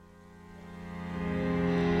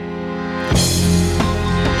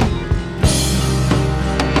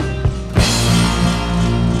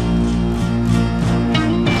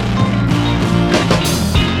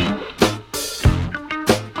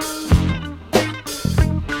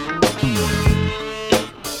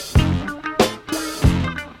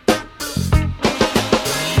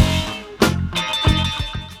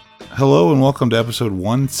Hello and welcome to episode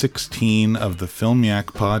 116 of the Film Yak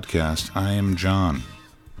podcast. I am John.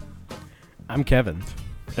 I'm Kevin.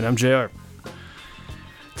 And I'm JR.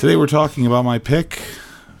 Today we're talking about my pick,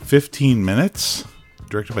 15 Minutes,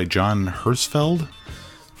 directed by John Herzfeld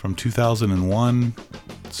from 2001,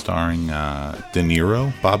 starring De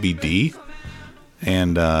Niro, Bobby D,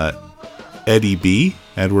 and Eddie B,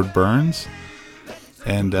 Edward Burns,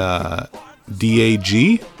 and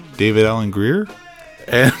DAG, David Alan Grier,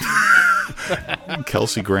 and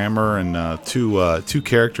Kelsey Grammer, and two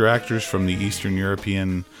character actors from the Eastern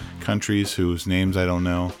European countries whose names I don't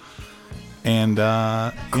know. And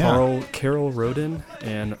Carol Roden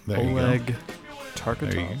and Oleg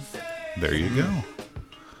Tarkatov. There you go.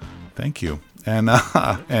 Thank you. And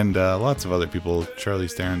lots of other people. Charlie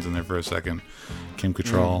Theron's in there for a second. Kim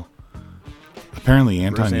Cattrall. Apparently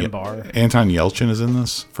Anton Yelchin is in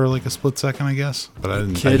this for like a split second, I guess. But I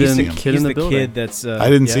didn't see him. He's the kid that's... I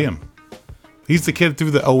didn't see him. He's the kid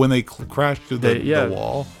through when they crashed through the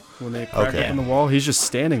wall. When they cracked up on the wall, he's just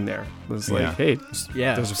standing there. It was like, hey,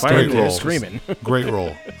 there's a fire there screaming. Great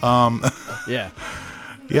role. Yeah.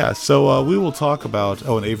 Yeah, so we will talk about...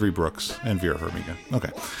 and Avery Brooks and Vera Farmiga.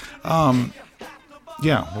 Okay.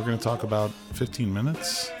 Yeah, we're going to talk about 15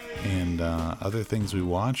 Minutes and other things we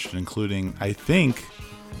watched, including, I think,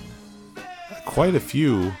 quite a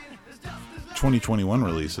few 2021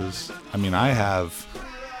 releases. I mean, I have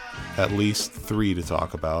at least 3 to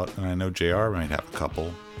talk about, and I know JR might have a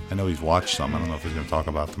couple. I know he's watched some. I don't know if he's going to talk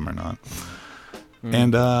about them or not.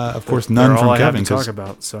 And, of course, none from Kevin, because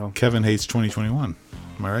Kevin hates 2021.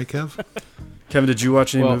 Am I right, Kev? Kevin, did you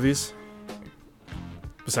watch any movies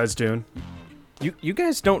besides Dune? You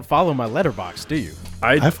guys don't follow my letterbox, do you?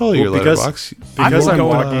 I follow your letterbox. Because I'm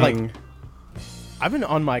walking... I've been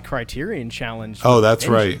on my Criterion challenge. Oh, that's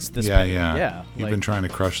right. Yeah. You've been trying to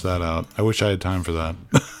crush that out. I wish I had time for that.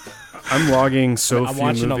 I'm logging few I'm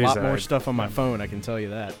watching a lot more stuff on my phone, I can tell you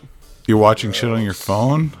that. You're watching shit on your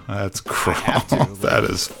phone? That's crap. That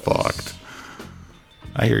is fucked.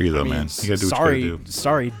 I hear you though, man. You gotta do what you gotta do.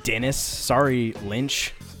 Sorry, Dennis. Sorry,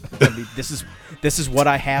 Lynch. I mean, this is what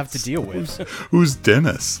I have to deal with. Who's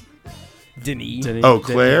Dennis? Denis. Oh,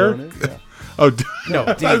 Claire? Yeah. Oh, no.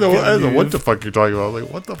 I don't know what the fuck you're talking about.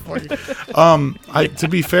 Like, what the fuck? To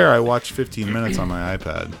be fair, I watched 15 minutes on my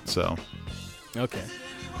iPad, so. Okay.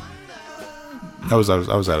 I was out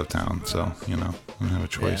of town, so I didn't have a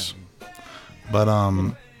choice. Yeah.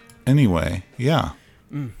 But anyway, yeah.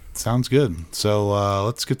 Sounds good. So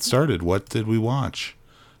let's get started. What did we watch?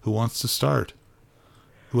 Who wants to start?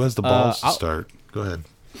 Who has the balls to start? Go ahead.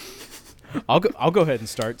 I'll go ahead and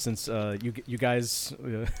start since you guys.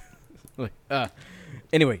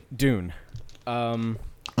 Anyway, Dune. Oh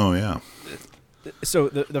yeah. So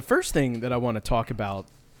the first thing that I want to talk about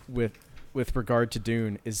with regard to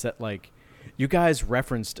Dune is that you guys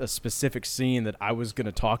referenced a specific scene that I was going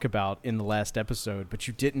to talk about in the last episode, but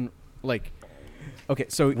you didn't Okay,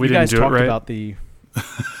 so you guys talked about the.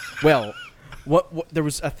 Well, what there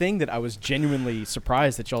was a thing that I was genuinely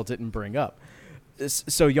surprised that y'all didn't bring up.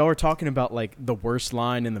 So y'all were talking about the worst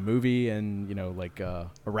line in the movie, and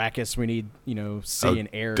Arrakis, we need sea and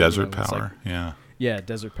air, desert power, yeah,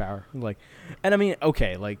 desert power. And I mean,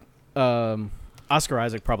 okay, Oscar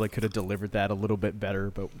Isaac probably could have delivered that a little bit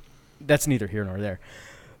better, but that's neither here nor there.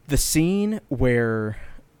 The scene where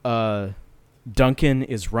Duncan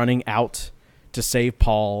is running out to save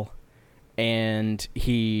Paul, and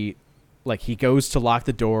he goes to lock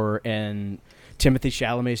the door, and Timothée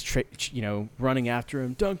Chalamet's running after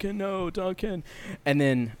him. Duncan, no, Duncan. And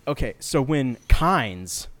then so when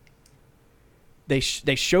Kynes, they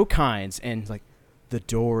show Kynes, and the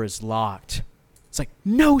door is locked. It's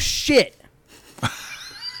no shit.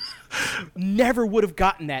 Never would have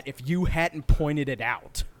gotten that if you hadn't pointed it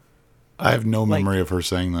out. I have no memory of her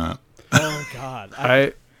saying that. Oh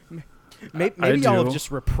God, maybe y'all have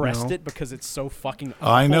just repressed it because it's so fucking awful.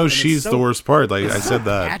 I know she's the worst part. I said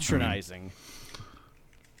that. Patronizing.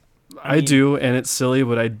 I do, and it's silly,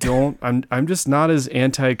 but I don't. I'm just not as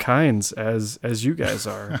anti-Kynes as you guys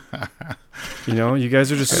are. You guys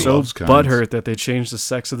are just so butthurt that they changed the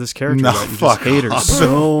sex of this character. No, that you just hate her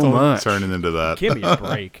so much. Turn it into that. Give me a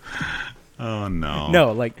break. Oh no.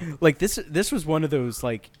 No, this was one of those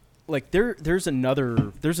there's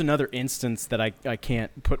another instance that I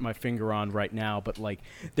can't put my finger on right now, but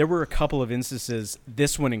there were a couple of instances,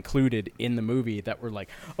 this one included, in the movie that were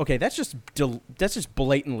okay, that's just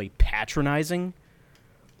blatantly patronizing.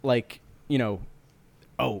 It's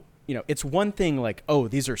one thing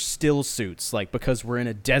these are still suits because we're in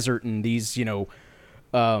a desert and these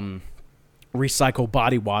recycle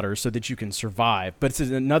body water so that you can survive, but it's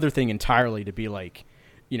another thing entirely to be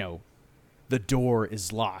the door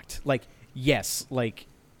is locked. Like, yes, like,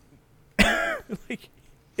 like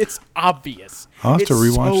it's obvious. I'll have it's to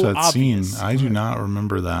rewatch so that scene. obvious. I do not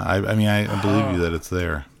remember that. I mean, I believe you that it's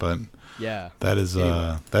there, but Yeah, that is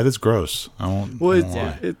Anyway. that is gross. I won't. Well, I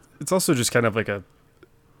won't lie. it's also just kind of like a.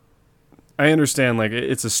 I understand, like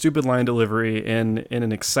it's a stupid line delivery in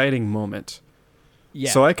an exciting moment. yeah.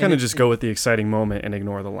 So I kind And of just go with the exciting moment and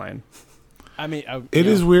ignore the line. I mean, It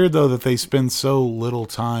is weird though that they spend so little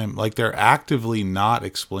time. Like they're actively not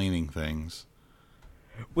explaining things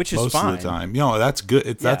which is most fine. of the time. You know, that's good.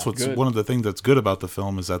 That's what's good. one of the things that's good about the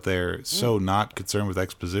film is that they're so not concerned with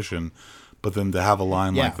exposition, but then to have a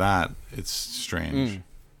line like that, it's strange.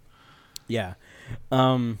 Yeah.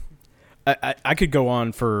 I could go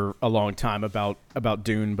on for a long time about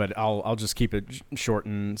Dune, but I'll just keep it short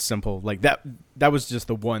and simple. Like that was just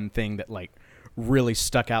the one thing that like really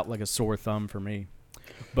stuck out like a sore thumb for me.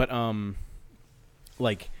 But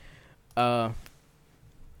the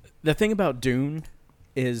thing about Dune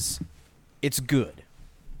is it's good.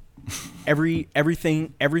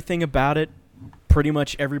 Everything about it, pretty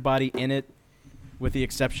much everybody in it, with the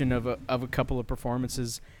exception of a couple of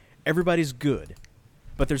performances, everybody's good.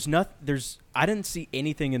 But I didn't see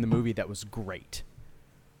anything in the movie that was great.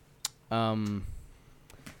 You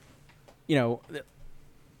know,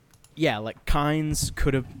 yeah, like Kynes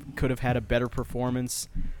could have had a better performance.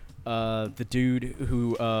 The dude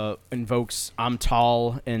who invokes "I'm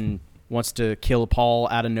tall" and wants to kill Paul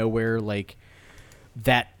out of nowhere, like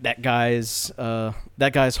that guy's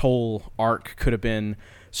whole arc could have been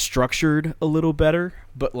structured a little better.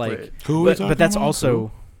 But like, Wait, who are we but talking that's about? also.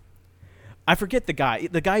 Who? I forget the guy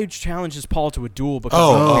who challenges Paul to a duel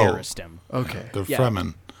because he embarrassed him. Okay. The Yeah.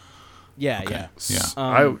 Fremen. Yeah, Okay.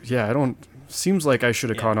 yeah. Yeah. I don't. Seems like I should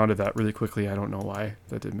have Yeah. caught on to that really quickly. I don't know why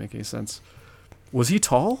that didn't make any sense. Was he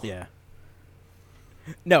tall? Yeah.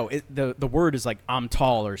 No, the word is like "I'm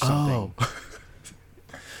tall" or something. Oh.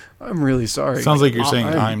 I'm really sorry. Sounds like you're saying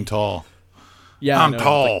I'm- I'm tall. Yeah, I'm no,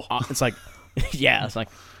 tall. It's like, yeah, it's like,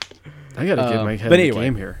 I gotta get my head but in anyway. the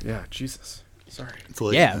game here. Yeah, Jesus. Sorry. It's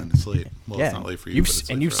late. Yeah. Man. It's late. Well, yeah. it's not late for you. You've but it's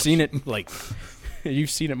late you've for us. seen it like, you've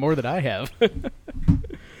seen it more than I have.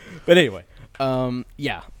 But anyway,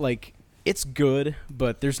 yeah, like it's good,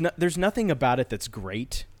 but there's nothing about it that's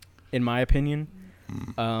great, in my opinion.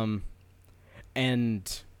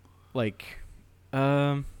 And like,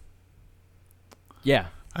 yeah.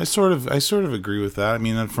 I sort of agree with that. I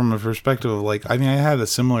mean, from a perspective of like, I mean, I had a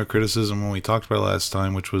similar criticism when we talked about it last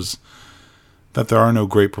time, which was that there are no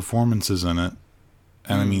great performances in it.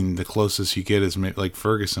 And I mean, the closest you get is like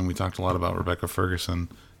Ferguson. We talked a lot about Rebecca Ferguson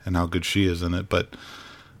and how good she is in it. But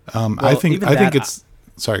I think it's.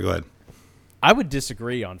 Sorry, go ahead. I would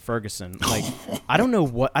disagree on Ferguson. Like, I don't know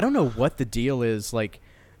what the deal is. Like,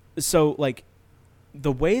 so like,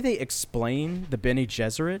 the way they explain the Bene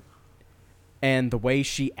Gesserit and the way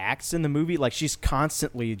she acts in the movie, like she's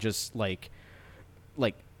constantly just like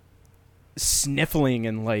sniffling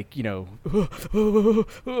and like, you know,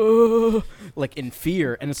 like in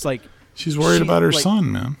fear, and it's like She's worried about her like,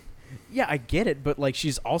 son, man. yeah, I get it, but like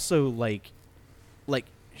she's also like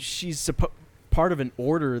she's part of an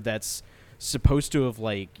order that's supposed to have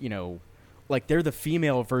like, you know, like they're the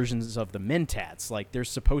female versions of the Mentats. Like they're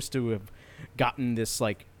supposed to have gotten this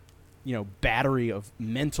like, you know, battery of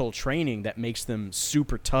mental training that makes them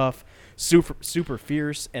super tough, super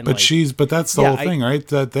fierce, and But like, but that's the whole thing, right?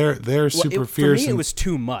 That they're super fierce. For me, it and- was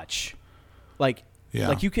too much. Like, Yeah.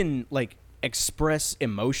 like you can like express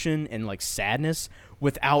emotion and like sadness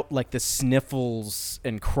without like the sniffles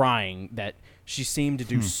and crying that she seemed to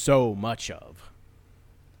do so much of.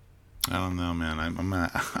 I don't know, man.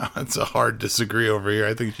 It's a hard disagree over here.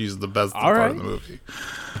 I think she's the best All part right. of the movie.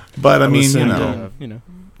 But I mean, you listened, know, You know,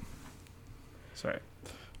 Sorry.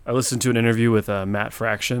 I listened to an interview with Matt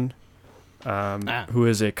Fraction, who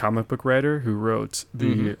is a comic book writer who wrote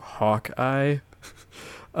the Hawkeye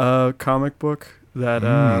comic book that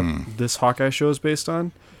this Hawkeye show is based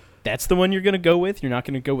on. that's the one you're gonna go with. You're not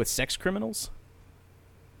gonna go with sex criminals,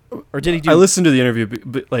 or did he do? I listened to the interview,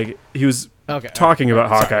 but like he was Okay, talking all right,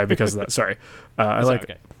 about all right, Hawkeye because of that. Sorry, I sorry, like.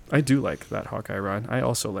 okay. I do like that Hawkeye run. I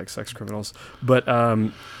also like sex criminals, but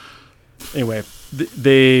anyway,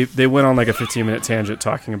 they went on like a 15-minute tangent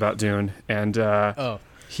talking about Dune, and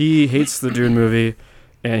he hates the Dune movie,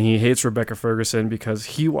 and he hates Rebecca Ferguson because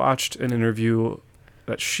he watched an interview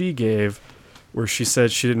that she gave where she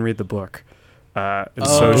said she didn't read the book, and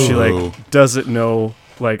so she like doesn't know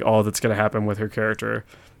like all that's gonna happen with her character,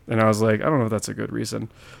 and I was like, I don't know if that's a good reason,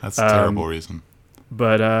 that's a terrible reason.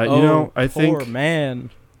 but you know, I poor think man.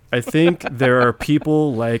 I think there are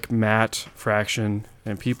people like Matt Fraction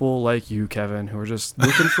and people like you, Kevin, who are just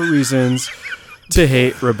looking for reasons to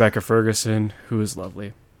hate Rebecca Ferguson, who is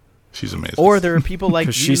lovely. She's amazing. Or there are people like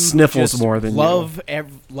you she sniffles just more than love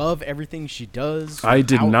love everything she does. I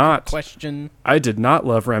did not question. I did not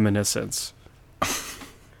love Reminiscence,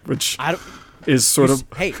 which is sort of.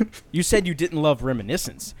 Hey, you said you didn't love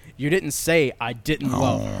Reminiscence. You didn't say I didn't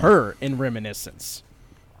love her in Reminiscence.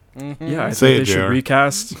 Mm-hmm. Yeah, I think they should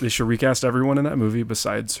recast. They should recast everyone in that movie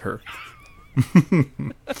besides her.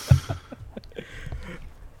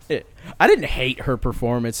 I didn't hate her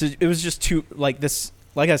performance. It was just too this.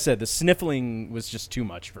 Like I said, the sniffling was just too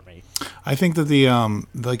much for me. I think that the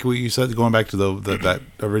like what you said, going back to that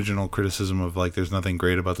original criticism of like there's nothing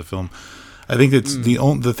great about the film. I think it's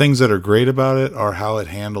the things that are great about it are how it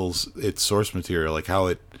handles its source material, like how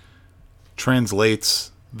it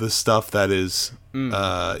translates the stuff that is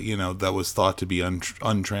that was thought to be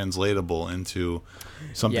untranslatable into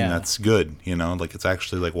something that's good. Like it's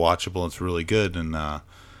actually like watchable. It's really good and.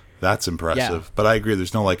 That's impressive. Yeah. But I agree,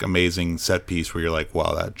 there's no like amazing set piece where you're like,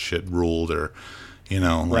 wow, that shit ruled or,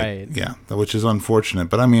 right. Yeah, which is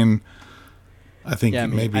unfortunate. But I mean, I think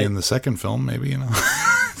maybe in the second film, maybe,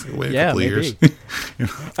 wait a couple of years.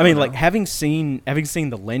 I mean, like having seen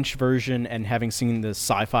the Lynch version and having seen the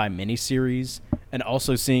sci-fi miniseries and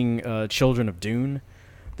also seeing Children of Dune,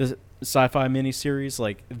 the sci-fi miniseries,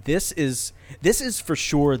 like this is for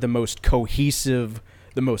sure the most cohesive,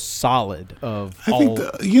 the most solid of all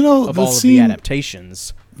of the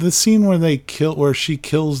adaptations. The scene where she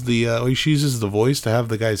kills she uses the voice to have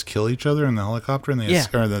the guys kill each other in the helicopter and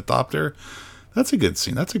the thopter. That's a good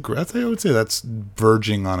scene. I would say that's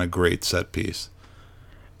verging on a great set piece.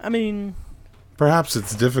 I mean, perhaps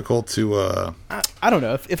it's difficult to. I don't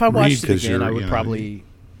know if I watched it again, I would probably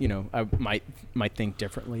I might think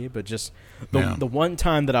differently. But just the one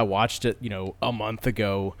time that I watched it, a month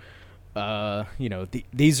ago.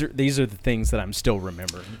 These are the things that I'm still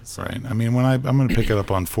remembering. So. Right. I mean, I'm going to pick it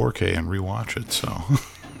up on 4K and rewatch it. So. All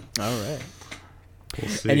right.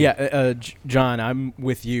 We'll see. And John, I'm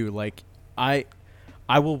with you. Like, I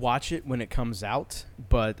will watch it when it comes out,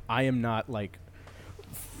 but I am not like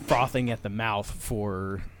frothing at the mouth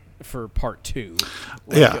for part 2.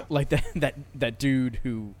 Like that dude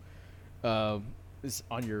who is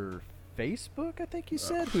on your Facebook, I think you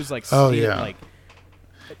said, who's like, like.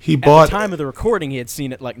 He bought, at the time of the recording, he had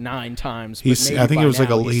seen it like 9 times. I think it was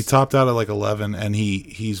he topped out at like 11, and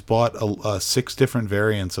he's bought 6 different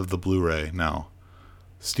variants of the Blu-ray now.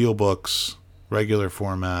 Steelbooks, regular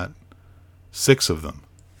format, 6 of them.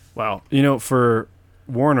 Wow. For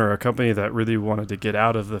Warner, a company that really wanted to get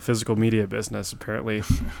out of the physical media business, apparently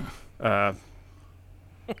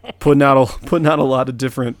putting out a lot of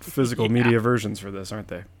different physical media versions for this, aren't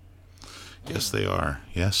they? Yes, they are.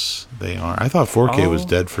 I thought 4K was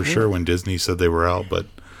dead for sure when Disney said they were out, but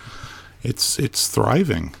it's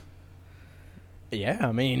thriving. Yeah,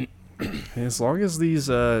 I mean, as long as these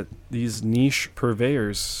niche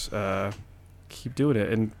purveyors keep doing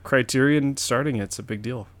it, and Criterion starting it's a big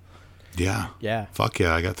deal. Yeah. Yeah. Fuck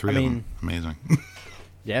yeah, I got 3 of them. Amazing.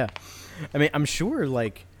 Yeah. I mean, I'm sure,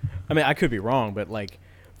 I could be wrong, but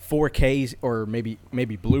 4K or maybe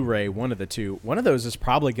Blu-ray, one of the two. One of those is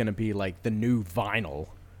probably going to be like the new vinyl.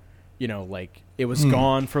 It was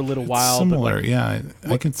gone for a little while. Similar,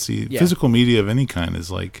 I can see physical media of any kind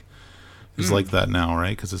is like that now,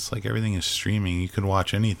 right? Because it's like everything is streaming. You can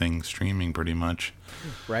watch anything streaming pretty much,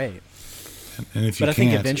 right? And if you I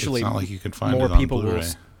think eventually it's not like you can find more it on people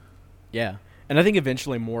Blu-ray. And I think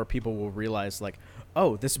eventually more people will realize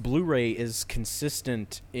this Blu-ray is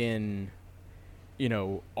consistent in.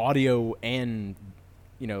 Audio and,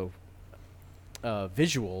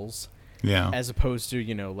 visuals. Yeah. As opposed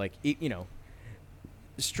to,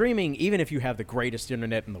 streaming, even if you have the greatest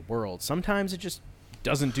internet in the world, sometimes it just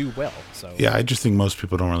doesn't do well. So. Yeah, I just think most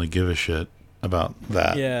people don't really give a shit about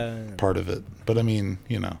that part of it. But I mean,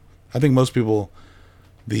 I think most people,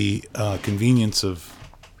 the convenience of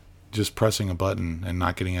just pressing a button and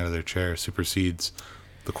not getting out of their chair supersedes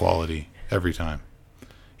the quality every time.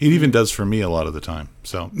 It even does for me a lot of the time.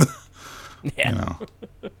 So, I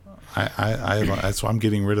that's why I'm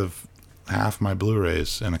getting rid of half my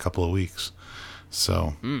Blu-rays in a couple of weeks.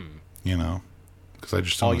 So, because I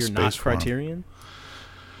just don't have space for them. All your not Criterion?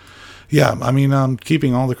 Yeah, I mean, I'm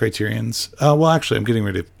keeping all the Criterions. Well, actually, I'm getting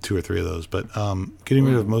rid of 2 or 3 of those, but getting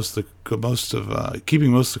rid of keeping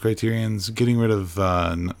most of the Criterions, getting rid of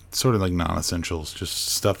sort of like non-essentials, just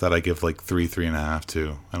stuff that I give like 3.5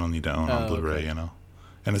 to. I don't need to own on Blu-ray,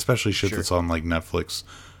 And especially shit that's on like Netflix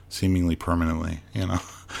seemingly permanently,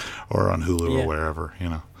 or on Hulu or wherever,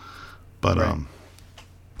 But,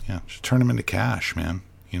 just turn them into cash, man,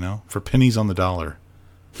 for pennies on the dollar.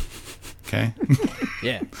 Okay,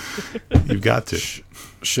 Yeah. you've got to.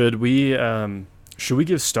 Should we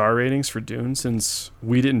give star ratings for Dune since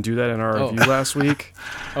we didn't do that in our review last week?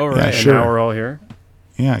 All right. Yeah, And sure. now we're all here.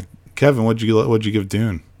 Yeah, Kevin, what'd you give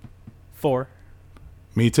Dune? 4.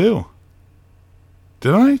 Me too.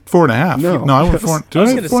 Did I? 4.5. No. I went 4. Did I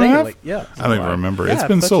was I? going to 4.5? say, like, yeah. I don't even remember. Yeah, It's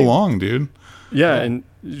been but so you- long, dude. Yeah, and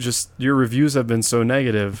just your reviews have been so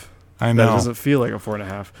negative I that it know. doesn't feel like a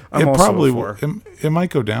 4.5. I'm It also probably a 4. it might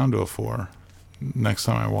go down to a 4 next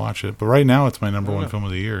time I watch it. But right now, it's my number one film of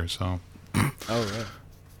the year. So, Oh, right.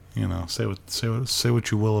 you know, say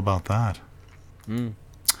what you will about that. Mm.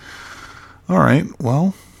 All right.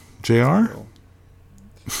 Well, Jr.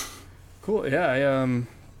 Cool. Yeah,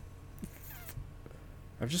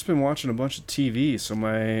 I've just been watching a bunch of TV, so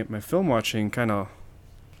my film watching kind of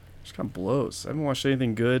blows. I haven't watched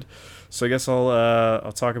anything good, so I guess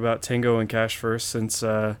I'll talk about Tango and Cash first. Since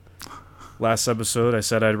last episode, I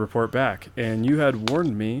said I'd report back, and you had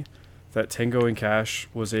warned me that Tango and Cash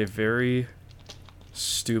was a very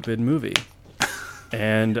stupid movie,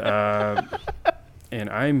 and I'm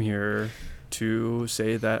here to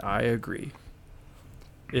say that I agree.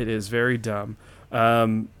 It is very dumb.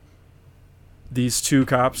 These two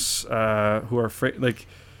cops who are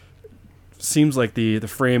seems like the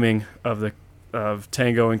framing of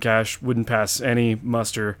Tango and Cash wouldn't pass any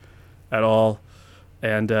muster at all,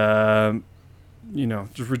 and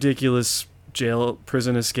just ridiculous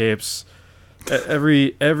prison escapes.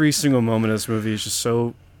 Every single moment of this movie is just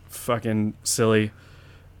so fucking silly,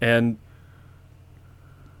 and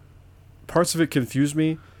parts of it confuse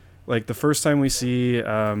me. Like the first time we see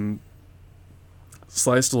Sly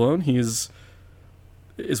Stallone,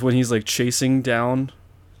 is when he's like chasing down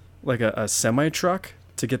like a semi truck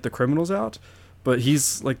to get the criminals out, but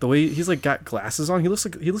he's like the way he's like got glasses on. He looks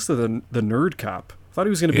like the nerd cop. I thought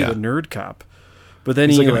he was gonna be the nerd cop, but then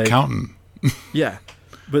He's he like an accountant. yeah,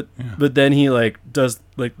 but then he like does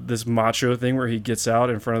like this macho thing where he gets out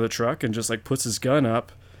in front of the truck and just like puts his gun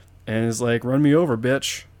up and is like, "Run me over,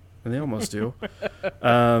 bitch." And they almost do.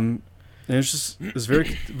 And it's very,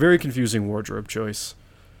 very confusing wardrobe choice.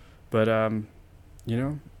 But,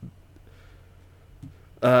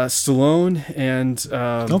 Stallone and...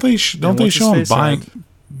 Don't they show him buying...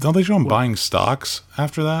 Don't they show him buying stocks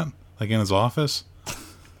after that? Like in his office?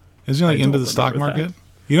 Isn't he like into the stock market? That.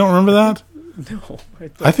 You don't remember that? No.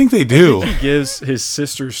 I think they do. He gives his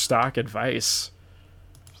sister stock advice.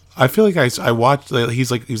 I feel like I watched...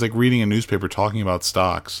 He's like reading a newspaper talking about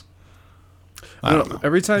stocks. I don't know.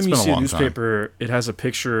 Every time you see a newspaper, time. it has a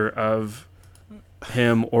picture of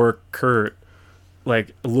him or Kurt,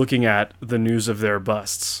 like looking at the news of their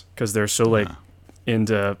busts because they're so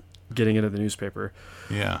into getting into the newspaper.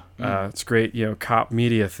 Yeah, it's great, cop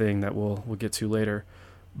media thing that we'll get to later.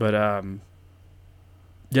 But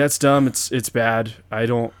yeah, it's dumb. It's bad. I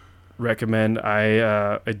don't recommend.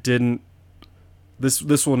 I didn't.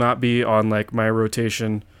 This will not be on like my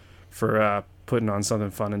rotation for putting on something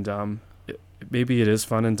fun and dumb. Maybe it is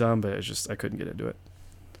fun and dumb, but it's just I couldn't get into it.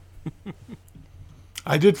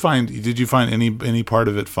 Did you find any part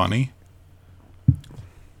of it funny?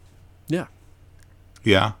 Yeah.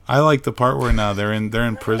 Yeah, I like the part where now they're in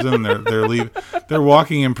prison. They're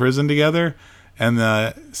walking in prison together, and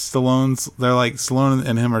Stallone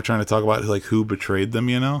and him are trying to talk about like who betrayed them,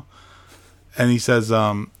 and he says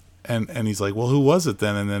and he's like, well, who was it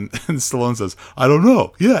then? And Stallone says, I don't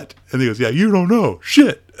know yet, and he goes, yeah, you don't know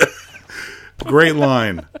shit. Great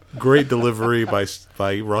line, great delivery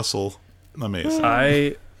by Russell. Amazing.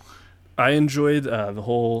 I enjoyed the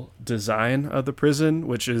whole design of the prison,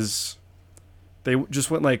 which is they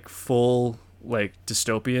just went like full like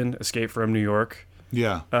dystopian Escape from New York.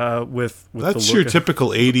 Yeah. With that's the your look typical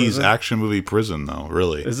 '80s action movie prison, though.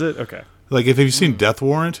 Really, is it? Okay. Like if you've seen Death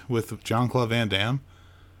Warrant with Jean-Claude Van Damme.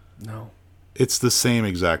 No. It's the same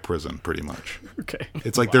exact prison, pretty much. Okay.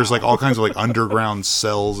 It's like there's like all kinds of like underground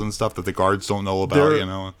cells and stuff that the guards don't know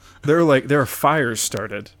about. There are fires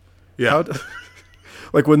started. Yeah.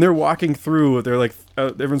 Like when they're walking through, they're like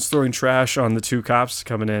everyone's throwing trash on the two cops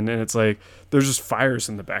coming in, and it's like there's just fires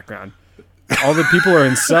in the background. All the people are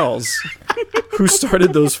in cells. Who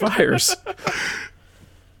started those fires?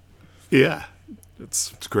 Yeah.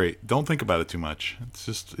 It's great. Don't think about it too much. It's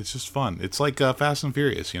just fun. It's like Fast and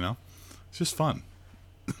Furious, It's just fun.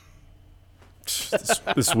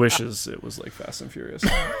 This wishes it was like Fast and Furious.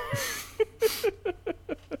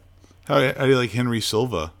 How do you like Henry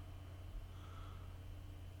Silva?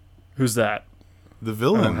 Who's that? The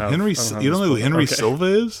villain. You don't know who Henry Silva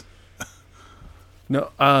is? No.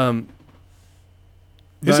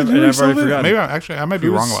 Isn't Henry Silva? Maybe I might be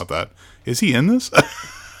wrong about that. Is he in this?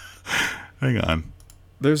 Hang on.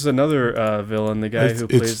 There's another villain, the guy who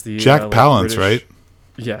plays the Jack Palance, British, right?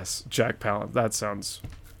 Yes, Jack Palance. That sounds.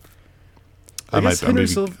 I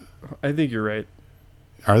think you're right.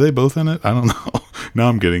 Are they both in it? I don't know. Now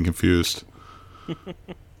I'm getting confused.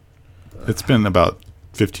 It's been about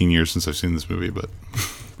 15 years since I've seen this movie, but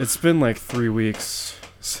it's been like 3 weeks.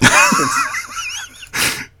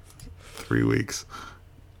 3 weeks.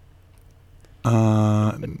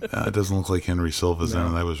 It doesn't look like Henry Silva's in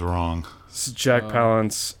it. I was wrong. It's Jack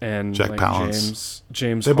Palance and Jack Palance.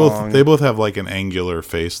 James. They both have like an angular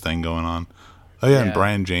face thing going on. Oh yeah, and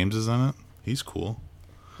Brian James is in it. He's cool.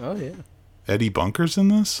 Oh yeah. Eddie Bunker's in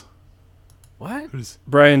this. What?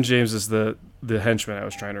 Brian James is the henchman I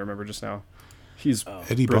was trying to remember just now. He's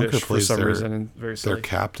Eddie British Bunker plays for some reason and very silly. Their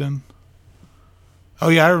captain. Oh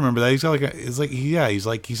yeah, I remember that. He's got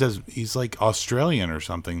he's like Australian or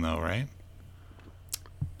something though, right?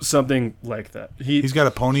 Something like that. He's got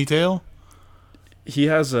a ponytail. He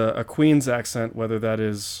has a Queen's accent, whether that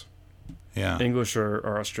is Yeah. English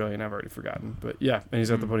or Australian, I've already forgotten. But yeah, and he's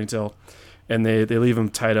got the ponytail, and they leave him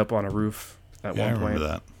tied up on a roof at one point. I remember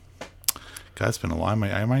that. God, it's been a while.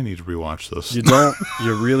 I might need to rewatch this. You don't.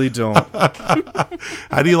 You really don't.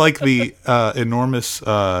 How do you like the enormous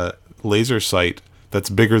laser sight that's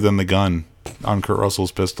bigger than the gun on Kurt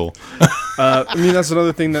Russell's pistol? I mean, that's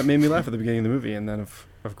another thing that made me laugh at the beginning of the movie, and then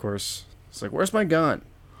of course it's like, "Where's my gun?"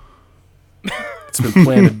 It's been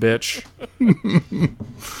planted, bitch.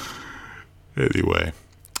 Anyway,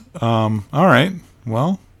 all right.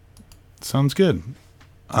 Well, sounds good.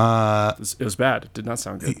 It was bad. It did not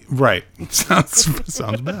sound good. Right.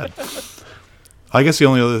 Sounds bad. I guess the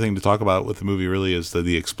only other thing to talk about with the movie really is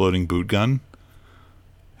the exploding boot gun.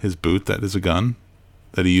 His boot that is a gun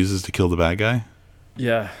that he uses to kill the bad guy.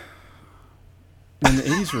 Yeah. And the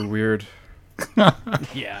 80s were weird.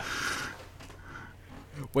 Yeah.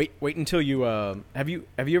 Wait until you have you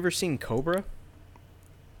ever seen Cobra?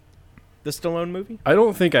 The Stallone movie? I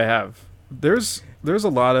don't think I have. There's a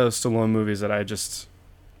lot of Stallone movies that I just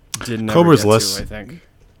didn't Cobra's get less, to, I think.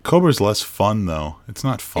 Cobra's less fun though. It's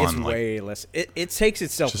not fun. It's way less. It takes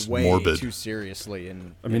itself way morbid. too seriously. I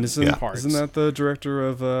mean, isn't that the director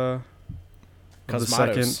of the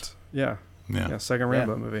second? Yeah, second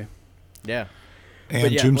Rambo movie. Yeah, and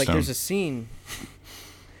but yeah, Tombstone. like there's a scene.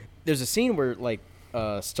 There's a scene where like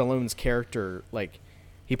Stallone's character, like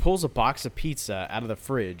he pulls a box of pizza out of the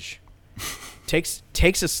fridge, takes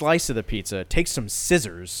a slice of the pizza, takes some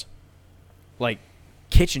scissors, like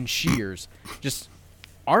kitchen shears, just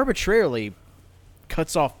arbitrarily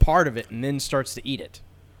cuts off part of it and then starts to eat it.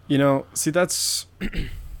 You know, see, that's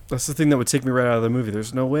the thing that would take me right out of the movie.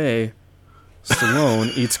 There's no way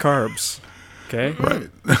Stallone eats carbs. Okay? Right.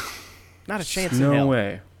 Not a chance in hell. No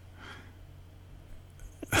way.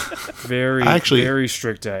 Very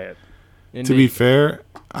strict diet. Indeed. To be fair,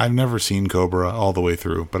 I've never seen Cobra all the way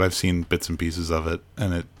through, but I've seen bits and pieces of it,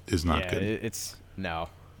 and it is not good. It's not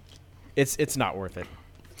worth it.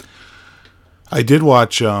 I did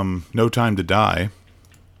watch No Time to Die,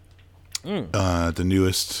 the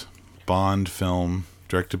newest Bond film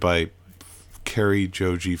directed by Cary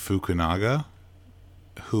Joji Fukunaga,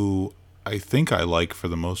 who I think I like for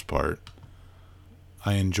the most part.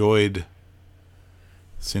 I enjoyed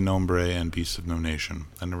Sin Nombre and Beasts of No Nation.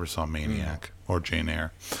 I never saw Maniac or Jane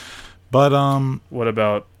Eyre. But what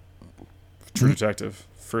about True Detective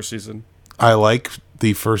first season? I like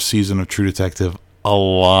the first season of True Detective a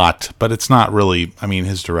lot, but it's not really. I mean,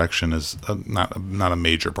 his direction is not a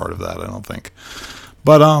major part of that, I don't think.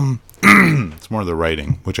 But it's more the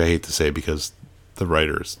writing, which I hate to say because the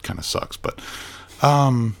writer kind of sucks. But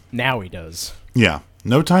now he does. Yeah,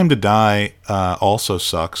 No Time to Die also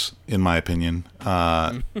sucks, in my opinion.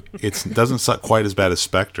 It doesn't suck quite as bad as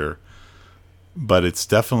Spectre, but it's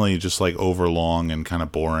definitely just like overlong and kind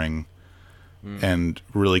of boring and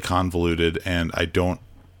really convoluted. And I don't,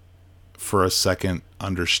 for a second,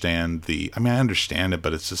 understand I mean, I understand it,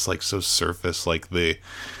 but it's just like so surface. Like I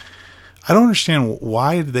don't understand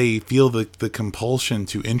why they feel the compulsion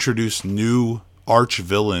to introduce new arch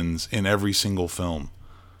villains in every single film.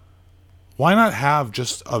 Why not have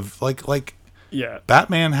just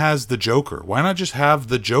Batman has the Joker. Why not just have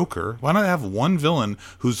the Joker? Why not have one villain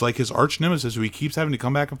who's like his arch nemesis who he keeps having to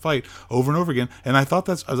come back and fight over and over again? And I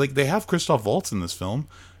was like, they have Christoph Waltz in this film.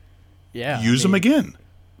 Yeah. Use him again.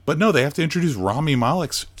 But no, they have to introduce Rami Malek.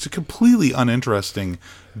 It's a completely uninteresting,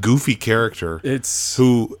 goofy character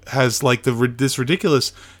who has like this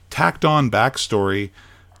ridiculous tacked on backstory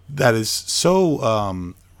that is so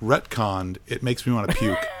retconned, it makes me want to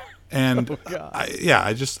puke. And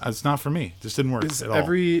it's not for me. It just didn't work at all.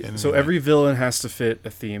 Every villain has to fit a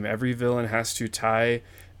theme. Every villain has to tie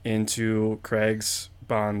into Craig's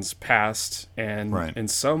Bond's past and Right. in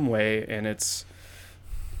some way, and it's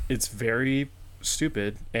very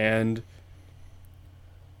stupid. And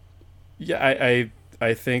yeah,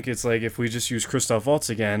 I think it's like if we just use Christoph Waltz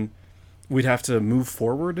again, we'd have to move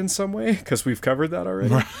forward in some way because we've covered that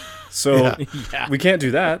already. So Yeah. we can't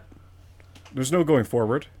do that. There's no going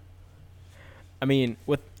forward. I mean,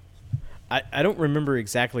 I don't remember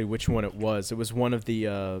exactly which one it was. It was one of the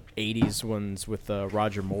 80s ones with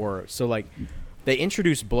Roger Moore. So, like, they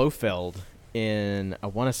introduced Blofeld in, I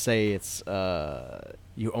want to say it's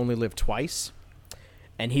You Only Live Twice.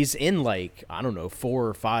 And he's in, like, I don't know, 4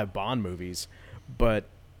 or 5 Bond movies. But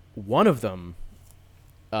one of them,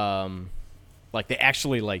 like, they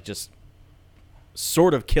actually, like, just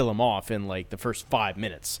sort of kill him off in, like, the first 5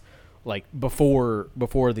 minutes. Like, before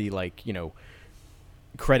the, like, you know,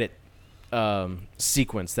 credit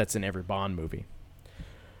sequence that's in every Bond movie.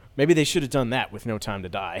 Maybe they should have done that with No Time to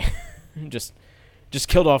Die. just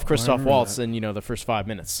killed off Christoph Waltz in, you know, the first 5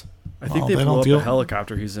 minutes. I think they blow up the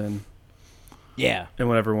helicopter he's in. Yeah. And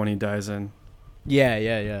whatever one he dies in.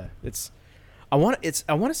 Yeah. I want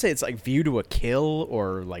to say it's like View to a Kill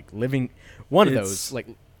or like Living, one of those. Like,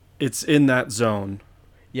 it's in that zone.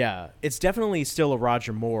 Yeah, it's definitely still a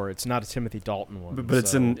Roger Moore. It's not a Timothy Dalton one. But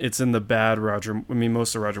it's in the bad Roger. I mean,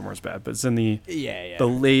 most of Roger Moore's bad, but it's in the the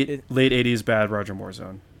late 80s bad Roger Moore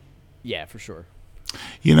zone. Yeah, for sure.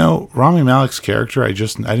 You know, Rami Malek's character, I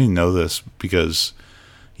didn't know this because,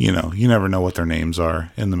 you know, you never know what their names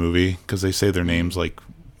are in the movie because they say their names like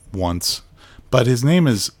once. But his name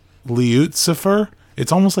is Lucifer.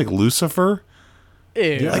 It's almost like Lucifer.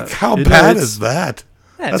 Ew. Like, how bad is that?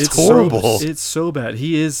 That's horrible. It's so bad.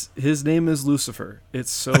 His name is Lucifer.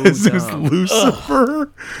 It's so His name is dumb.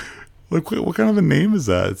 Lucifer? Like, what kind of a name is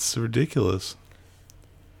that? It's ridiculous.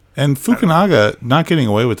 And Fukunaga, not getting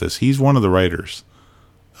away with this, he's one of the writers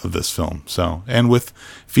of this film. So, and with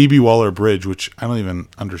Phoebe Waller-Bridge, which I don't even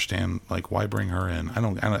understand, like, why bring her in?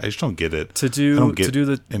 I just don't get it. To do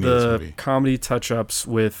the comedy touch-ups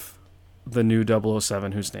with the new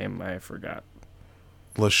 007, whose name I forgot.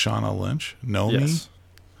 Lashana Lynch? Naomi? Yes.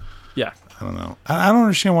 Yeah. I don't know. I don't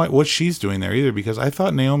understand what she's doing there either, because I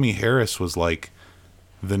thought Naomi Harris was like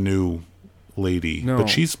the new lady, but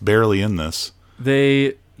she's barely in this.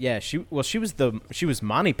 She was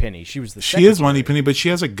Moneypenny. She was the She is Moneypenny, but she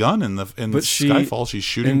has a gun in Skyfall. She's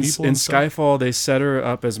shooting people. In Skyfall, they set her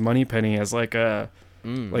up as Moneypenny as like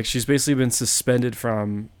like she's basically been suspended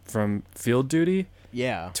from field duty.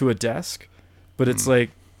 Yeah. To a desk, but it's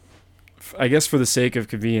like, I guess for the sake of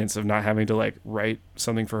convenience of not having to like write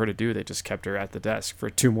something for her to do, they just kept her at the desk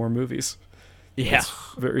for 2 more movies. Yeah. It's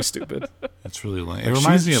very stupid. It's really lame. It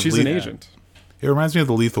reminds me of she's an agent. It reminds me of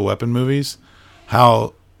the Lethal Weapon movies.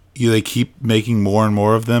 How they keep making more and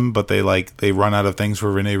more of them, but they run out of things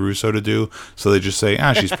for Rene Russo to do, so they just say,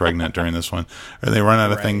 she's pregnant during this one, or they run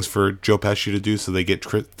out of things for Joe Pesci to do, so they get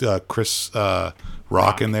Chris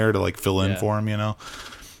Rock in there to like fill in for him, you know.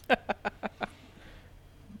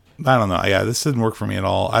 I don't know. Yeah, this didn't work for me at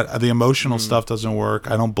all. The emotional stuff doesn't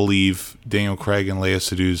work. I don't believe Daniel Craig and Léa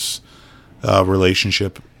Seydoux's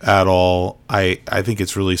relationship at all. I think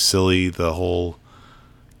it's really silly, the whole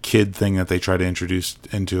kid thing that they try to introduce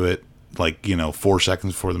into it, like, you know, 4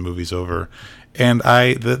 seconds before the movie's over. And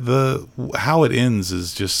the how it ends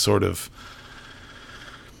is just sort of,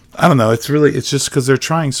 I don't know. It's just because they're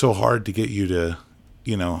trying so hard to get you to,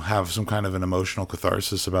 you know, have some kind of an emotional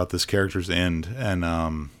catharsis about this character's end. And,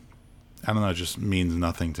 I don't know, it just means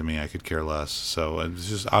nothing to me. I could care less. So it's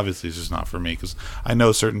just not for me, because I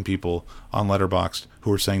know certain people on Letterboxd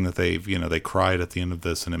who are saying that they cried at the end of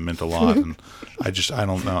this and it meant a lot. And I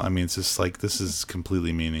don't know. I mean, it's just like, this is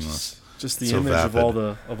completely meaningless. Just the image of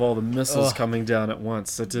all the missiles coming down at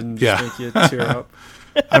once. That didn't just make you tear up.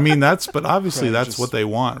 I mean, but obviously that's what they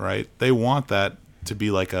want, right? They want that to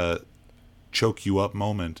be like a choke you up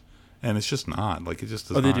moment. And it's just not. Like, it just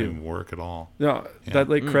does not even work at all. No, that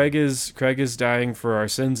like Craig is dying for our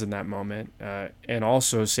sins in that moment, and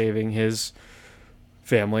also saving his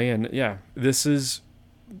family. And yeah, this is,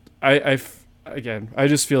 I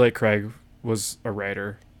just feel like Craig was a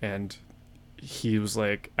writer, and he was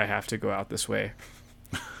like, I have to go out this way.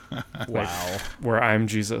 Wow. Where I'm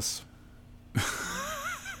Jesus.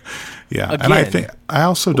 Yeah, again, and I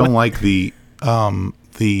also don't like the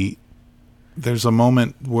there's a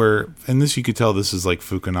moment where, and this you could tell this is like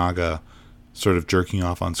Fukunaga sort of jerking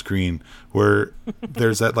off on screen, where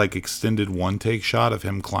there's that like extended one take shot of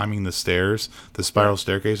him climbing the stairs, the spiral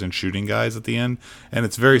staircase, and shooting guys at the end, and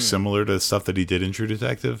it's very similar to stuff that he did in True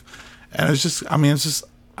Detective. And it's just,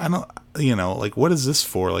 I don't, you know, like, what is this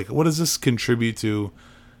for? Like, what does this contribute to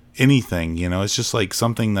anything, you know. It's just like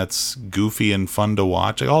something that's goofy and fun to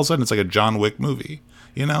watch. Like all of a sudden it's like a John Wick movie,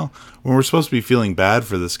 you know, when we're supposed to be feeling bad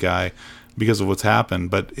for this guy because of what's happened,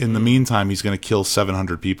 but in the meantime he's going to kill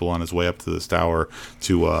 700 people on his way up to this tower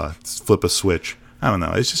to flip a switch. I don't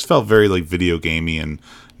know, it just felt very like video gamey and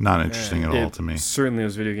not interesting at all to me. Certainly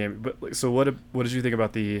was video game. But so what did you think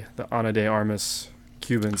about the Ana de Armas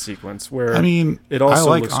Cuban sequence, where I mean, it also I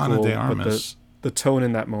like looks Ana cool, de Armas. but the tone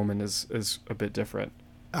in that moment is a bit different.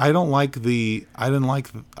 I'm in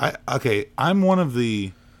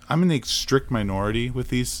the strict minority with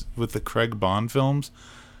the Craig Bond films.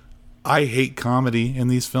 I hate comedy in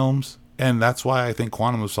these films, and that's why I think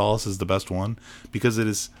Quantum of Solace is the best one, because it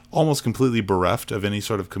is almost completely bereft of any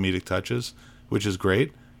sort of comedic touches, which is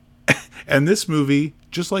great. And this movie,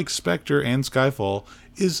 just like Spectre and Skyfall,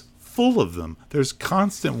 is full of them. There's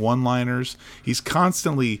constant one-liners. He's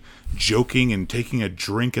constantly joking and taking a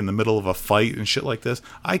drink in the middle of a fight and shit like this.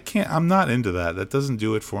 I'm not into that. That doesn't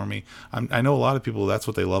do it for me. I know a lot of people, that's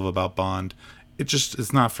what they love about Bond.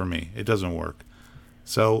 It's not for me. It doesn't work.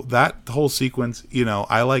 So that whole sequence, you know,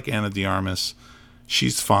 I like Ana de Armas.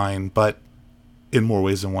 She's fine, but in more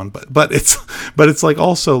ways than one. But it's like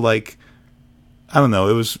also like, I don't know,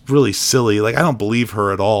 it was really silly. Like, I don't believe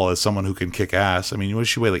her at all as someone who can kick ass. I mean, what does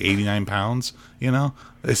she weigh, like 89 pounds? You know?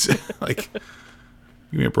 It's like,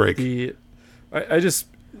 give me a break. It's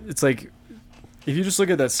like, if you just look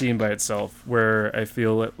at that scene by itself, where I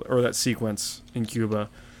feel it, or that sequence in Cuba,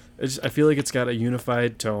 I feel like it's got a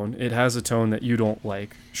unified tone. It has a tone that you don't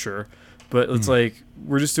like, sure. But it's like,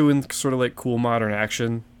 we're just doing sort of like cool modern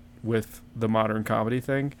action with the modern comedy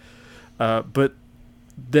thing. But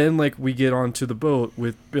then like we get onto the boat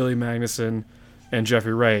with Billy Magnuson and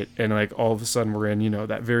Jeffrey Wright, and like all of a sudden we're in, you know,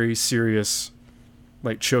 that very serious,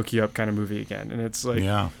 like choke you up kind of movie again. And it's like,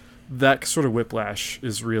 that sort of whiplash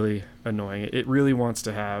is really annoying. It really wants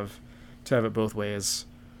to have it both ways.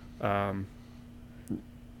 And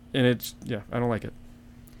it's, I don't like it.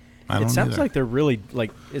 It sounds like they're really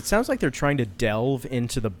it sounds like they're trying to delve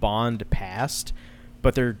into the Bond past,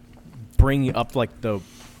 but they're bringing up like the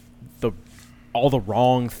all the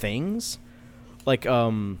wrong things. Like, I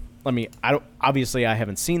mean, I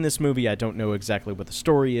haven't seen this movie. I don't know exactly what the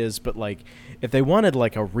story is, but like, if they wanted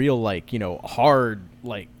like a real, like, you know, hard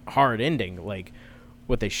ending, like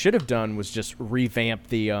what they should have done was just revamp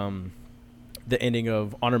the ending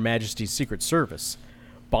of On Her Majesty's Secret Service.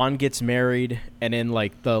 Bond gets married, and in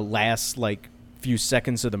like the last like few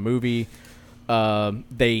seconds of the movie,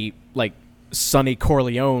 they like Sonny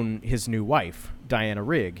Corleone his new wife, Diana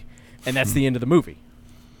Rigg. And that's the end of the movie.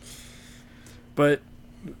 But,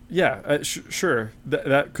 yeah, sure,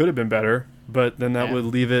 that could have been better. But then that would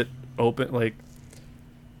leave it open, like,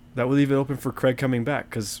 that would leave it open for Craig coming back.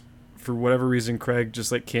 Because for whatever reason, Craig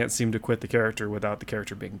just, like, can't seem to quit the character without the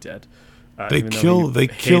character being dead. They kill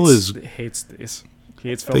his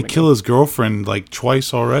girlfriend, like,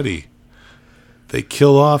 twice already. They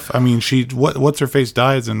kill off, I mean, what's-her-face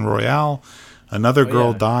dies in Royale. Another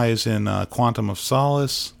girl dies in Quantum of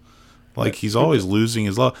Solace. Like, he's always losing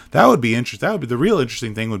his love. That would be interesting. That would be the real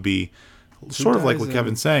interesting thing. Would be sort of like what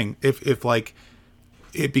Kevin's saying. If like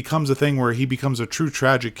it becomes a thing where he becomes a true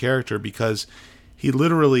tragic character because he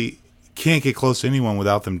literally can't get close to anyone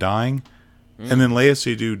without them dying, and then Léa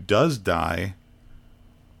Seydoux does die,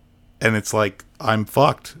 and it's like, I'm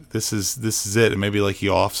fucked. This is it. And maybe like he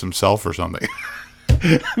offs himself or something.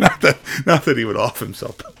 not that he would off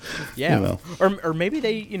himself. Yeah, you know. or maybe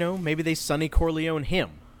they Sonny Corleone him.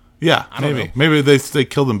 Yeah, maybe they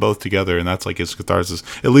killed them both together, and that's like his catharsis.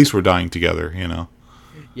 At least we're dying together, you know.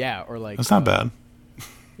 Yeah, or like that's not bad.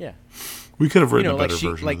 Yeah, we could have written a better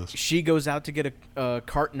version of this. She goes out to get a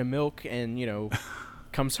carton of milk, and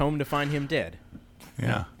comes home to find him dead.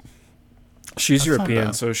 Yeah, she's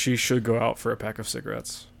European, so she should go out for a pack of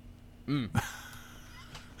cigarettes,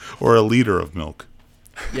 or a liter of milk.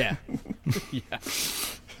 Yeah, yeah.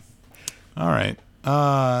 All right,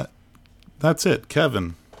 that's it,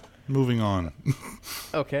 Kevin. Moving on.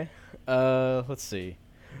 Okay. Let's see.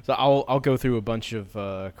 So I'll go through a bunch of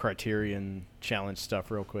Criterion Challenge stuff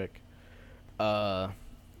real quick. Start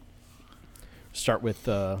with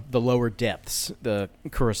the Lower Depths, the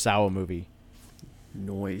Kurosawa movie.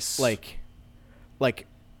 Nice. Like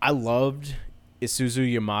I loved Isuzu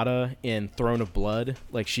Yamada in Throne of Blood.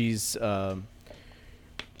 Like, she's the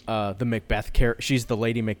Macbeth character. She's the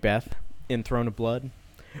Lady Macbeth in Throne of Blood,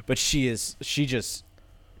 but she is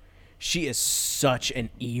such an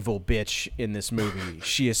evil bitch in this movie.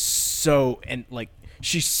 She is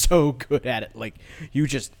she's so good at it. Like, you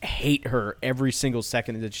just hate her every single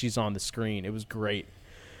second that she's on the screen. It was great.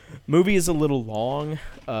 Movie is a little long.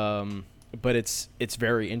 but it's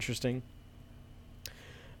very interesting.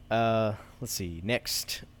 Let's see.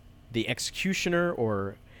 Next, The Executioner,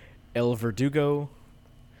 or El Verdugo,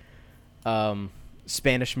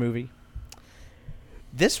 Spanish movie.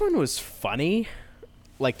 This one was funny.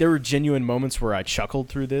 Like, there were genuine moments where I chuckled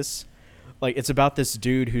through this. Like, it's about this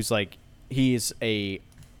dude who's like, he's a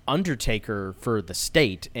undertaker for the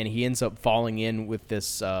state, and he ends up falling in with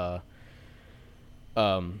this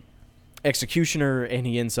executioner, and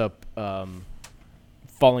he ends up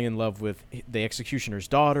falling in love with the executioner's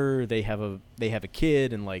daughter. They have a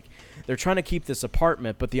kid, and like, they're trying to keep this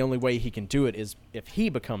apartment, but the only way he can do it is if he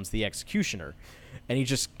becomes the executioner, and he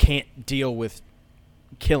just can't deal with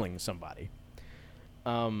killing somebody.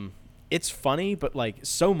 It's funny, but like,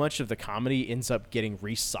 so much of the comedy ends up getting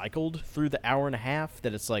recycled through the hour and a half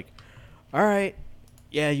that it's like, all right,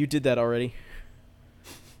 yeah, you did that already.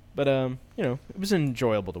 But it was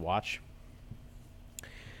enjoyable to watch.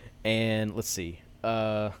 And let's see,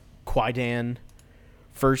 Kwaidan,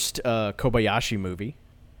 first Kobayashi movie.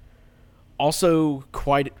 Also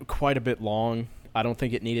quite a bit long. I don't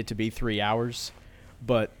think it needed to be 3 hours,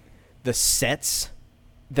 but the sets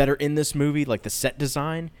that are in this movie, like the set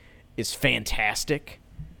design, is fantastic,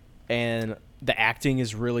 and the acting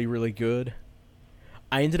is really, really good.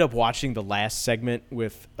 I ended up watching the last segment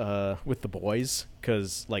with the boys,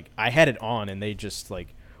 because like, I had it on and they just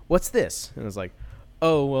like, what's this? And I was like,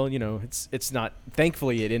 oh, well, it's not,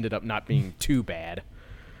 thankfully it ended up not being too bad,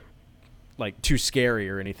 like too scary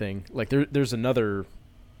or anything. Like, there's another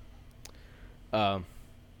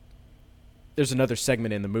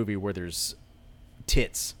segment in the movie where there's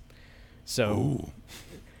tits. So Ooh.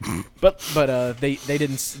 but they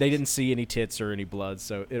didn't see any tits or any blood,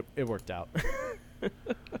 so it worked out.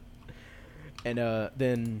 And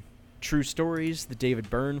then True Stories, the David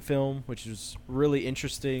Byrne film, which was really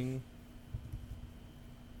interesting,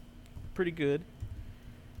 pretty good.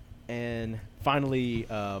 And finally,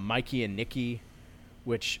 Mikey and Nikki,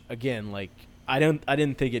 which again, like, I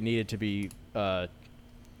didn't think it needed to be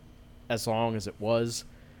as long as it was,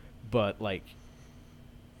 but like,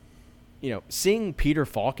 seeing Peter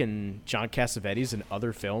Falk and John Cassavetes in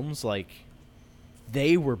other films, like,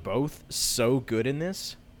 they were both so good in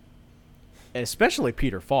this. And especially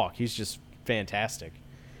Peter Falk. He's just fantastic.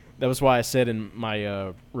 That was why I said in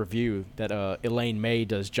my review that Elaine May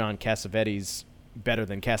does John Cassavetes better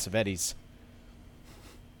than Cassavetes.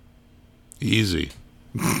 Easy.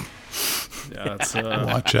 Yeah, it's,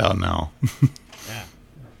 watch out now. Yeah.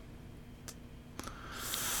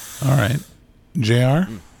 All right.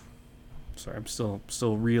 JR? Sorry, I'm still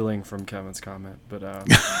reeling from Kevin's comment, but I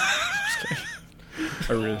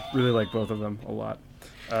really like both of them a lot.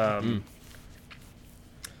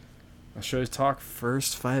 Should I talk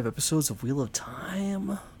first 5 episodes of Wheel of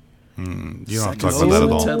Time? You don't have to talk about that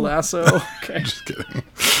at all. Ted Lasso. Okay, just kidding.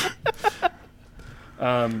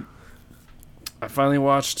 I finally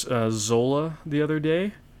watched Zola the other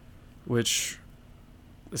day, which,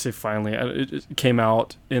 I say finally, it came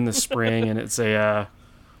out in the spring, and it's a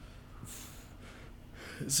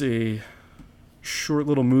short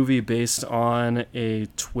little movie based on a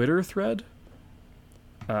Twitter thread.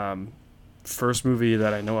 First movie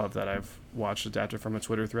that I know of that I've watched adapted from a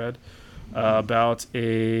Twitter thread about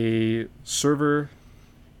a server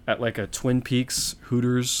at like a Twin Peaks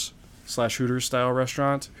Hooters style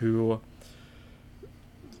restaurant who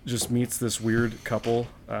just meets this weird couple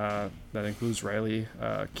that includes Riley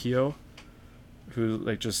Keough, who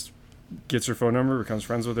like just gets her phone number, becomes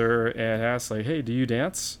friends with her, and asks like, hey, do you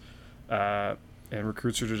dance? And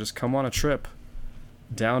recruits her to just come on a trip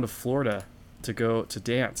down to Florida to go to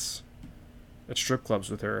dance at strip clubs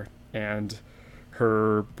with her. And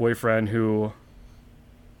her boyfriend, who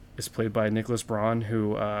is played by Nicholas Braun,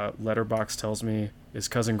 who Letterboxd tells me is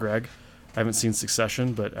Cousin Greg. I haven't seen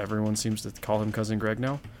Succession, but everyone seems to call him Cousin Greg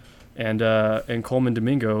now. And Coleman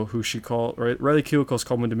Domingo, who Riley Keough calls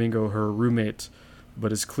Coleman Domingo her roommate,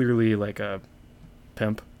 but is clearly like a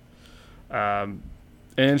pimp. And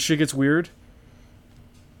shit gets weird.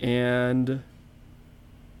 And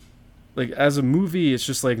like, as a movie, it's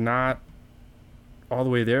just like not all the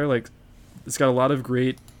way there. Like, it's got a lot of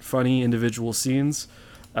great, funny individual scenes.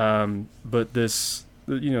 But this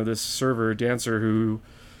server dancer who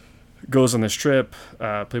goes on this trip,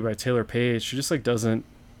 played by Taylor Page, she just like doesn't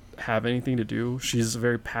have anything to do. She's a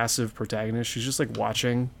very passive protagonist. She's just like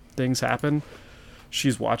watching things happen.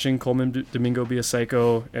 She's watching Coleman Domingo be a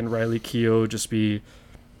psycho and Riley Keough just be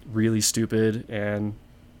really stupid, and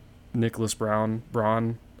Nicholas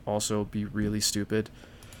Braun also be really stupid.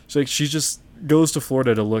 So like, she just goes to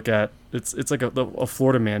Florida to look at it's like a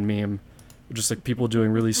Florida Man meme, just like people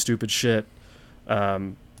doing really stupid shit.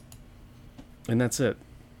 And And that's it.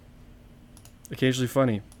 Occasionally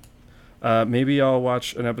funny. Maybe I'll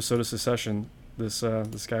watch an episode of Succession. This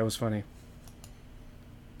guy was funny.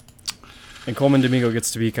 And Coleman Domingo gets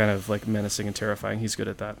to be kind of like menacing and terrifying. He's good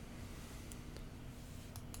at that.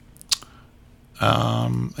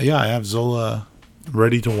 Yeah, I have Zola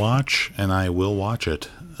ready to watch, and I will watch it.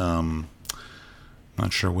 Not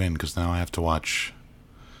sure when, because now I have to watch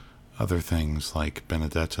other things like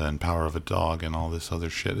Benedetta and Power of a Dog and all this other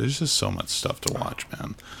shit. There's just so much stuff to watch,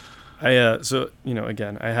 man.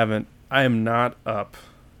 Again, I am not up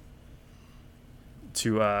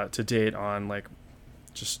to date on like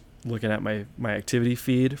just looking at my activity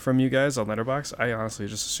feed from you guys on Letterboxd. I honestly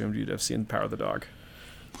just assumed you'd have seen Power of the Dog.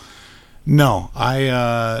 No,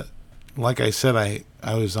 like I said,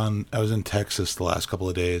 I was in Texas the last couple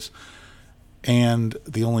of days, and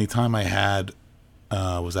the only time I had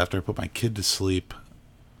was after I put my kid to sleep.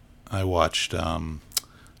 I watched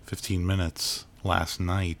 15 Minutes last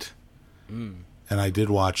night, and I did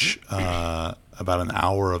watch about an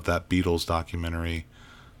hour of that Beatles documentary,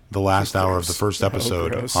 the last hour of the first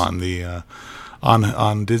episode on the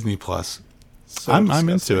on Disney Plus. So I'm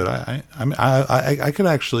into it. I could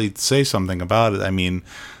actually say something about it. I mean,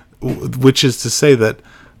 which is to say that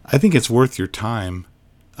I think it's worth your time,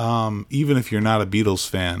 even if you're not a Beatles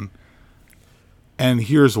fan. And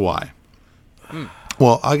here's why.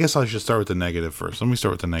 Well, I guess I should start with the negative first. Let me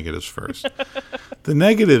start with the negatives first. The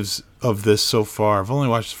negatives of this so far, I've only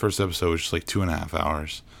watched the first episode, which is like 2.5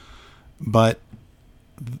 hours. But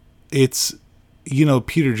it's,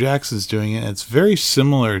 Peter Jackson's doing it. It's very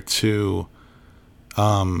similar to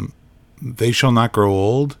They Shall Not Grow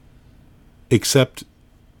Old, except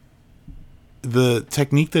the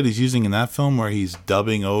technique that he's using in that film where he's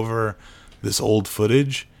dubbing over this old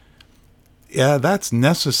footage, yeah, that's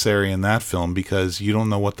necessary in that film because you don't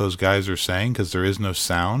know what those guys are saying because there is no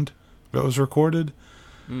sound that was recorded.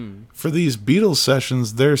 For these Beatles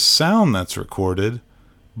sessions, there's sound that's recorded,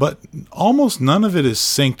 but almost none of it is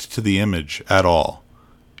synced to the image at all.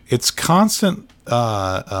 It's constant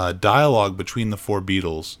dialogue between the four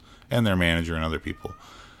Beatles and their manager and other people.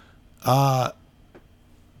 But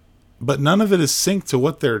none of it is synced to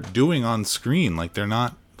what they're doing on screen. Like, they're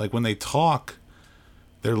not, like, when they talk,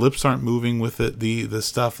 their lips aren't moving with it. The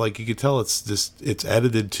stuff, like, you could tell it's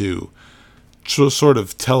edited to sort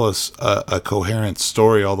of tell us a coherent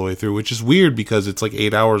story all the way through, which is weird because it's like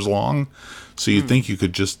 8 hours long. So you'd think you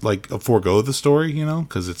could just like forego the story,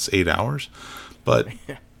 because it's 8 hours. But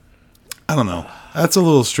I don't know. That's a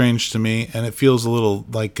little strange to me, and it feels a little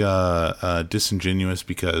like disingenuous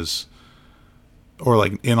because, or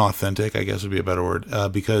like inauthentic, I guess would be a better word,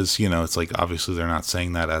 because it's like obviously they're not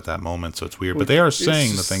saying that at that moment, so it's weird. But they are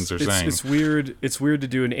saying the things they're saying. It's weird. It's weird to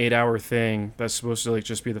do an 8-hour thing that's supposed to like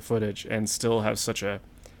just be the footage and still have such a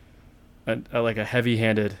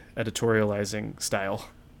heavy-handed editorializing style.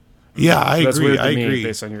 Yeah, I agree. That's weird to I me agree.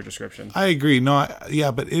 Based on your description. I agree. No,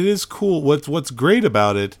 but it is cool. What's great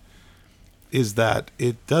about it is that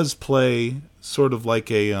it does play sort of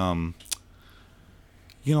like a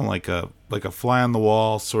like a fly on the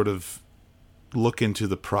wall sort of look into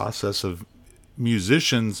the process of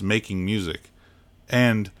musicians making music.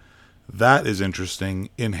 And that is interesting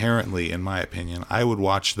inherently, in my opinion. I would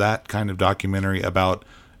watch that kind of documentary about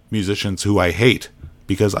musicians who I hate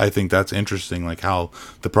because I think that's interesting, like how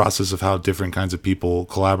the process of how different kinds of people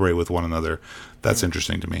collaborate with one another. That's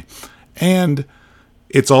interesting to me. And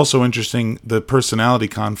it's also interesting the personality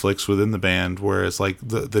conflicts within the band, where it's like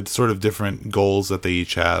the sort of different goals that they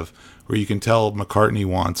each have, where you can tell McCartney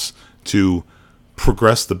wants to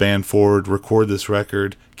progress the band forward, record this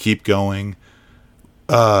record, keep going.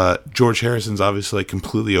 George Harrison's obviously like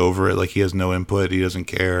completely over it, like he has no input, he doesn't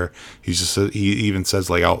care. He's just he even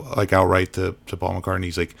says outright to Paul McCartney,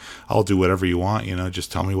 he's like, I'll do whatever you want,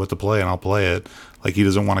 just tell me what to play and I'll play it. Like he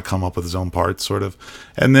doesn't want to come up with his own parts, sort of.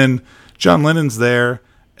 And then John Lennon's there,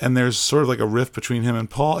 and there's sort of like a rift between him and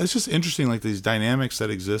Paul. It's just interesting, like these dynamics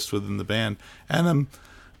that exist within the band. And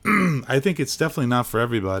I think it's definitely not for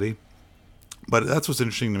everybody, but that's what's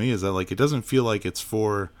interesting to me is that like it doesn't feel like it's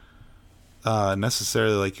for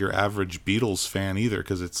necessarily like your average Beatles fan either,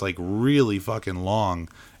 because it's like really fucking long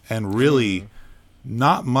and really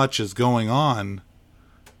not much is going on.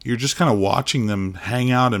 You're just kind of watching them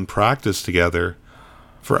hang out and practice together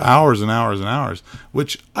for hours and hours and hours,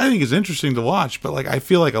 which I think is interesting to watch, but like I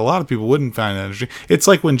feel like a lot of people wouldn't find that interesting. It's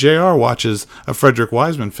like when JR watches a Frederick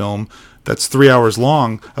Wiseman film that's 3 hours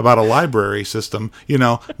long about a library system,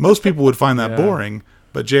 most people would find that boring,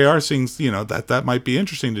 but JR thinks, that might be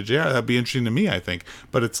interesting to JR. That'd be interesting to me, I think.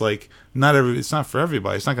 But it's like it's not for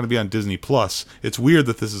everybody. It's not going to be on Disney Plus. It's weird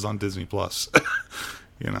that this is on Disney Plus.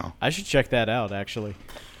 You know. I should check that out, actually.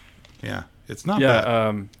 Yeah, it's not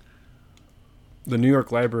bad. The New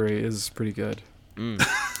York Library is pretty good.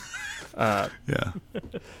 Yeah.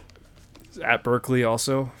 At Berkeley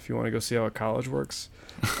also, if you want to go see how a college works.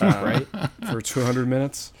 Right? For 200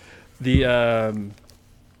 minutes. It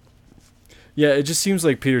just seems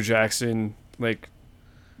like Peter Jackson, like,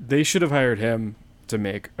 they should have hired him to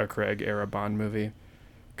make a Craig era Bond movie.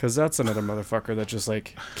 Because that's another motherfucker that just,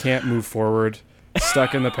 like, can't move forward,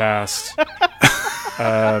 stuck in the past,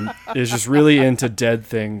 is just really into dead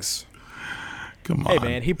things. Come on. Hey,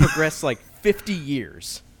 man, he progressed like 50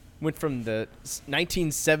 years. Went from the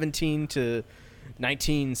 1917 to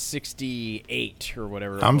 1968 or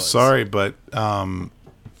whatever it was. I'm sorry, but,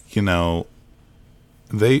 you know,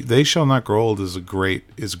 They Shall Not Grow Old is great.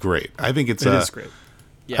 I think it is great.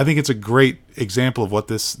 Yeah. I think it's a great example of what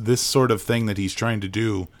this sort of thing that he's trying to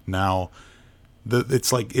do now.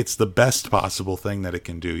 It's like it's the best possible thing that it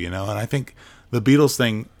can do, you know. And I think the Beatles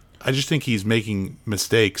thing, I just think he's making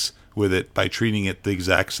mistakes with it by treating it the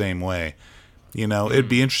exact same way. You know, it'd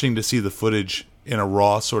be interesting to see the footage in a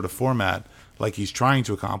raw sort of format, like he's trying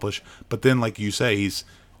to accomplish. But then, like you say, he's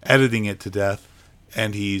editing it to death,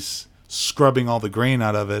 and he's scrubbing all the grain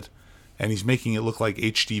out of it, and he's making it look like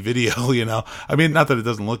HD video, you know? I mean, not that it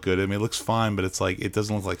doesn't look good. I mean, it looks fine, but it's like, it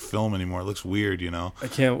doesn't look like film anymore. It looks weird, you know? I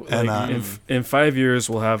can't, in 5 years,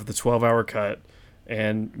 we'll have the 12-hour cut,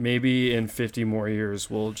 and maybe in 50 more years,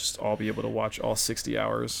 we'll just all be able to watch all 60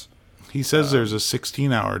 hours. He says there's a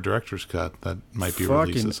 16-hour director's cut that might be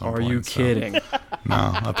released at some point. Are you kidding?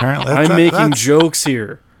 No, apparently. I'm making jokes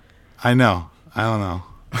here. I know. I don't know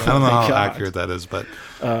how accurate that is, but...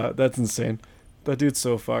 That's insane. That dude's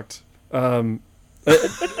so fucked. And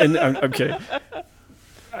I'm kidding.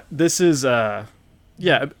 This is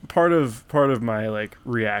part of my like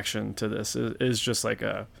reaction to this is just like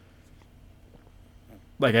I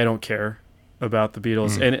don't care about the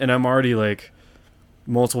Beatles, and I'm already like,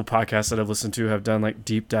 multiple podcasts that I've listened to have done like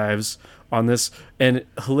deep dives on this, and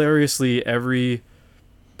hilariously every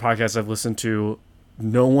podcast I've listened to,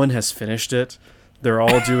 no one has finished it. They're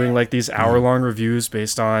all doing like these hour-long reviews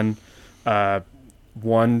based on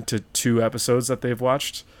 1 to 2 episodes that they've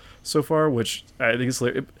watched so far, which I think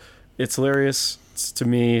it's hilarious to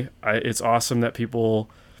me. It's awesome that people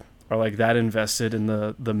are like that invested in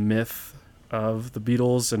the myth of the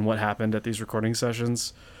Beatles and what happened at these recording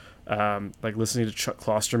sessions. Like listening to Chuck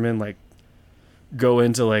Klosterman like go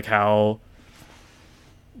into like how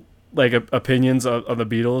like opinions of the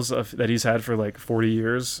Beatles that he's had for like 40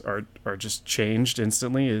 years are just changed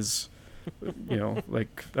instantly is, you know,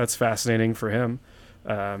 like that's fascinating for him.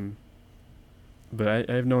 But I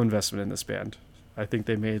have no investment in this band. I think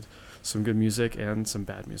they made some good music and some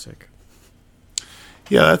bad music.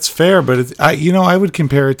 Yeah, that's fair, but I would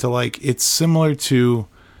compare it to like, it's similar to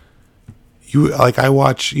like I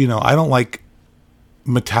watch, you know, I don't like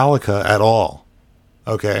Metallica at all.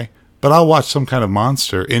 Okay? But I'll watch some kind of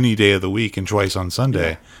Monster any day of the week and twice on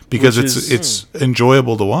Sunday because it's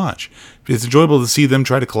enjoyable to watch. It's enjoyable to see them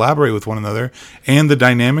try to collaborate with one another and the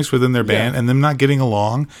dynamics within their band and them not getting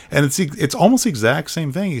along. And it's almost the exact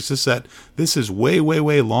same thing. It's just that this is way, way,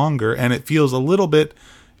 way longer, and it feels a little bit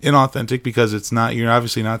inauthentic because you're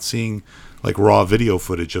obviously not seeing like raw video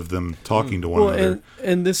footage of them talking to one another.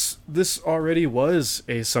 And this already was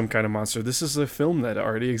some kind of Monster. This is a film that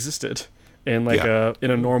already existed in like in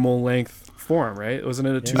a normal length form, right? Wasn't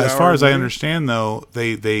it a 2 hour? As far as I understand, though,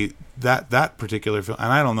 they that particular film,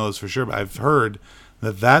 and I don't know this for sure, but I've heard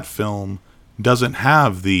that film doesn't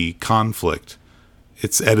have the conflict.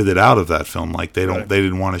 It's edited out of that film. Like they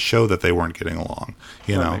didn't want to show that they weren't getting along.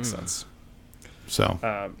 You know, makes sense. So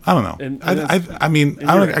I don't know. And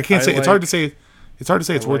I can't say. It's hard to say. It's hard to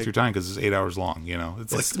say it's worth your time because it's 8 hours long. You know,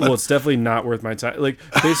 it's definitely not worth my time. Like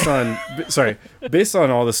based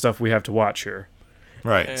on all the stuff we have to watch here,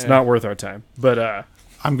 right? It's not worth our time. But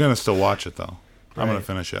I'm gonna still watch it though. I'm gonna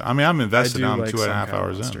finish it. I mean, I'm invested now. I'm 2.5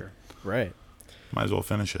 hours in. Right. Might as well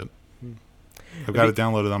finish it. I've got it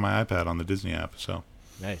downloaded on my iPad on the Disney app. So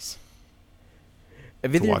nice.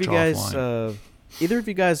 Have either of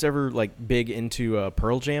you guys ever like big into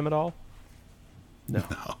Pearl Jam at all? No.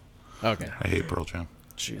 Okay. I hate Pearl Jam.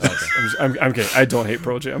 Jesus. I'm kidding. I don't hate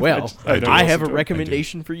Pearl Jam. Well, I have a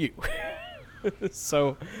recommendation for you.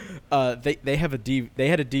 So, they had a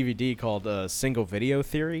DVD called Single Video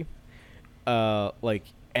Theory, and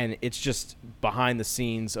it's just behind the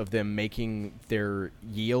scenes of them making their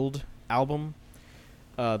Yield album,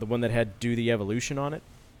 the one that had Do the Evolution on it,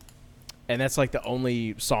 and that's like the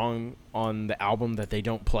only song on the album that they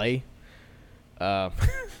don't play.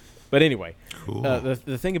 But anyway, cool.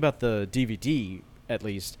 the thing about the DVD, at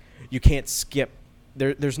least, you can't skip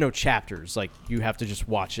there's no chapters. Like you have to just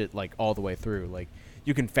watch it like all the way through. Like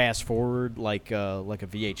you can fast forward like a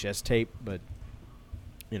VHS tape, but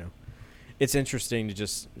you know, it's interesting to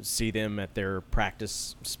just see them at their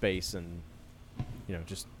practice space and you know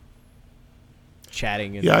just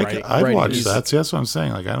chatting and I watched that. See, that's what I'm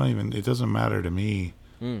saying. Like it doesn't matter to me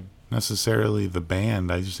necessarily the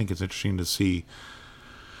band. I just think it's interesting to see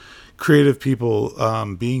creative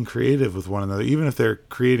people being creative with one another, even if they're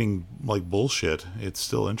creating like bullshit. It's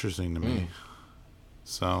still interesting to me.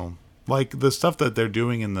 So, like the stuff that they're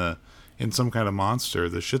doing in some kind of monster,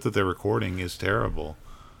 the shit that they're recording is terrible.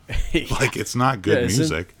 Like it's not good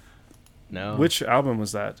music. No. Which album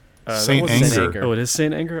was that? Saint Anger. Oh, it is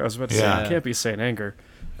Saint Anger. I was about to say it can't be Saint Anger.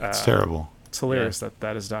 It's terrible. It's hilarious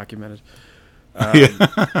that is documented. Yeah.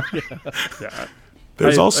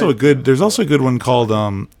 There's also a good one called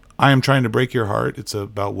I Am Trying to Break Your Heart. It's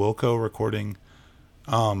about Wilco recording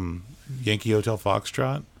Yankee Hotel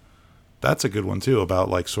Foxtrot. That's a good one too, about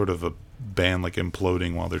like sort of a band like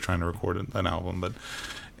imploding while they're trying to record an album. But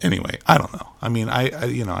anyway, I don't know. I mean,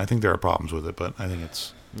 I think there are problems with it, but I think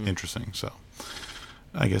it's interesting. So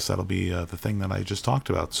I guess that'll be the thing that I just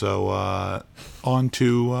talked about. So on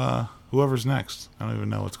to whoever's next. I don't even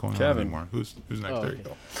know what's going on anymore. Who's next? Oh, there you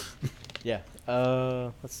go. Yeah.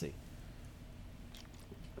 Let's see.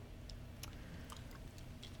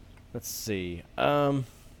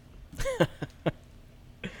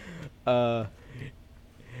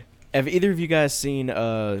 Have either of you guys seen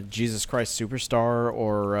Jesus Christ Superstar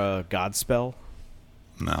or Godspell?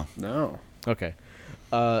 No. Okay.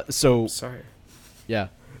 So sorry. Yeah.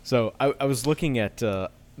 So I was looking at the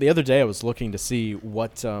other day. I was looking to see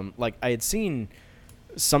what like I had seen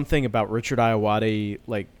something about Richard Ayoade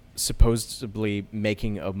like supposedly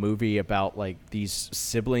making a movie about like these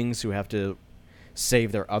siblings who have to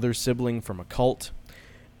save their other sibling from a cult.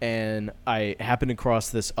 And I happened across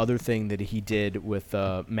this other thing that he did with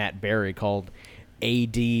Matt Berry called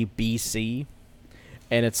ADBC.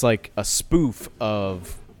 And it's like a spoof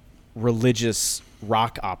of religious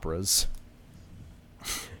rock operas.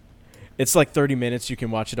 It's like 30 minutes. You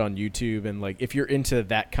can watch it on YouTube. And like if you're into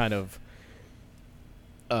that kind of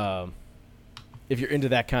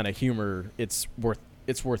humor, it's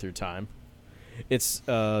worth your time. It's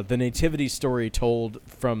the nativity story told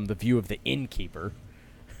from the view of the innkeeper.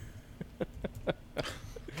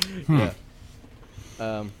 Yeah.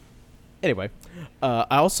 Anyway,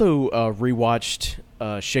 I also rewatched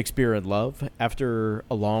Shakespeare in Love after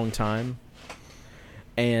a long time,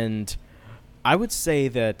 and I would say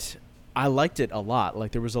that I liked it a lot.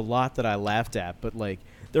 Like there was a lot that I laughed at, but like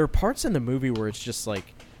there are parts in the movie where it's just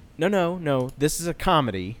like, no, this is a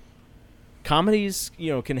comedy. Comedies,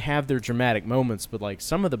 you know, can have their dramatic moments, but like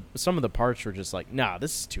some of the parts were just like, nah,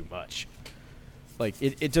 this is too much. Like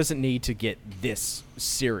it doesn't need to get this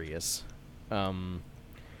serious, and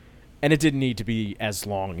it didn't need to be as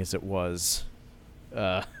long as it was,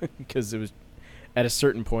 because it was at a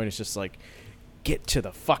certain point it's just like, get to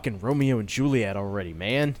the fucking Romeo and Juliet already,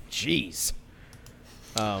 man. Jeez.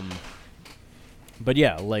 But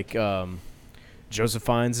yeah, like Joseph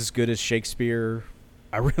Fiennes is good as Shakespeare.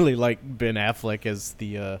 I really like Ben Affleck as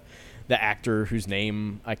the actor whose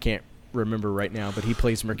name I can't remember right now, but he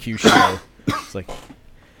plays Mercutio. It's like,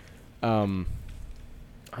 I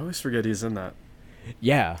always forget he's in that.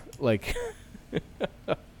 Yeah, like,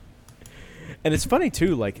 and it's funny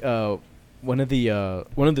too. Like, one of the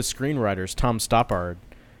screenwriters, Tom Stoppard.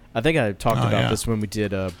 I think I talked about this when we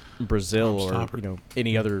did Brazil or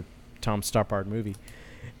any other Tom Stoppard movie.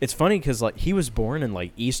 It's funny because like he was born in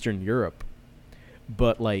like Eastern Europe,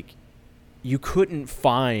 but like you couldn't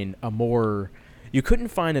find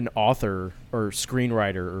an author or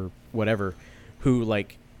screenwriter or whatever who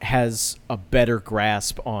like has a better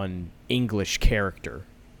grasp on English character,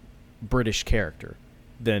 British character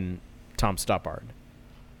than Tom Stoppard.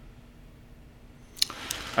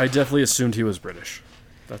 I definitely assumed he was British.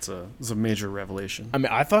 That's a major revelation. I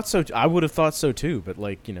mean, I thought so. I would have thought so too. But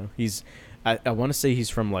like, you know, he's. I want to say he's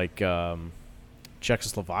from like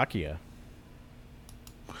Czechoslovakia.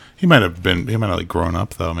 He might have like grown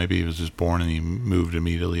up though. Maybe he was just born and he moved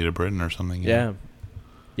immediately to Britain or something. Yeah.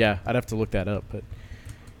 Yeah, I'd have to look that up, but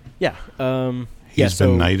yeah. He's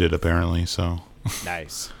been knighted apparently. So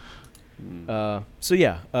nice. So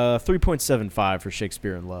yeah, 3.75 for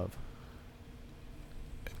Shakespeare in Love.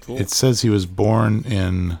 Cool. It says he was born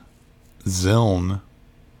in Ziln,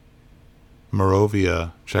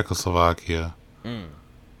 Moravia, Czechoslovakia.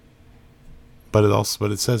 But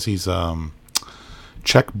it says he's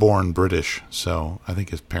Czech-born British, so I think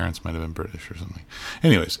his parents might have been British or something.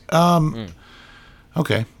 Anyways,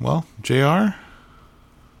 okay, well, JR?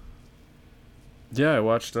 Yeah, I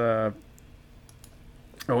watched a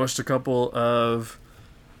couple of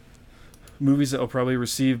movies that will probably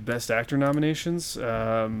receive Best Actor nominations.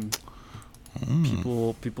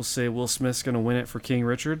 People say Will Smith's going to win it for King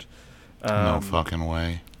Richard. No fucking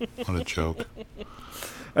way! What a joke.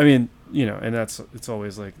 I mean, and it's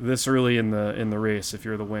always like this early in the race. If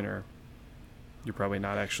you're the winner, you're probably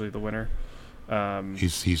not actually the winner.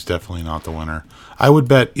 He's definitely not the winner. I would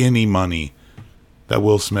bet any money that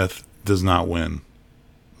Will Smith does not win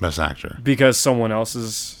Best Actor because someone else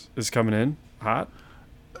is coming in hot.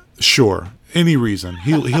 Sure, any reason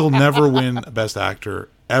he'll never win Best Actor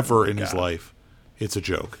ever in his life. It's a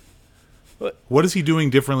joke. What is he doing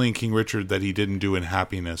differently in King Richard that he didn't do in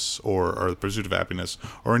Happiness or The Pursuit of Happiness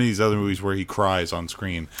or any of these other movies where he cries on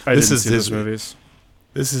screen? This is his movies.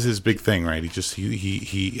 This is his big thing, right?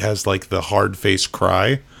 He has like the hard face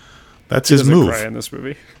cry. That's his move. He doesn't cry in this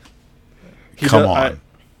movie. Come on.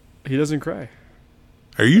 He doesn't cry.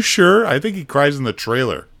 Are you sure? I think he cries in the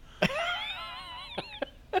trailer.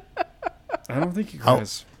 I don't think he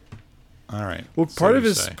cries. All right. Well, part of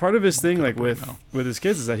his thing, like with his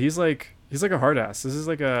kids, is that he's like a hard ass.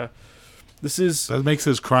 That makes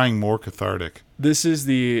his crying more cathartic. This is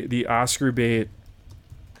the Oscar bait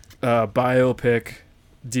biopic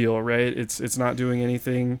deal, right? It's not doing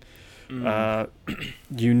anything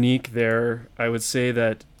unique there. I would say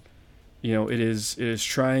that it is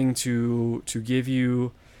trying to give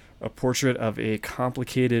you a portrait of a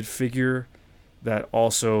complicated figure that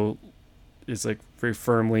also is like very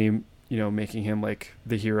firmly making him like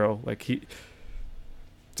the hero. Like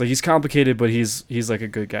he's complicated, but he's like a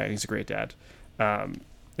good guy and he's a great dad. And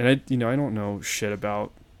I don't know shit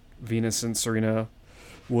about Venus and Serena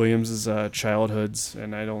Williams' childhoods,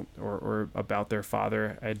 and I don't or about their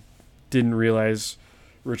father. I didn't realize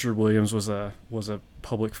Richard Williams was a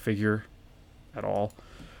public figure at all.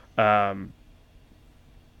 But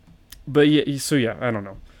yeah, I don't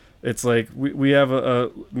know. It's like we have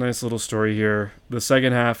a nice little story here. The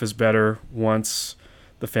second half is better once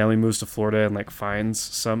the family moves to Florida and like finds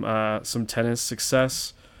some tennis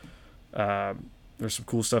success. There's some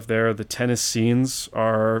cool stuff there. The tennis scenes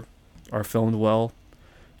are filmed well.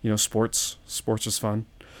 Sports is fun.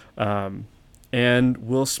 And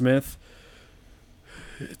Will Smith,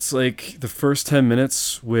 it's like the first 10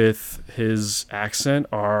 minutes with his accent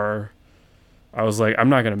I was like, I'm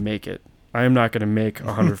not going to make it. I am not going to make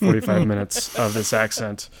 145 minutes of this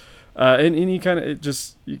accent. And you kind of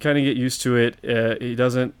get used to it. He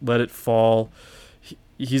doesn't let it fall.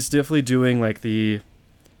 He's definitely doing like it's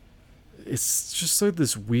just like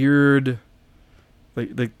this weird,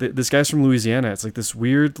 this guy's from Louisiana. It's like this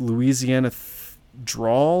weird Louisiana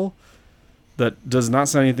drawl that does not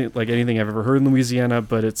sound anything I've ever heard in Louisiana,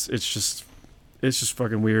 but it's just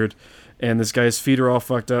fucking weird. And this guy's feet are all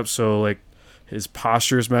fucked up, so like his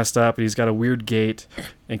posture is messed up, and he's got a weird gait.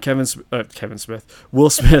 And Will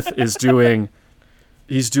Smith is doing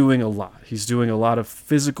a lot. He's doing a lot of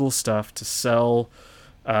physical stuff to sell,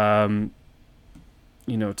 to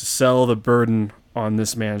sell the burden on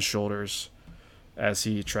this man's shoulders as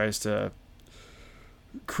he tries to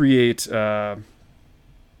create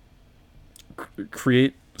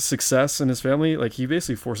success in his family. Like, he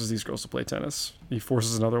basically forces these girls to play tennis. He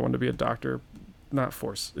forces another one to be a doctor. Not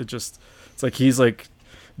force. It's like he's like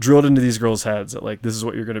drilled into these girls' heads that like this is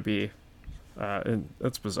what you're going to be, and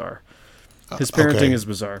that's bizarre. His parenting is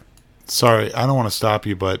bizarre. Sorry, I don't want to stop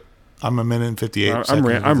you, but I'm a minute and 58 seconds I'm into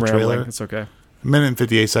the trailer. rambling. It's okay. A minute and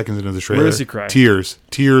 58 seconds into the trailer. Where does he cry?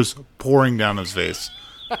 Tears pouring down his face.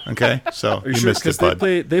 Okay, so you missed it, bud.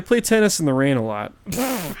 They play tennis in the rain a lot.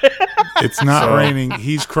 It's not raining.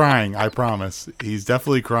 He's crying. I promise. He's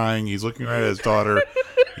definitely crying. He's looking right at his daughter.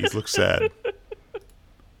 He looks sad.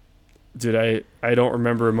 Dude, I don't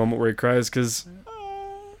remember a moment where he cries because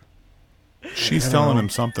she's telling him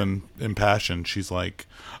something impassioned. She's like,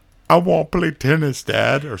 "I won't play tennis,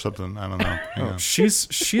 Dad," or something. I don't know. Oh,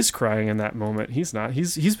 she's crying in that moment. He's not.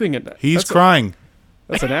 He's being crying.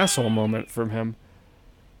 That's an asshole moment from him.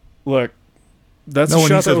 Look, that's a shot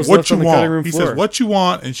that says, was what left you on the want? cutting room He floor. says, "What you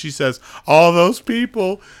want?" And she says, "All those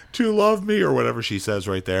people to love me," or whatever she says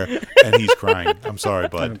right there. And he's crying. I'm sorry,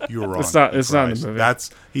 bud. You were wrong. It's not in the movie.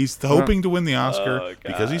 He's hoping to win the Oscar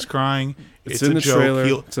because he's crying. It's in the trailer.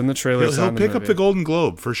 It's in the trailer. He'll pick up the Golden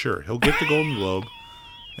Globe for sure. He'll get the Golden Globe,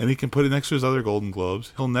 and he can put it next to his other Golden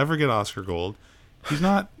Globes. He'll never get Oscar gold.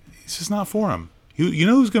 It's just not for him. You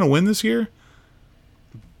know who's going to win this year?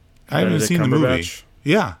 I haven't seen the movie.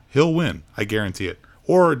 Yeah, he'll win. I guarantee it.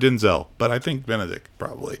 Or Denzel, but I think Benedict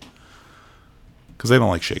probably, because they don't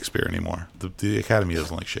like Shakespeare anymore. The Academy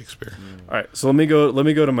doesn't like Shakespeare. All right, so let me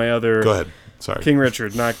go to my other. Go ahead. Sorry. King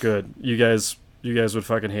Richard, not good. You guys You guys would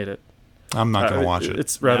fucking hate it. I'm not gonna watch it.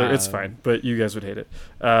 It's fine, but you guys would hate it.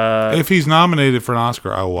 If he's nominated for an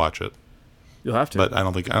Oscar, I will watch it. You'll have to. But I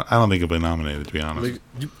don't think he'll be nominated, to be honest.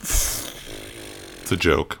 It's a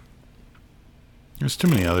joke. There's too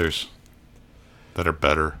many others that are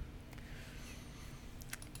better.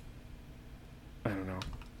 I don't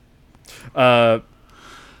know.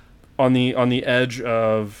 On the edge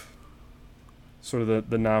of sort of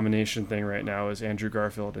the nomination thing right now is Andrew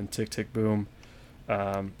Garfield and Tick, Tick, Boom.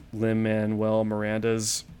 Lin-Manuel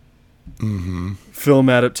Miranda's film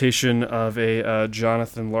adaptation of a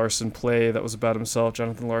Jonathan Larson play that was about himself.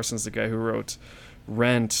 Jonathan Larson's the guy who wrote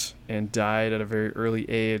Rent and died at a very early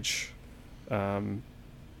age. So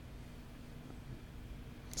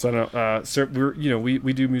I don't know. So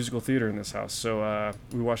we do musical theater in this house, so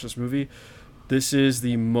we watched this movie. This is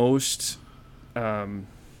the most.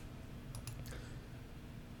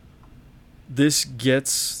 This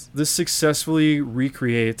successfully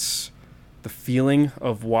recreates the feeling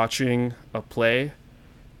of watching a play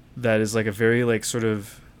that is like a very like sort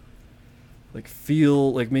of like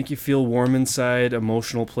make you feel warm inside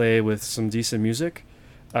emotional play with some decent music,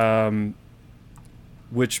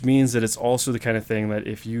 which means that it's also the kind of thing that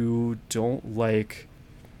if you don't like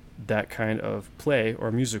that kind of play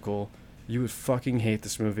or musical, you would fucking hate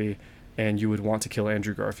this movie and you would want to kill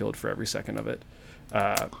Andrew Garfield for every second of it.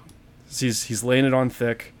 He's laying it on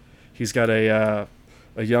thick. He's got a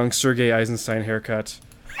young Sergei Eisenstein haircut,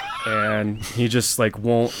 and he just like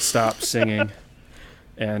won't stop singing.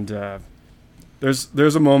 And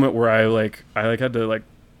there's a moment where I had to like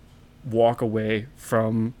walk away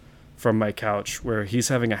from my couch where he's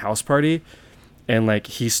having a house party, and like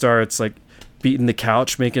he starts like beating the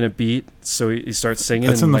couch, making a beat. So he starts singing.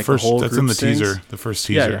 That's in the first. The whole that's in the sings. teaser. The first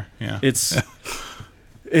teaser. Yeah.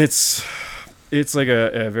 It's like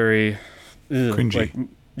a very cringy.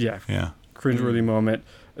 Cringeworthy moment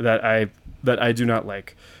that I do not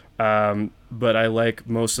like. But I like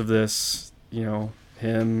most of this. You know,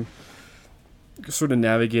 him sort of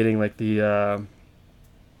navigating like the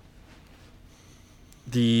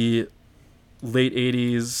late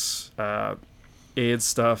 80s AIDS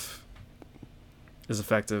stuff is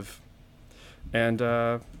effective, and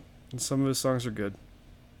some of his songs are good.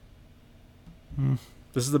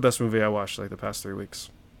 This is the best movie I watched like the past 3 weeks.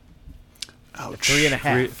 Ouch.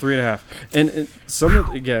 3.5. 3.5. And some of,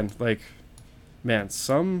 again, like, man,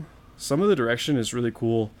 some of the direction is really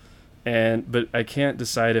cool, but I can't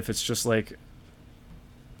decide if it's just like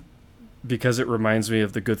because it reminds me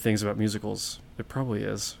of the good things about musicals. It probably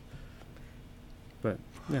is. But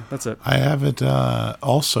yeah, that's it. I have it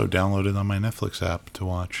also downloaded on my Netflix app to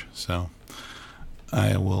watch, so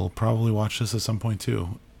I will probably watch this at some point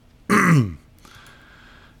too. I'm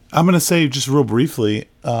going to say just real briefly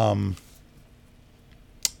that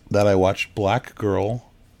I watched Black Girl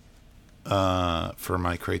for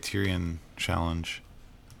my Criterion challenge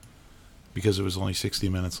because it was only 60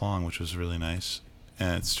 minutes long, which was really nice.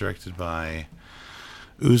 And it's directed by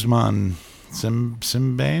Usman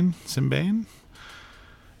Simbane.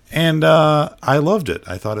 And I loved it.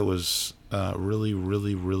 I thought it was really,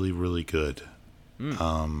 really, really, really good.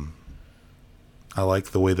 I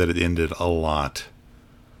liked the way that it ended a lot.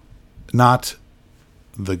 Not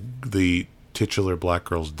the titular black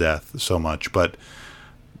girl's death so much, but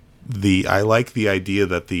I like the idea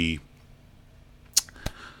that the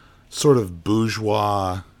sort of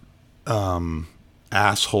bourgeois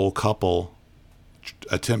asshole couple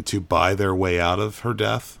attempt to buy their way out of her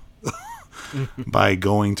death by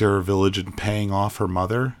going to her village and paying off her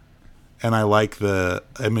mother. And I like the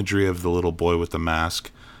imagery of the little boy with the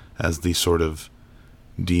mask as the sort of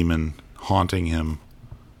demon haunting him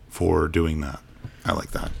for doing that. I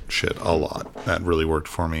like that shit a lot. That really worked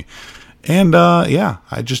for me. And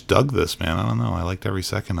I just dug this, man. I don't know. I liked every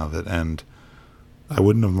second of it, and I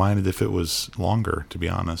wouldn't have minded if it was longer, to be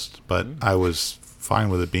honest. But I was fine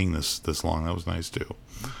with it being this long. That was nice too.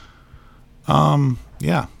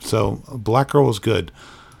 So Black Girl was good,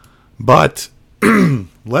 but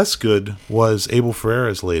less good was Abel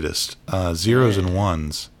Ferrara's latest, Zeros and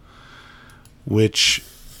Ones, which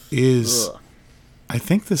is, I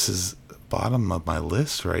think this is bottom of my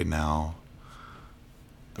list right now.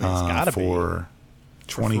 It's gotta for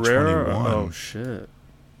 2021. Oh shit!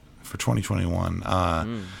 For 2021.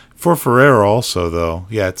 For Ferrara also, though,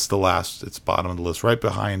 yeah, it's bottom of the list, right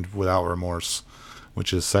behind Without Remorse,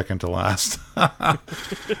 which is second to last.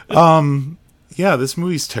 This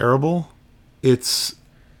movie's terrible. It's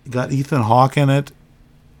got Ethan Hawke in it,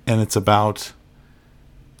 and it's about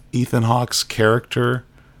Ethan Hawke's character.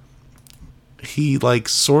 He like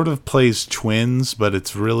sort of plays twins, but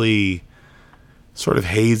it's really sort of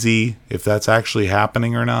hazy if that's actually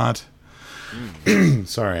happening or not.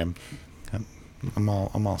 Sorry, I'm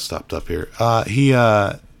all stopped up here.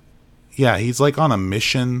 He's like on a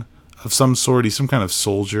mission of some sort. He's some kind of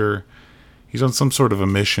soldier. He's on some sort of a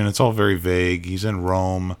mission. It's all very vague. He's in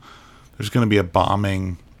Rome. There's going to be a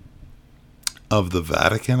bombing of the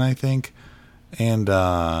Vatican, I think. And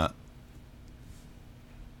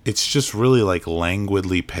it's just really like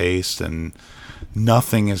languidly paced and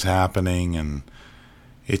nothing is happening. And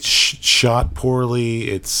it's shot poorly.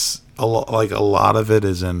 It's a lot of it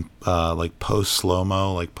is in like post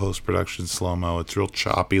slow-mo, like post-production slow-mo. It's real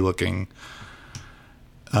choppy looking.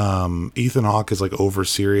 Ethan Hawke is like over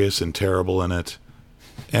serious and terrible in it.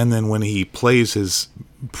 And then when he plays his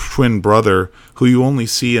twin brother, who you only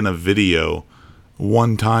see in a video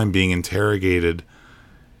one time being interrogated,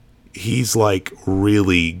 he's like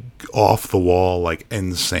really off the wall, like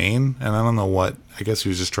insane. And I don't know what, I guess he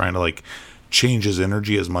was just trying to like change his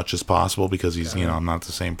energy as much as possible because he's, not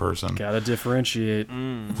the same person. Gotta differentiate.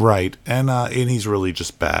 Right. And he's really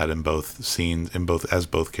just bad in both scenes, as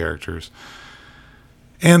both characters.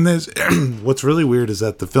 And there's what's really weird is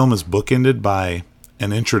that the film is bookended by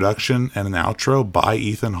an introduction and an outro by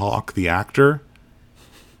Ethan Hawke, the actor,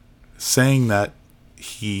 saying that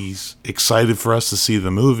he's excited for us to see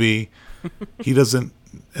the movie. He doesn't,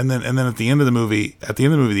 and then at the end of the movie, the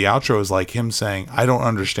outro is like him saying, "I don't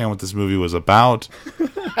understand what this movie was about,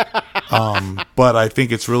 but I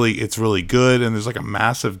think it's really good." And there's like a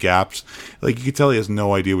massive gaps, like you can tell he has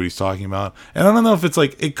no idea what he's talking about. And I don't know if it's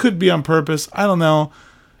like it could be on purpose. I don't know.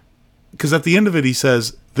 Because at the end of it, he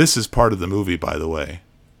says, "This is part of the movie, by the way.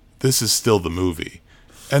 This is still the movie."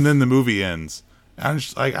 And then the movie ends. And I'm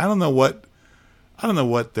just like, I don't know what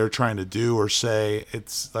they're trying to do or say.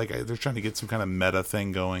 It's like they're trying to get some kind of meta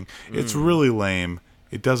thing going. It's really lame.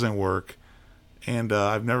 It doesn't work. And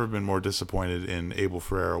I've never been more disappointed in Abel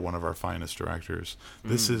Ferrara, one of our finest directors.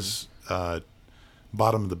 This is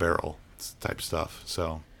bottom of the barrel type stuff.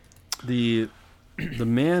 So the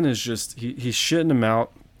man is just he's shitting him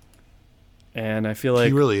out. And I feel like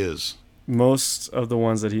he really is. Most of the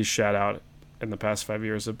ones that he's shat out in the past 5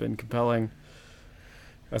 years have been compelling.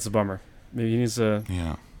 That's a bummer. Maybe he needs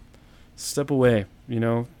to step away. We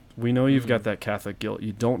know you've got that Catholic guilt.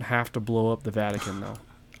 You don't have to blow up the Vatican, though.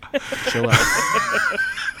 Chill out.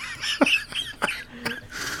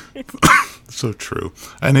 So true.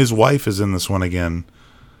 And his wife is in this one again.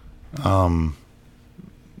 And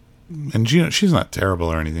she's not terrible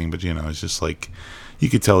or anything, but it's just like, you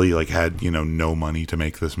could tell he like had no money to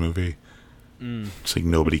make this movie. It's like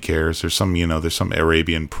nobody cares. There's some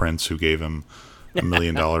Arabian prince who gave him $1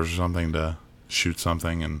 million or something to shoot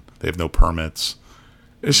something, and they have no permits.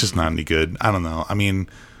 It's just not any good. I don't know. I mean,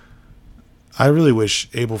 I really wish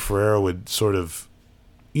Abel Ferrara would sort of,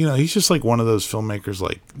 he's just like one of those filmmakers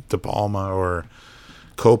like De Palma or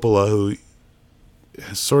Coppola who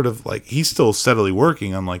has sort of like, he's still steadily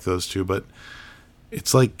working unlike those two, but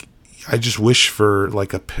it's like, I just wish for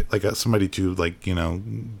like somebody to like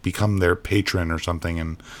become their patron or something,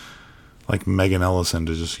 and like Megan Ellison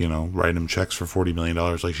to just write him checks for $40 million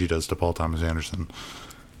like she does to Paul Thomas Anderson.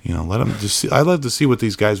 Let him just see. I'd love to see what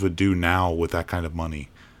these guys would do now with that kind of money.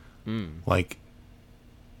 Like,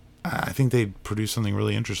 I think they'd produce something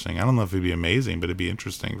really interesting. I don't know if it'd be amazing, but it'd be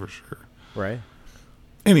interesting for sure. Right.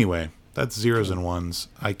 Anyway, that's Zeros and Ones.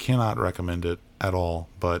 I cannot recommend it at all,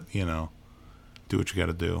 but do what you got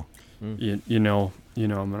to do. I'm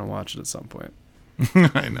gonna watch it at some point.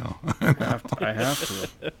 I know. I have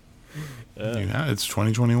to. It's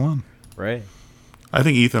 2021. Right. I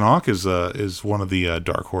think Ethan Hawke is one of the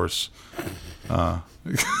dark horse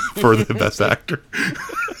for the best actor.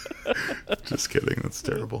 Just kidding. That's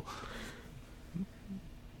terrible.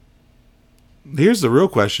 Here's the real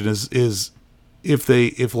question: is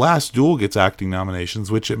if Last Duel gets acting nominations,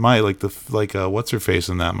 which it might, like what's her face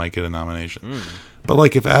in that might get a nomination. But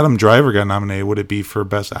like if Adam Driver got nominated, would it be for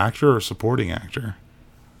best actor or supporting actor?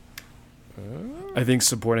 I think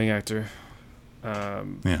supporting actor.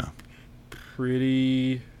 Yeah.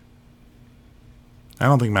 Pretty. I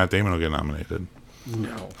don't think Matt Damon will get nominated.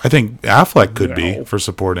 No. I think Affleck could be for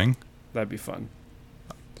supporting. That'd be fun.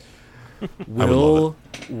 Will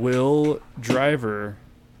Driver,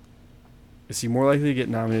 is he more likely to get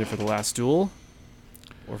nominated for The Last Duel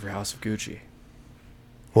or for House of Gucci?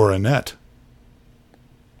 Or Annette.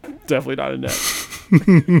 Definitely not Annette.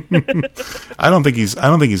 I don't think he's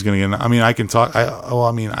going to get. I mean, I can talk.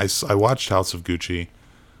 I watched House of Gucci,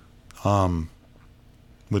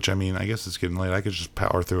 which I guess it's getting late. I could just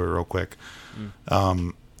power through it real quick.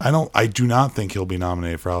 I do not think he'll be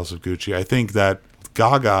nominated for House of Gucci. I think that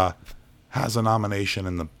Gaga has a nomination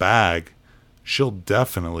in the bag she'll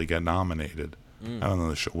definitely get nominated. I don't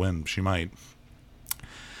know if she'll win. She might.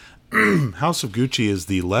 House of Gucci is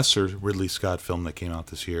the lesser Ridley Scott film that came out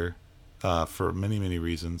this year, for many, many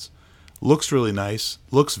reasons. Looks really nice.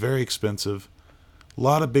 Looks very expensive. A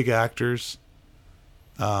lot of big actors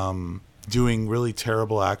doing really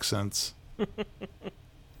terrible accents.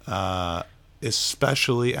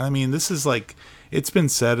 Especially, and I mean, this is like, it's been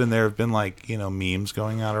said, and there have been like, memes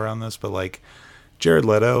going out around this, but like, Jared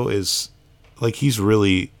Leto is like, he's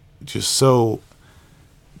really just so,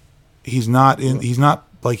 he's at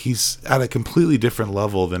a completely different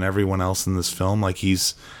level than everyone else in this film. Like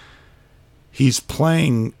he's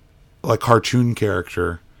playing a cartoon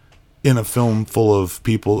character in a film full of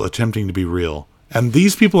people attempting to be real. And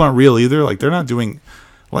these people aren't real either. Like they're not doing,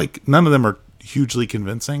 like none of them are hugely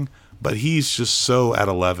convincing, but he's just so at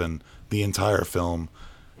 11 the entire film.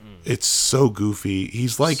 It's so goofy.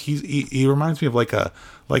 He's like, he reminds me of like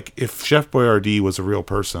if Chef Boyardee was a real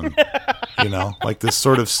person, like this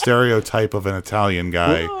sort of stereotype of an Italian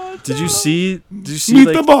guy. Did you see Meet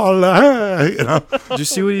like, the ball, Did you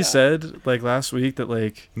see what he said like last week that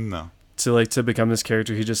like no. To become this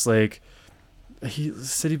character he just like he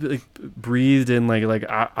said he like breathed in like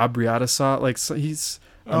abriata sauce, like so he's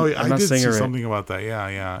I did see something about that.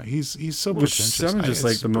 Yeah. He's so pretentious. Sounded just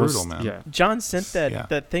like the brutal, most, man. Yeah. John sent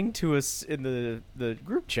that thing to us in the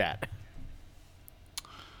group chat.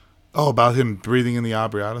 Oh, about him breathing in the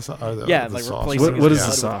abriata sauce? Like sauce. replacing what his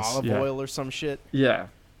is the blood sauce? with olive oil or some shit. Yeah.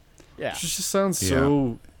 Yeah. It just sounds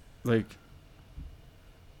so like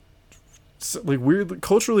weird,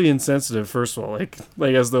 culturally insensitive. First of all,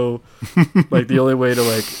 like as though like the only way to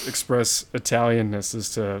like express Italianness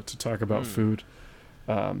is to talk about food.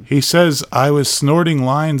 He says, I was snorting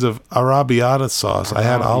lines of arrabbiata sauce. I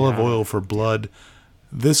had olive oil for blood.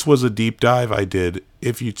 This was a deep dive I did.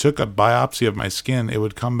 If you took a biopsy of my skin, it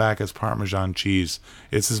would come back as Parmesan cheese.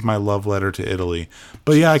 This is my love letter to Italy.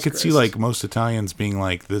 But yeah, I could see like most Italians being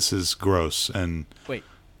like, this is gross and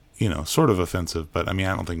sort of offensive. But I mean,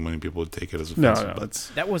 I don't think many people would take it as offensive. No,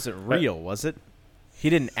 but that wasn't real, was it? He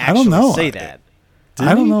didn't actually say that.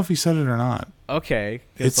 I don't know if he said it or not. Okay.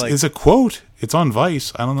 It's a quote. It's on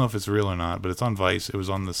Vice. I don't know if it's real or not, but it's on Vice. It was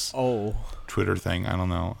on this Twitter thing. I don't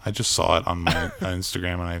know. I just saw it on my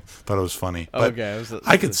Instagram, and I thought it was funny. But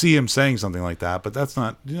I could see him saying something like that, but that's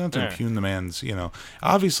not, you don't have to impugn the man's,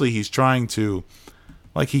 Obviously, he's trying to,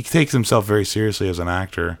 like, he takes himself very seriously as an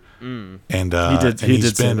actor. And he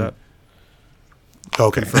did say that.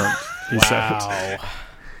 Okay. Confirmed. He said it.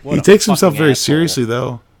 He takes himself very seriously,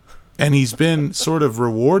 though. And he's been sort of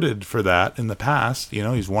rewarded for that in the past.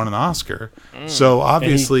 He's won an Oscar. So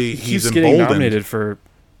obviously he's getting emboldened. Nominated for.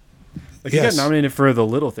 Like he got nominated for The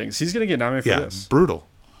Little Things. He's going to get nominated for this. Brutal.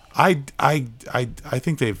 I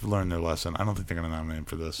think they've learned their lesson. I don't think they're going to nominate him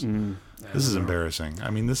for this. This is embarrassing. I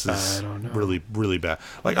mean, this is really, really bad.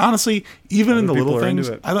 Like honestly, even in The Little Things,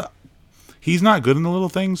 he's not good in The Little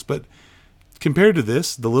Things. But compared to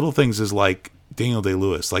this, The Little Things is like Daniel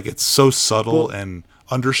Day-Lewis. Like it's so subtle and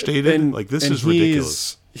understated. Like this is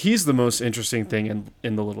ridiculous. He's the most interesting thing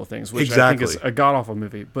in The Little Things, which I think is a god awful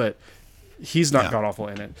movie, but he's not god awful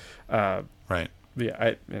in it. Right. Yeah,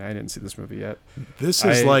 I didn't see this movie yet. He's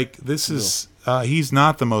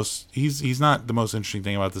not the most interesting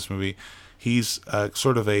thing about this movie. He's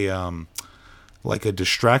sort of a like a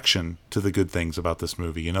distraction to the good things about this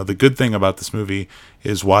movie. The good thing about this movie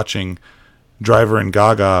is watching Driver and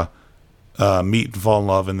Gaga meet and fall in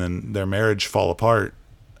love, and then their marriage fall apart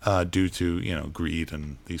due to greed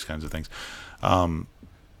and these kinds of things.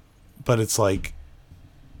 But it's like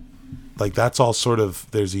that's all sort of,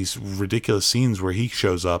 there's these ridiculous scenes where he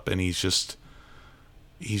shows up and he's just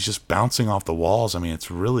bouncing off the walls. I mean,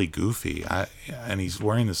 it's really goofy. And he's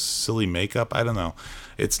wearing this silly makeup. I don't know.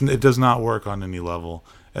 It does not work on any level.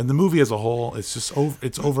 And the movie as a whole, it's just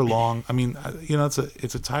it's over long. I mean,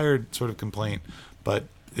 it's a tired sort of complaint, but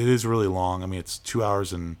it is really long. I mean, it's 2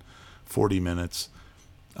 hours and 40 minutes.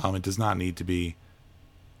 It does not need to be.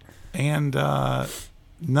 And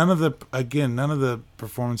none of the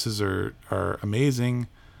performances are amazing.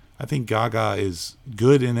 I think Gaga is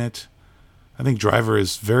good in it. I think Driver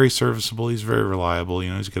is very serviceable. He's very reliable.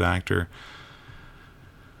 He's a good actor.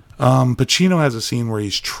 Pacino has a scene where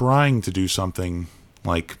he's trying to do something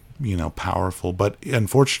like, powerful, but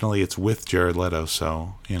unfortunately it's with Jared Leto,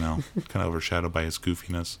 so, kind of overshadowed by his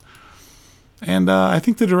goofiness. And I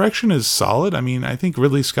think the direction is solid. I mean, I think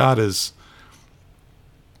Ridley Scott he's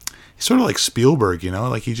sort of like Spielberg,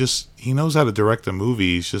 like he knows how to direct a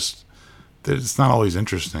movie. It's not always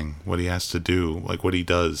interesting what he has to do, like what he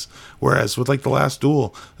does. Whereas with like The Last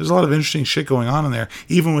Duel, there's a lot of interesting shit going on in there.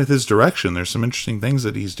 Even with his direction, there's some interesting things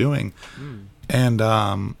that he's doing.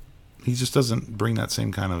 And he just doesn't bring that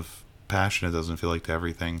same kind of passion, it doesn't feel like, to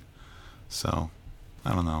everything. So,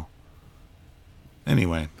 I don't know.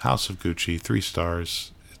 Anyway, House of Gucci, 3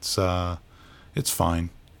 stars. It's fine.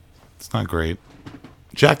 It's not great.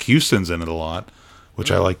 Jack Houston's in it a lot,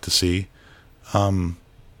 which I like to see.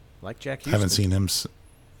 Like Jack Houston. I haven't seen him.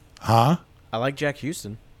 Huh? I like Jack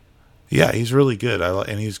Houston. Yeah, he's really good.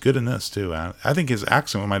 And he's good in this too. I think his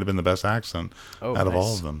accent might have been the best accent out of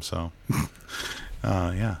all of them. So,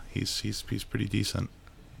 yeah, he's pretty decent.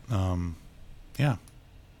 Yeah.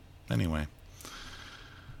 Anyway,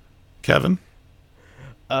 Kevin.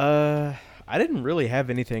 I didn't really have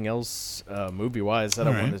anything else movie wise that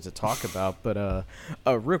I wanted to talk about, but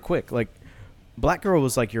real quick, like Black Girl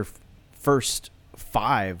was like your first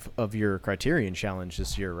 5 of your Criterion Challenge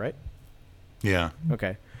this year, right? Yeah.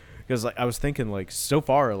 Okay. Because like I was thinking, like so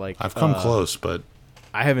far, like I've come close, but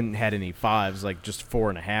I haven't had any 5s, like just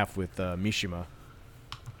 4.5 with Mishima.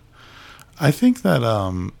 I think that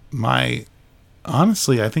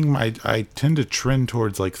honestly, I think I tend to trend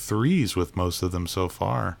towards like 3s with most of them so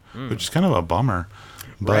far, which is kind of a bummer.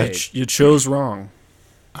 But right. You chose wrong.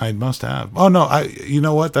 I must have. Oh no, you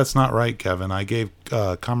know what? That's not right, Kevin. I gave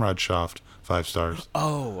Kameradschaft 5 stars.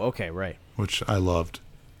 Oh, okay, right. Which I loved.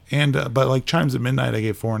 And but like Chimes at Midnight, I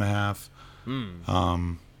gave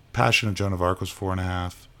 4.5. Passion of Joan of Arc was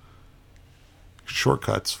 4.5.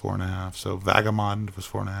 Shortcuts 4.5. So Vagabond was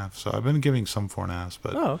 4.5. So I've been giving some 4.5s,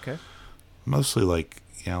 but okay. Mostly like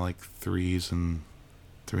 3s and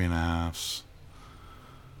 3.5s.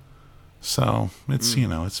 So it's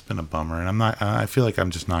it's been a bummer, and I feel like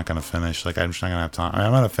I'm just not going to finish. Like I'm just not going to have time.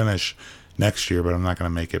 I'm going to finish next year, but I'm not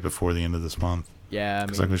going to make it before the end of this month. Yeah,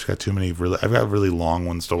 because I've just got too many. I've got really long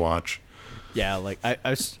ones to watch. Yeah, like I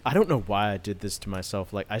don't know why I did this to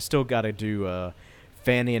myself. Like I still got to do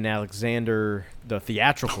Fanny and Alexander, the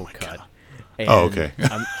theatrical cut. And okay.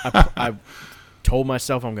 I told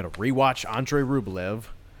myself I'm going to rewatch Andrei Rublev.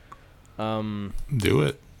 Do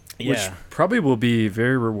it. Yeah. Which probably will be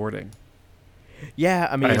very rewarding. Yeah,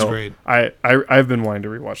 I mean, it's great. I've been wanting to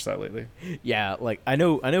rewatch that lately. Yeah, like I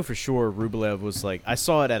know for sure Rublev was like, I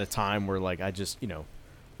saw it at a time where like I just,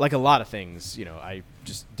 like a lot of things, I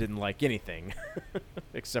just didn't like anything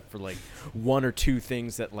except for like 1 or 2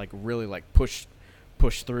 things that like really like pushed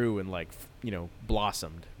through and like,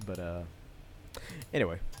 blossomed. But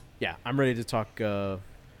anyway, yeah, I'm ready to talk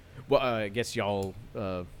I guess y'all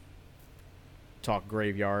talk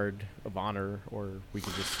Graveyard of Honor, or we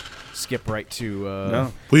could just skip right to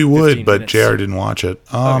no. We would, but minutes. Jared didn't watch it.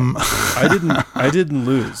 Okay. I didn't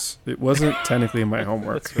lose. It wasn't technically my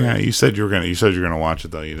homework. Yeah, you said you were gonna watch it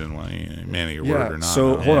though. You didn't want man of your word or not.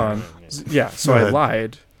 So hold on. Yeah, so I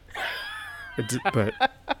lied. But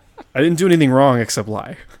I didn't do anything wrong except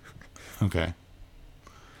lie. Okay.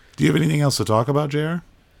 Do you have anything else to talk about, JR?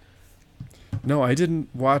 No, I didn't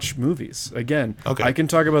watch movies. Again, okay. I can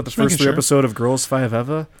talk about the first 3 episodes of Girls 5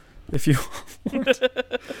 Eva if you want.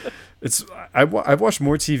 I've watched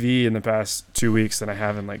more TV in the past 2 weeks than I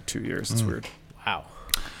have in like 2 years. It's weird. Wow.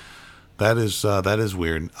 That is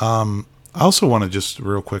weird. I also want to just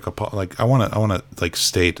real quick I want to like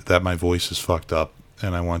state that my voice is fucked up,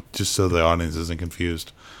 and I want, just so the audience isn't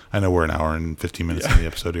confused. I know we're an hour and 15 minutes in the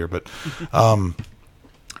episode here, but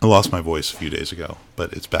I lost my voice a few days ago,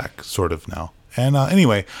 but it's back sort of now. And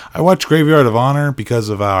anyway, I watched Graveyard of Honor because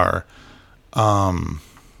of our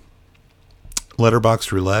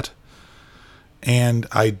Letterboxd roulette, and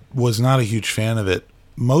I was not a huge fan of it,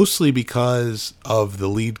 mostly because of the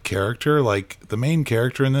lead character. Like the main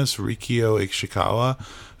character in this, Rikio Ishikawa,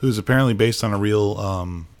 who's apparently based on a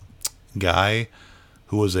real guy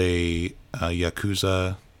who was a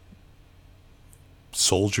Yakuza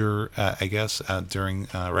soldier, I guess, during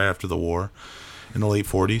right after the war in the late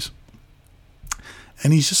 40s.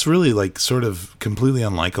 And he's just really like sort of completely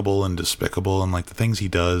unlikable and despicable, and like the things he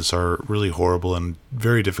does are really horrible and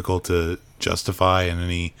very difficult to justify in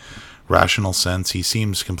any rational sense. He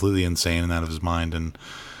seems completely insane and out of his mind, and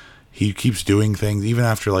he keeps doing things even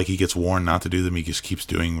after like he gets warned not to do them. He just keeps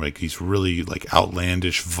doing like these really like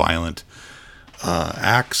outlandish, violent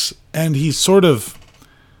acts, and he's sort of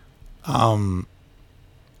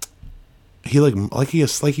he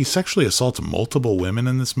sexually assaults multiple women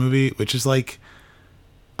in this movie, which is like,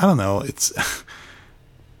 I don't know, it's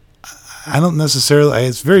I don't necessarily,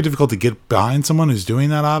 it's very difficult to get behind someone who's doing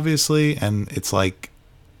that, obviously, and it's like,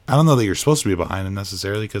 I don't know that you're supposed to be behind him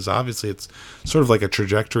necessarily, because obviously it's sort of like a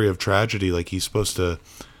trajectory of tragedy. Like he's supposed to,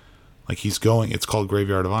 like he's going, it's called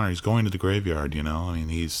Graveyard of Honor, he's going to the graveyard, I mean,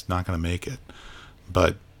 he's not going to make it,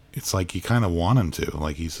 but it's like you kind of want him to,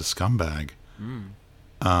 like he's a scumbag.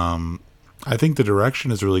 I think the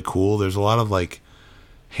direction is really cool. There's a lot of like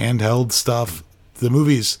handheld stuff. The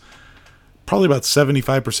movie's probably about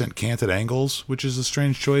 75% canted angles, which is a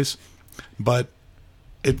strange choice, but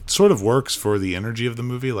it sort of works for the energy of the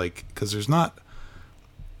movie. Like, because there's not,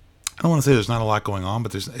 I don't want to say there's not a lot going on,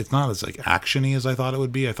 but it's not as like actiony as I thought it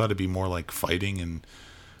would be. I thought it'd be more like fighting and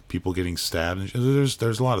people getting stabbed.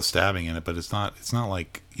 There's a lot of stabbing in it, but it's not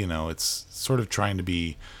like, you know, it's sort of trying to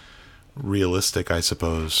be realistic, I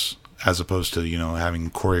suppose, as opposed to, you know, having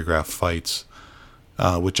choreographed fights,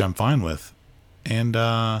 which I'm fine with. And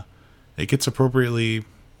it gets appropriately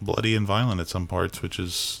bloody and violent at some parts, which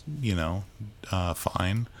is, you know,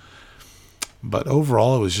 fine. But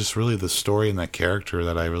overall, it was just really the story and that character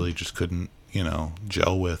that I really just couldn't, you know,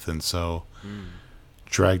 gel with. And so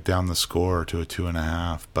dragged down the score to a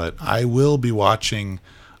 2.5. But I will be watching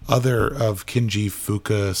other of Kinji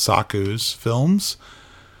Fukasaku's films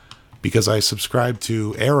because I subscribe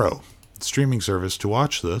to Arrow streaming service to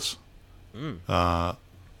watch this.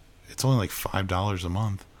 It's only like $5 a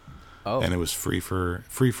month. Oh. And it was free for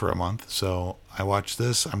a month. So I watched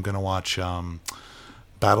this. I'm going to watch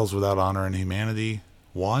Battles Without Honor and Humanity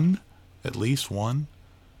 1, at least 1.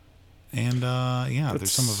 And yeah,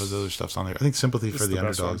 there's some of the other stuff's on there. I think Sympathy for the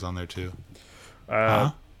Underdog's on there too.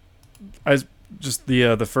 I just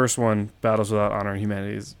the first one, Battles Without Honor and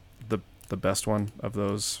Humanity, is the best one of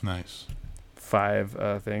those. Nice.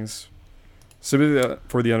 5 things. Sympathy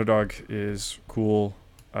for the Underdog is cool.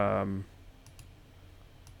 I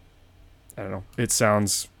don't know. It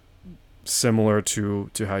sounds similar to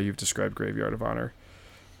how you've described Graveyard of Honor.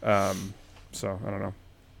 So I don't know.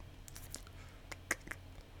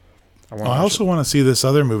 I also want to see this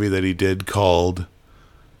other movie that he did called.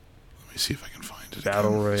 Let me see if I can find it.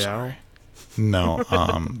 Battle Royale. No.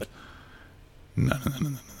 No.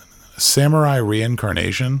 Samurai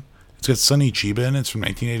Reincarnation. It's got Sonny Chiba in it. It's from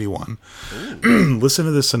 1981. Listen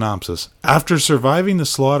to this synopsis. After surviving the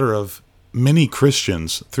slaughter of many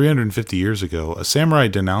Christians 350 years ago, a samurai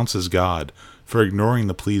denounces God for ignoring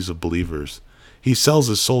the pleas of believers. He sells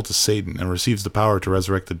his soul to Satan and receives the power to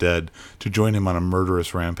resurrect the dead to join him on a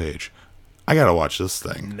murderous rampage. I gotta watch this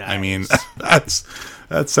thing. Nice. I mean,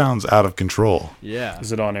 that sounds out of control. Yeah.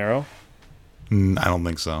 Is it on Arrow? I don't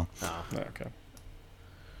think so. Oh. Okay.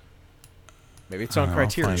 Maybe it's on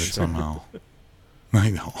Criterion. I'll find it somehow. I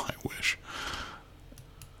know. I wish.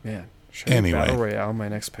 Man. Anyway. Battle Royale, my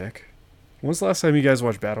next pick. When's the last time you guys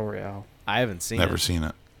watched Battle Royale? I haven't seen Never it. seen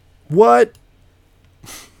it. What?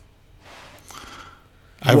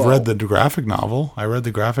 I've read the graphic novel. I read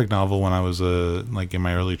the graphic novel when I was like in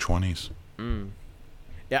my early 20s.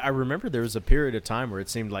 Yeah, I remember there was a period of time where it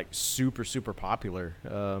seemed like super, super popular.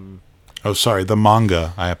 Oh, sorry, the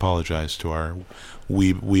manga. I apologize to our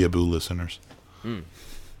weeaboo listeners.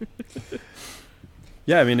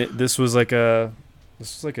 Yeah, I mean, this was like a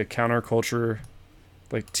counterculture,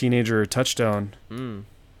 like teenager touchdown, and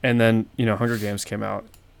then Hunger Games came out.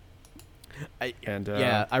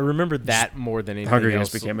 Yeah, I remember that more than anything Hunger else.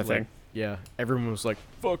 Games became a thing. Yeah, everyone was like,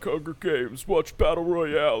 "Fuck Hunger Games, watch Battle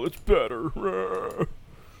Royale, it's better."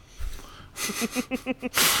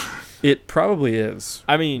 It probably is.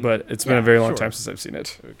 I mean, but it's been a very long time since I've seen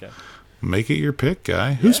it. Okay. Make it your pick,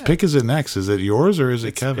 guy. Whose pick is it next? Is it yours or is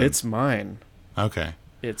it Kevin? It's mine. Okay.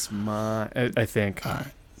 It's mine. I think.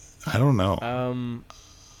 I don't know.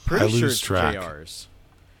 Pretty I sure lose it's track. JR's.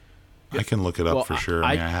 I can look it up for sure.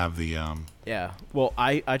 I mean, I have the. Yeah. Well,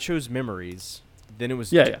 I chose Memories. Then it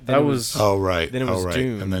was. Yeah. That was. Oh right. Then it was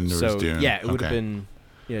Dune. And then there was Dune. Yeah, it would have been.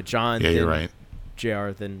 John. Yeah, you're right. JR,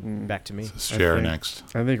 then back to me. So JR next.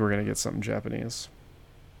 I think we're gonna get something Japanese.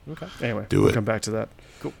 Okay. Anyway, we'll come back to that.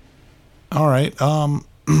 Cool. All right.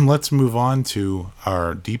 Let's move on to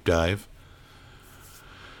our deep dive.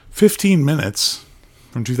 15 Minutes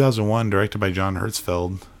from 2001, directed by John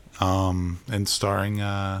Hertzfeld, and starring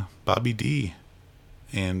Bobby D.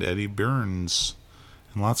 and Eddie Burns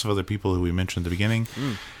and lots of other people who we mentioned at the beginning.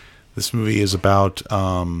 This movie is about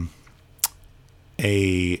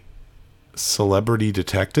a celebrity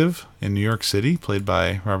detective in New York City, played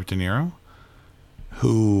by Robert De Niro,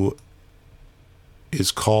 who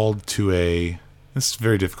is called to this is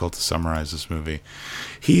very difficult to summarize this movie.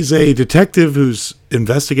 He's a detective who's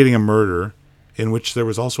investigating a murder in which there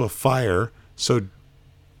was also a fire, so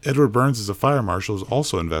Edward Burns, as a fire marshal, is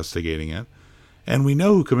also investigating it. And we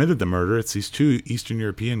know who committed the murder. It's these two Eastern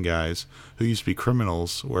European guys who used to be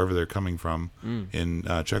criminals wherever they're coming from, in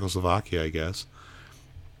Czechoslovakia, I guess.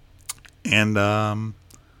 And,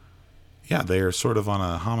 yeah, they are sort of on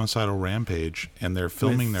a homicidal rampage, and they're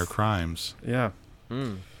filming their crimes. Yeah.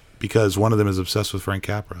 Because one of them is obsessed with Frank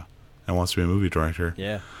Capra and wants to be a movie director.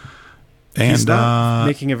 Yeah. And he's not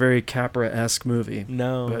making a very Capra-esque movie.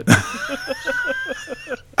 No. But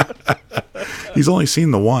he's only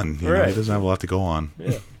seen the one. You know, Right. he doesn't have a lot to go on.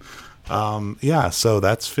 Yeah. So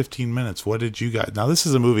that's 15 minutes. What did you guys... Now, this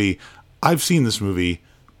is a movie... I've seen this movie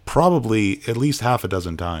probably at least half a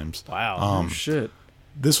dozen times. Wow. oh, shit.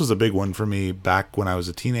 This was a big one for me back when I was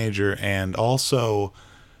a teenager, and also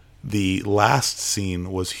the last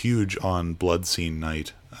scene was huge on Blood Scene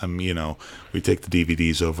night. You know, we take the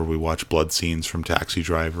DVDs over, we watch blood scenes from Taxi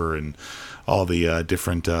Driver and all the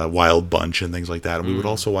different Wild Bunch and things like that. And we would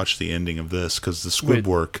also watch the ending of this because the squib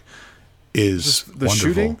work is Just the wonderful.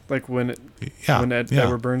 shooting? Like when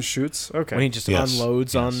Edward Burns shoots? Okay. When he just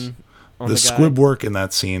unloads on the guy. squib work in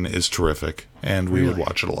that scene is terrific, and we would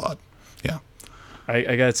watch it a lot. Yeah.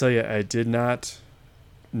 I gotta tell you, I did not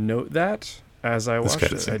note that as I watched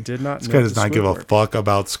it. I did not. This guy does not give a fuck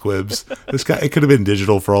about squibs. This guy, it could have been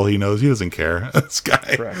digital for all he knows. He doesn't care. This guy.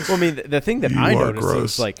 Correct. Well, I mean, the thing that You I are noticed gross.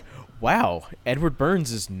 was like, wow, Edward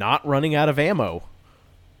Burns is not running out of ammo.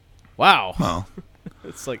 Wow. Well,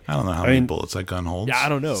 It's like, I don't know how many bullets that gun holds. yeah, I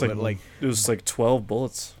don't know, It's but like, it was like 12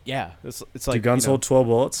 bullets. yeah, it's Do like guns hold 12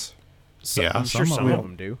 bullets? Yeah, I'm sure some of some of them.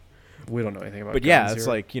 them do. We don't know anything about But guns yeah, it's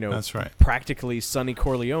here. like, you know, That's right. practically Sonny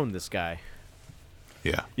Corleone, this guy.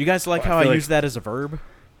 Yeah. You guys like Well, I how I feel use that as a verb?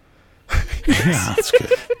 Yeah, that's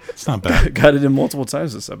good. It's not bad. got it in multiple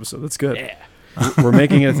times this episode. That's good. Yeah. We're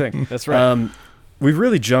making it a thing. That's right. We've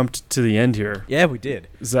really jumped to the end here. Yeah, we did.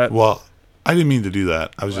 Is that Well, I didn't mean to do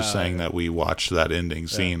that. I was just saying that we watched that ending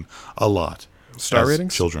scene a lot. star as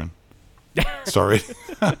ratings? Children. Star rating.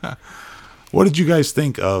 What did you guys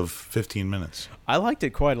think of 15 minutes? I liked it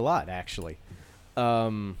quite a lot, actually.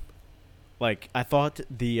 Like I thought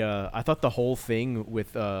the whole thing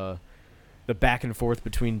with the back and forth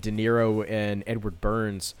between De Niro and Edward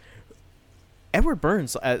Burns. Edward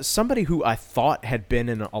Burns, somebody who I thought had been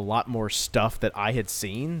in a lot more stuff that I had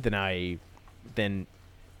seen than I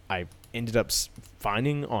ended up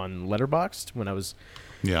finding on Letterboxd when I was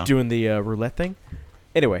doing the roulette thing.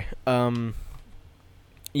 Anyway,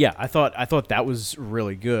 yeah, I thought that was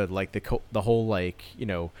really good. Like the whole, like, you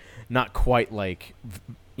know, not quite like,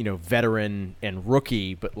 you know, veteran and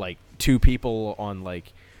rookie, but like two people on,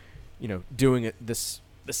 like, you know, doing the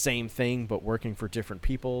same thing but working for different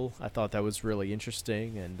people. I thought that was really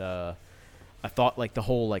interesting, and I thought like the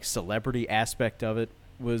whole like celebrity aspect of it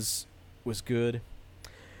was good.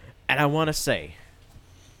 And I want to say,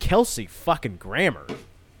 Kelsey fucking Grammer,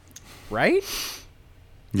 right?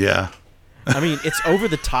 Yeah. I mean, it's over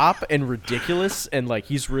the top and ridiculous, and like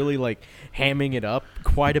he's really like hamming it up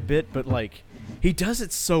quite a bit, but like he does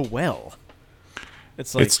it so well.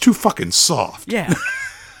 It's like, It's too fucking soft. yeah.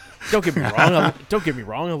 Don't get me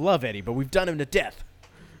wrong. I love Eddie, but we've done him to death.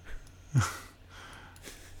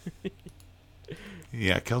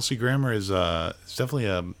 Yeah, Kelsey Grammer is it's definitely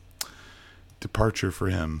a departure for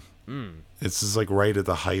him. It's just like right at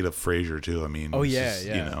the height of Frasier too. I mean, Oh this yeah, is,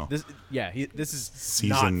 yeah. you know, This is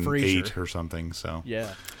season not Frasier. 8 or something. So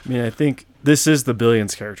Yeah, I mean, I think this is the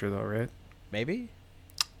Billions character, though, right? maybe.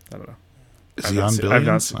 I don't know. is I've he not on seen- I've Billions?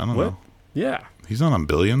 not seen- I don't what? know. Yeah. He's not on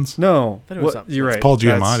Billions. No. thought it was What? something. You're It's right. Paul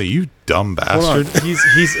That's- Giamatti, you dumb Hold on. bastard.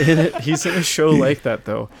 He's in it. He's in a show like that,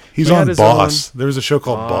 though. He's He had on his Boss. There was a show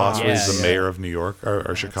called Boss where he's Yeah, the yeah. mayor of New York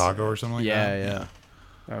or Chicago or something like that.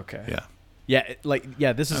 Yeah. Okay. Yeah.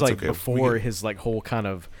 Yeah, this is That's like okay. before We get- his like whole kind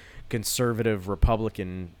of conservative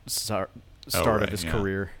Republican start right, of his yeah.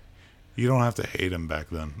 career. You don't have to hate him back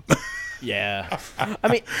then. Yeah. I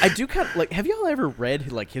mean, I do kind of like. Have y'all ever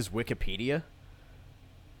read like his Wikipedia?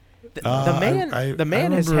 The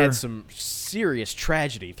man has remember- had some serious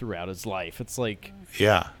tragedy throughout his life. It's like,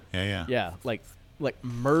 Yeah. like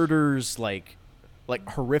murders, like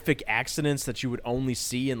horrific accidents that you would only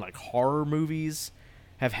see in like horror movies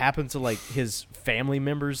have happened to like his family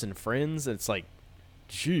members and friends. It's like,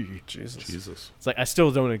 gee, Jesus. it's like I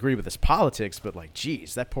still don't agree with his politics, but like,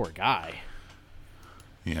 geez, that poor guy.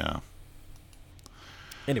 Yeah.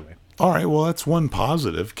 Anyway, All right. Well, that's one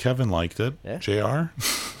positive. Kevin liked it. Yeah. JR?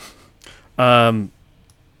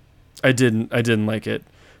 I didn't like it.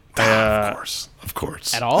 Of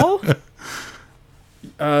course. at all?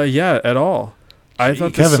 Yeah, at all. I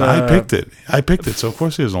thought Kevin, this, I picked it, so of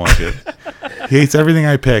course he doesn't like it. He hates everything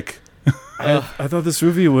I pick. I thought this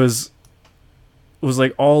movie was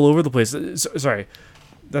like all over the place. Sorry,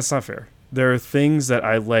 that's not fair. There are things that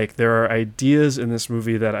I like. There are ideas in this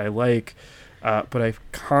movie that I like, but I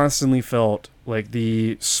constantly felt like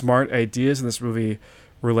the smart ideas in this movie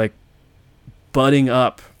were like butting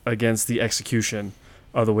up against the execution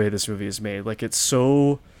of the way this movie is made. Like it's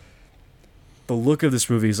so. The look of this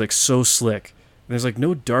movie is like so slick. There's like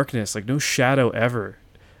no darkness, like no shadow ever.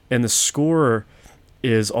 and the score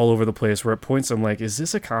is all over the place, where at points I'm like, is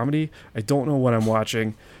this a comedy? I don't know what I'm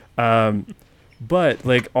watching. But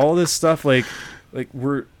like all this stuff, like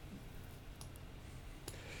we're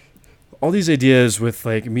all these ideas with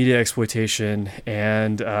like media exploitation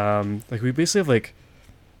and like we basically have like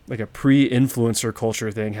a pre-influencer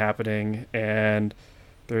culture thing happening, and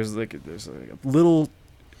there's like a little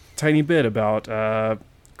tiny bit about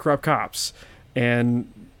corrupt cops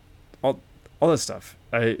and all that stuff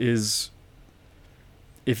is.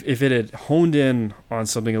 If it had honed in on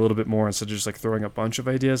something a little bit more instead of just like throwing a bunch of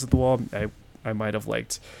ideas at the wall, I might have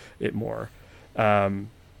liked it more. But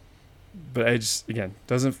I just, again,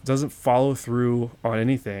 doesn't follow through on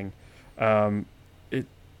anything. It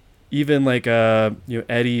even like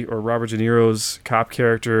Eddie or Robert De Niro's cop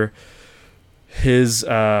character, his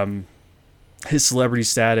celebrity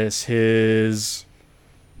status, his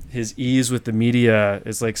ease with the media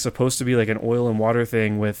is like supposed to be like an oil and water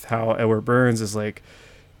thing, with how Edward Burns is like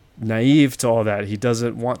naive to all that. He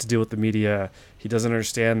doesn't want to deal with the media. He doesn't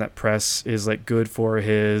understand that press is like good for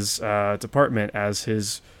his department, as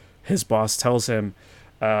his boss tells him.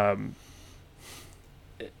 And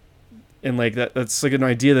like that's like an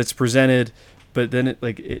idea that's presented, but then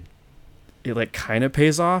it kind of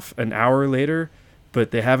pays off an hour later,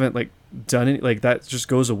 but they haven't like done it. Like that just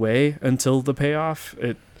goes away until the payoff.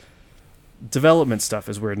 Development stuff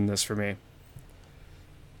is weird in this for me.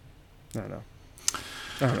 I don't know.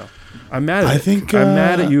 I'm mad at I'm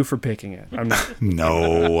mad at you for picking it. I'm not.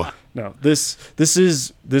 No. No. This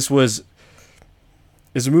was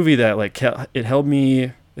a movie that like held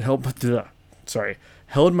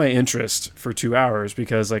my interest for 2 hours,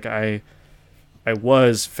 because like I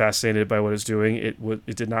was fascinated by what it's doing.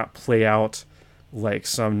 It did not play out like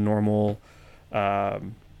some normal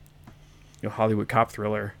Hollywood cop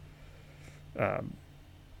thriller. But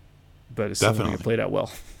it's definitely played out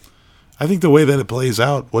well. I think the way that it plays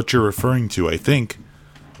out, what you're referring to, I think,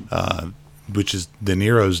 which is De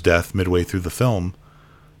Niro's death midway through the film,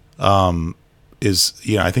 is,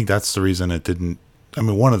 I think that's the reason it didn't. I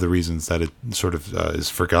mean, one of the reasons that it sort of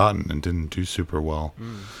is forgotten and didn't do super well,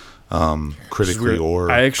 critically or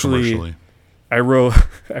commercially. I wrote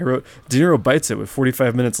De Niro bites it with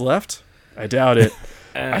 45 minutes left. I doubt it.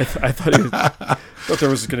 I thought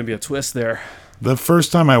there was going to be a twist there. The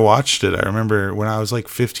first time I watched it, I remember when I was like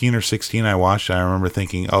 15 or 16, I watched it. I remember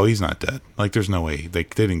thinking, oh, he's not dead. Like, there's no way. They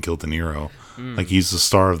didn't kill De Niro. Like, he's the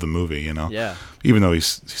star of the movie, Yeah. Even though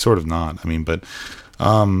he's sort of not. I mean, but,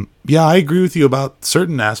 yeah, I agree with you about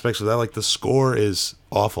certain aspects of that. Like, the score is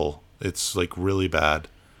awful. It's, like, really bad.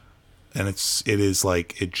 And it is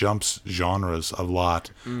like, it jumps genres a lot.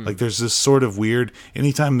 Like, there's this sort of weird,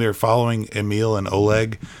 anytime they're following Emil and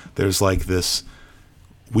Oleg, there's like this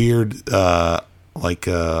weird,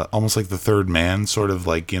 almost like the Third Man, sort of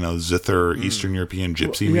like, zither Eastern European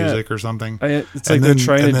gypsy music or something. It's like they're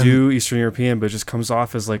trying to do Eastern European, but it just comes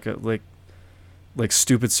off as like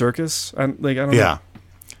stupid circus. I don't know. Yeah.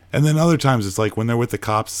 And then other times it's like when they're with the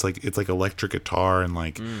cops, it's like electric guitar and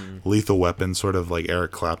like Lethal Weapon, sort of like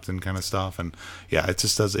Eric Clapton kind of stuff. And yeah, it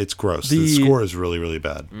just does. It's gross. The score is really, really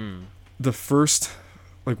bad. The first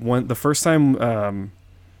time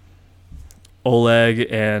Oleg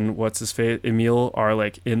and what's his face Emil are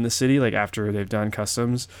like in the city, like after they've done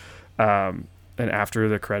customs, and after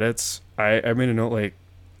the credits, I made a note like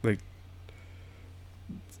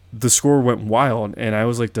the score went wild, and I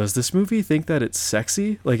was like, does this movie think that it's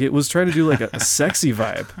sexy? Like, it was trying to do like a sexy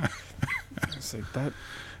vibe. It's like that,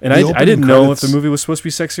 and I didn't know if the movie was supposed to be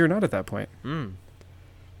sexy or not at that point.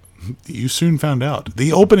 You soon found out.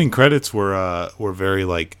 The opening credits were very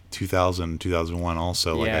like 2000, 2001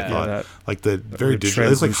 also. Like, I thought, like the very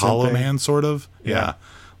digital. It's like Hollow Man sort of. Yeah.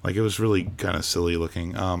 Like, it was really kind of silly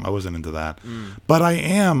looking. I wasn't into that. But I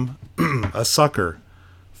am a sucker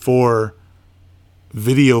for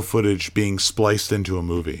video footage being spliced into a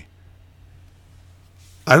movie.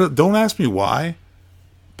 Don't ask me why,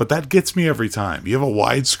 but that gets me every time. You have a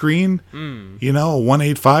widescreen, a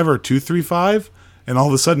 185 or 235, and all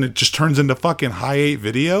of a sudden it just turns into fucking high 8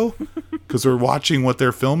 video because we're watching what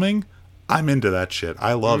they're filming. I'm into that shit.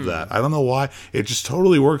 I love that. I don't know why. It just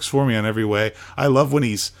totally works for me on every way. I love when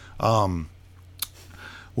he's when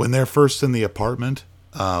they're first in the apartment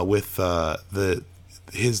with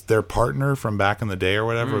their partner from back in the day or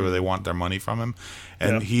whatever, where they want their money from him,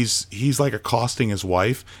 and he's like accosting his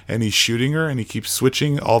wife, and he's shooting her, and he keeps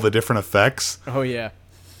switching all the different effects. Oh yeah,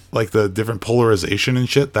 like the different polarization and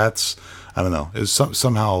shit. That's, I don't know, is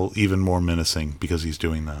somehow even more menacing because he's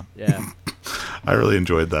doing that. Yeah. I really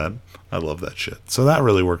enjoyed that. I love that shit. So that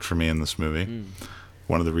really worked for me in this movie.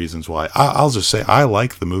 one of the reasons why. I'll just say I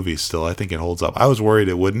like the movie still. I think it holds up. I was worried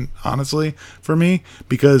it wouldn't, honestly, for me,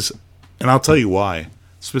 because, and I'll tell you why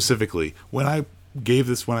specifically. When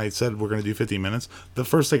I said we're going to do 15 minutes, the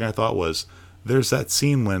first thing I thought was, there's that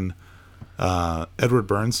scene when Edward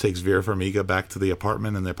Burns takes Vera Farmiga back to the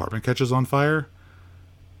apartment and the apartment catches on fire.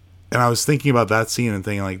 And I was thinking about that scene and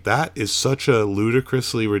thinking, like, that is such a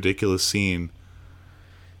ludicrously ridiculous scene.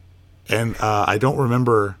 And I don't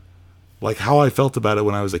remember, like, how I felt about it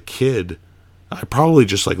when I was a kid. I probably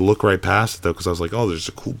just, like, look right past it, though, because I was like, oh, there's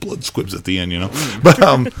a cool blood squibs at the end, you know?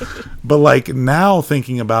 But like, now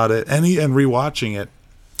thinking about it and rewatching it,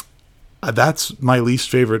 that's my least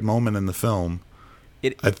favorite moment in the film.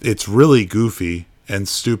 It's really goofy and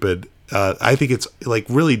stupid. I think it's, like,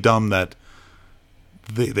 really dumb that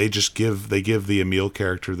they give the Emil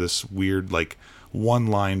character this weird, like,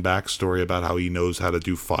 one-line backstory about how he knows how to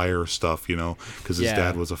do fire stuff, you know, because his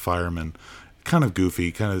dad was a fireman. Kind of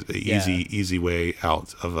goofy, kind of easy way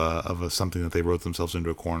out of something that they wrote themselves into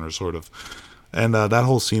a corner, sort of. And that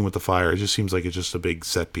whole scene with the fire, it just seems like it's just a big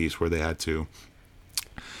set piece where they had to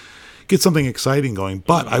get something exciting going.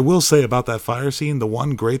 But I will say about that fire scene, the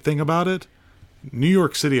one great thing about it, New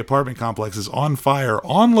York City apartment complex is on fire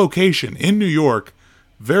on location in New York.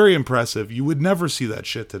 Very impressive. You would never see that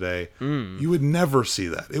shit today. You would never see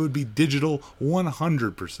that. It would be digital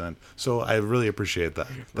 100%. So I really appreciate that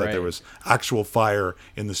there was actual fire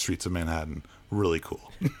in the streets of Manhattan. Really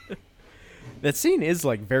cool. That scene is,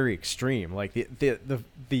 like, very extreme. Like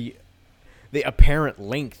the apparent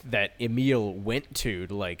length that Emil went to,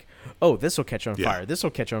 like, oh, this will catch on fire. This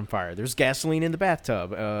will catch on fire. There's gasoline in the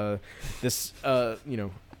bathtub.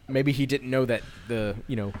 Maybe he didn't know that the,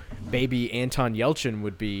 baby Anton Yelchin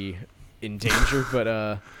would be in danger, but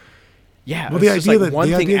well, the idea that one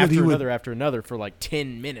thing after another for like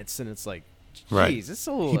 10 minutes, and it's like, geez, it's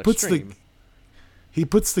a little extreme. He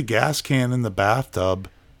puts the gas can in the bathtub,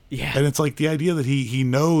 and it's like the idea that he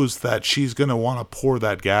knows that she's going to want to pour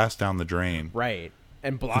that gas down the drain. Right.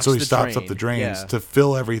 And so he stops up the drains to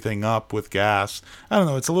fill everything up with gas. I don't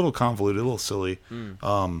know. It's a little convoluted, a little silly.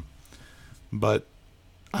 But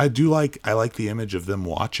I like the image of them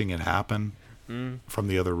watching it happen from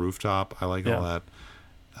the other rooftop. I like all that.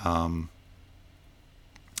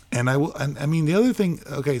 And I mean, the other thing,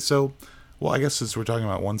 okay, so, well, I guess since we're talking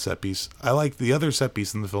about one set piece, I like the other set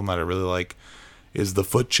piece in the film that I really like is the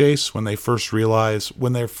foot chase when they first realize,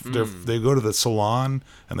 when they go to the salon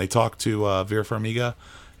and they talk to Vera Farmiga,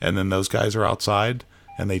 and then those guys are outside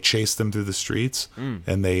and they chase them through the streets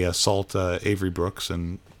and they assault Avery Brooks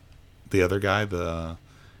and the other guy, the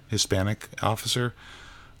Hispanic officer.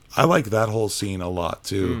 I like that whole scene a lot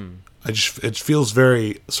too. It feels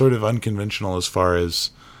very sort of unconventional as far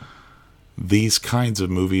as these kinds of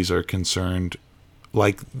movies are concerned.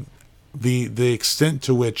 Like the extent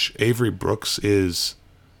to which Avery Brooks is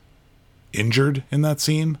injured in that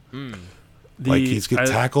scene. Like he's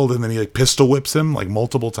tackled and then he like pistol whips him like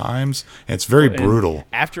multiple times, and it's very brutal.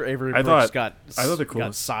 After Avery Brooks got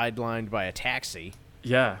sidelined by a taxi.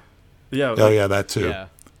 Yeah. Oh yeah, that too.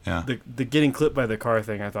 Yeah. The getting clipped by the car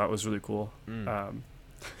thing I thought was really cool. I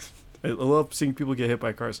love seeing people get hit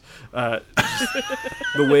by cars.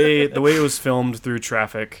 The way it was filmed through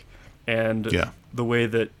traffic, and the way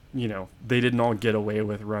that they didn't all get away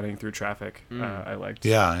with running through traffic. I liked.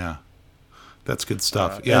 Yeah. That's good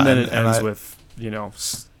stuff. And then it ends with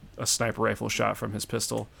a sniper rifle shot from his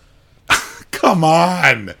pistol. Come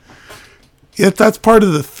on. That's part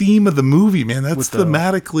of the theme of the movie, man. That's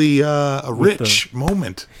thematically a rich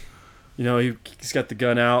moment. He's got the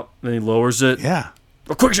gun out, then he lowers it. Yeah.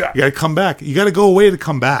 A quick shot. You got to come back. You got to go away to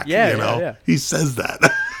come back. Yeah. He says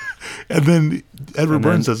that. And then Edward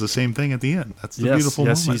Burns does the same thing at the end. That's the beautiful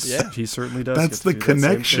moment. He certainly does. That's the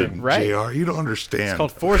connection, JR. You don't understand. It's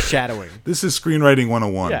called foreshadowing. This is screenwriting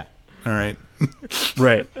 101. Yeah. All right.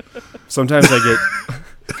 Right. Sometimes I get...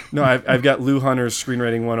 No, I've got Lou Hunter's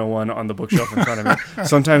Screenwriting 101 on the bookshelf in front of me.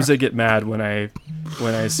 Sometimes I get mad when I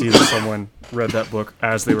see that someone read that book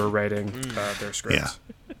as they were writing their scripts.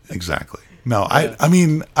 Yeah, exactly. No, I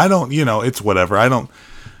mean, I don't, it's whatever. I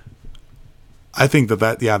think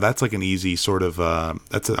that's like an easy sort of,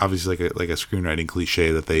 that's obviously like a screenwriting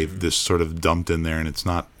cliche that they've just sort of dumped in there, and it's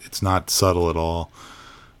not subtle at all.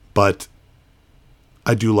 But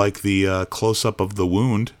I do like the close up of the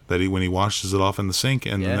wound when he washes it off in the sink,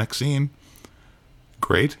 and the next scene,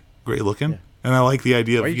 great looking, and I like the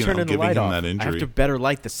idea of giving him that injury. I have to better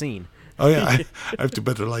light the scene. Oh yeah, I have to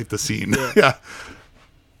better light the scene. Yeah.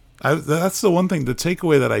 That's the one thing. The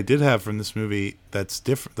takeaway that I did have from this movie that's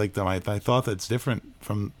different, like I thought that's different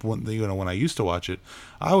from when I used to watch it.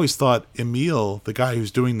 I always thought Emil, the guy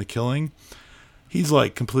who's doing the killing, he's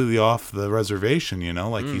like completely off the reservation, you know,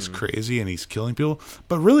 like he's crazy and he's killing people.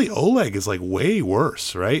 But really, Oleg is like way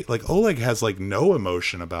worse, right? Like Oleg has like no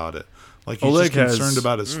emotion about it. Like he's Oleg just concerned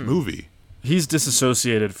about his movie. He's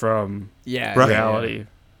disassociated from reality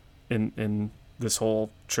in this whole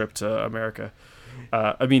trip to America.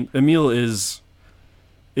 I mean, Emil is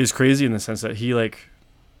crazy in the sense that he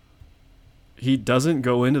doesn't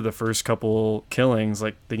go into the first couple killings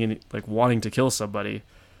like thinking like wanting to kill somebody,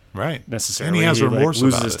 right? Necessarily, and he has remorse. Like,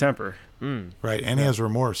 loses about his temper, right? And he has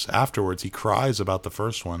remorse afterwards. He cries about the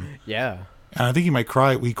first one. Yeah, and I think he might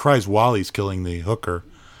cry. He cries while he's killing the hooker.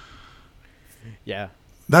 Yeah.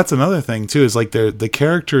 That's another thing too, is like the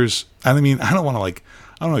characters. I mean, I don't want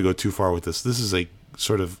to go too far with this. This is a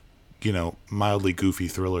sort of, you know, mildly goofy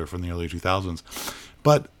thriller from the early 2000s,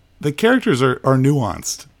 but the characters are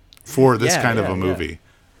nuanced for this kind of a movie. Yeah.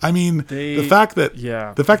 I mean, the fact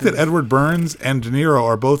that Edward Burns and De Niro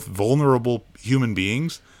are both vulnerable human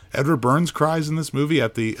beings. Edward Burns cries in this movie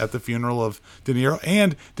at the funeral of De Niro,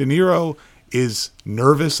 and De Niro is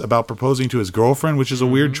nervous about proposing to his girlfriend, which is a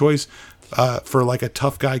weird choice for like a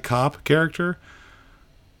tough guy cop character.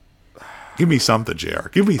 Give me something, JR.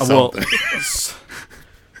 Give me something.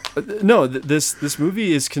 No, this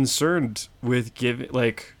movie is concerned with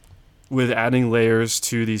with adding layers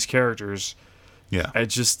to these characters. Yeah, it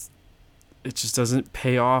just doesn't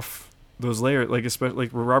pay off those layers. Like especially like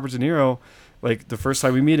Robert De Niro, like the first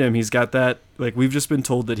time we meet him, he's got that like we've just been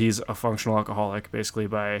told that he's a functional alcoholic basically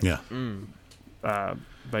by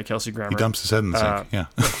Kelsey Grammer. He dumps his head in the sink.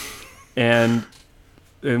 and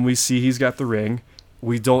we see he's got the ring.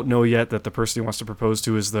 We don't know yet that the person he wants to propose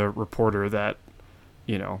to is the reporter that,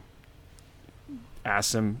 you know,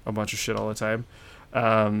 asks him a bunch of shit all the time.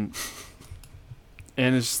 And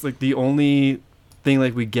it's just like the only thing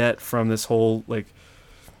like we get from this whole like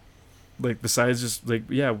besides just like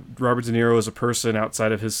Robert De Niro is a person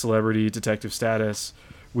outside of his celebrity detective status,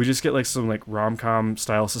 we just get like some like rom-com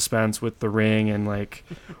style suspense with the ring and like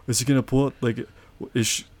is he gonna pull it, like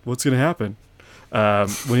what's gonna happen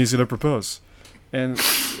when he's gonna propose, and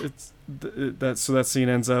it's that so that scene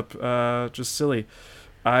ends up just silly.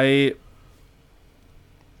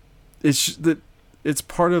 It's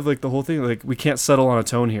part of like the whole thing. Like we can't settle on a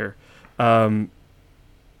tone here.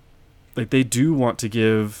 Like they do want to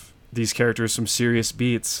give these characters some serious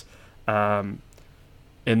beats, and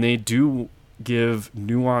they do give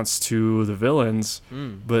nuance to the villains.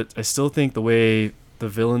 But I still think the way the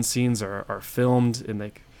villain scenes are filmed and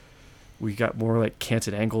like we got more like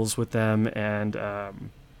canted angles with them and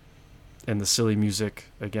the silly music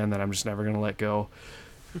again that I'm just never gonna let go.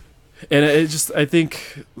 And it just, I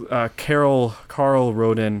think Carl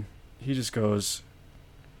Roden, he just goes,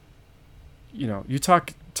 you know, you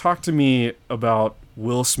talk to me about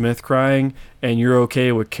Will Smith crying, and you're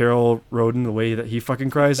okay with Carl Roden the way that he fucking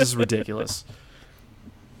cries is ridiculous.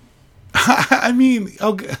 I mean,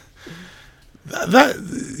 okay,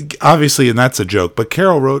 that obviously, and that's a joke. But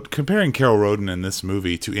comparing Carl Roden in this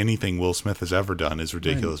movie to anything Will Smith has ever done is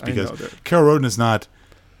ridiculous because Carl Roden is not.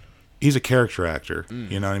 He's a character actor,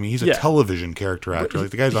 you know what I mean? He's a television character actor. Like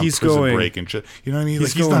the guy's on Prison Break and shit. You know what I mean?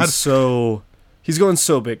 He's going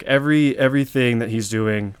so big. Everything that he's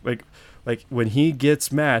doing, like when he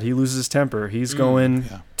gets mad, he loses his temper. He's going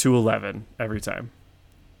to 11 every time.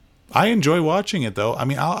 I enjoy watching it though. I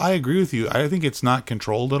mean, I agree with you. I think it's not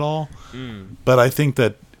controlled at all, but I think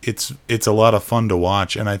that it's a lot of fun to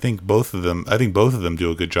watch, and I think both of them do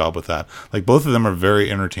a good job with that. Like both of them are very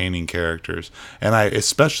entertaining characters, and I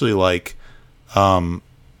especially like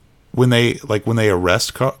when they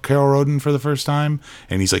arrest Carl Roden for the first time,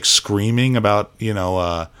 and he's like screaming about, you know,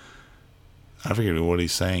 I forget what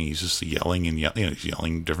he's saying. He's just yelling and yelling, you know, he's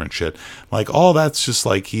yelling different shit. Like all that's just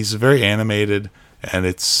like he's very animated and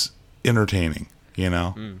it's entertaining, you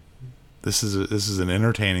know. This is an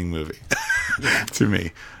entertaining movie to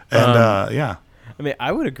me, and I mean,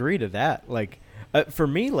 I would agree to that. Like, for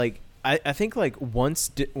me, like I think like once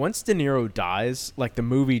De Niro dies, like the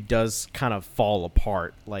movie does kind of fall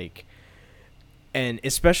apart. Like, and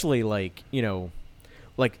especially like, you know,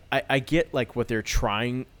 like I get like what they're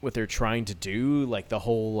trying to do, like the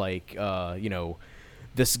whole like you know,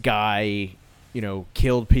 this guy, you know,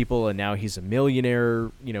 killed people and now he's a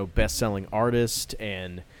millionaire, you know, best-selling artist,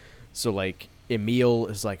 and so like Emil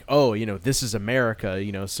is like, oh, you know, this is America,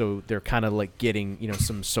 you know, so they're kind of like getting, you know,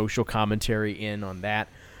 some social commentary in on that.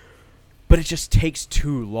 But it just takes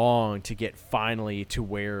too long to get finally to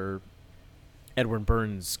where Edward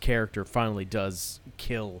Burns' character finally does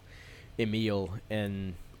kill Emil,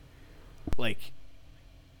 and like,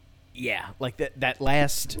 yeah, like that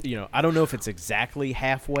last, you know, I don't know if it's exactly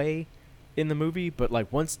halfway in the movie, but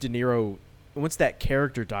like once De Niro that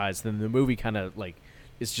character dies, then the movie kind of like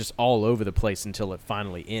is just all over the place until it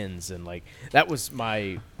finally ends. And like that was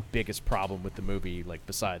my biggest problem with the movie, like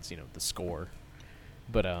besides the score.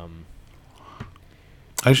 But I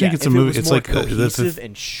just think it's a movie. It's like cohesive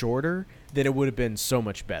and shorter, then it would have been so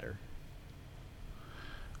much better.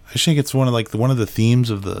 I just think it's one of the themes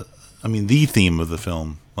of the theme of the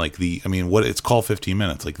film. Like what it's called 15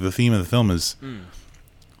 minutes. Like the theme of the film is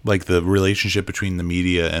like the relationship between the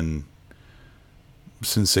media and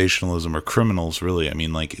sensationalism, or criminals, really. I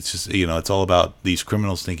mean, like it's just it's all about these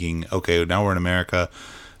criminals thinking, okay, now we're in America.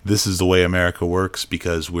 This is the way America works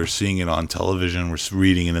because we're seeing it on television. We're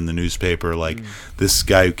reading it in the newspaper. Like this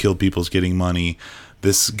guy who killed people is getting money.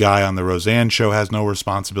 This guy on the Roseanne show has no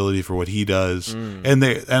responsibility for what he does. And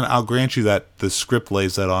I'll grant you that the script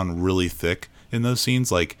lays that on really thick in those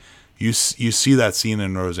scenes. Like you see that scene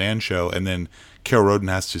in Roseanne show, and then Carol Roden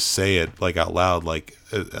has to say it like out loud, like,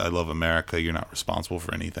 I love America. You're not responsible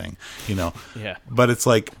for anything, Yeah. But it's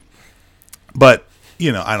like, I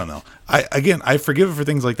don't know. I forgive it for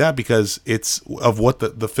things like that because it's of what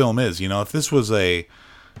the film is. If this was a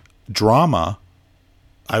drama,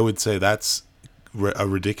 I would say that's a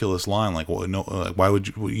ridiculous line. Like, well, no, why would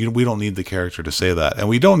you? We don't need the character to say that, and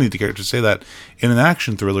we don't need the character to say that in an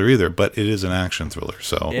action thriller either. But it is an action thriller,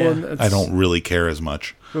 so I don't really care as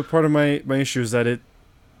much. But part of my issue is that it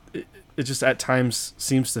just at times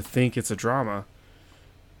seems to think it's a drama,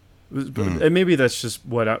 and maybe that's just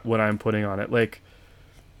what I'm putting on it. Like,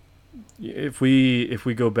 if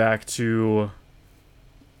we go back to,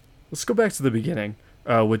 let's go back to the beginning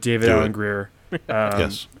with David Alan Grier.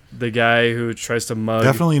 Yes. The guy who tries to mug.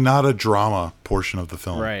 Definitely not a drama portion of the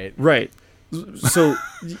film. Right. So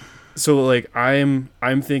like I'm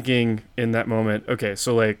thinking in that moment, okay,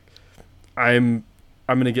 so like I'm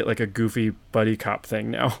gonna get like a goofy buddy cop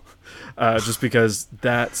thing now, just because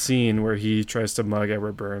that scene where he tries to mug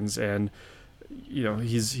Edward Burns, and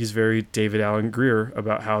he's very David Alan Grier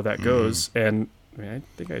about how that goes, and I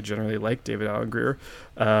think I generally like David Alan Grier,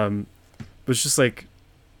 but it's just like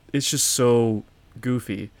it's just so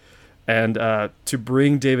goofy. And to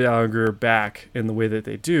bring David Alan Grier back in the way that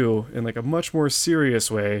they do, in like a much more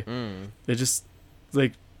serious way, it just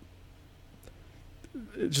like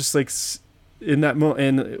in that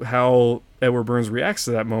moment, and how Edward Burns reacts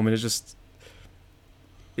to that moment,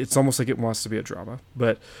 it's almost like it wants to be a drama.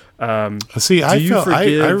 But see, I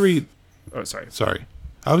read. Oh, sorry.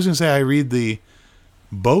 I was gonna say I read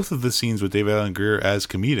both of the scenes with David Alan Grier as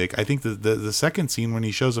comedic. I think the second scene when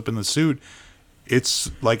he shows up in the suit, it's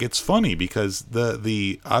funny because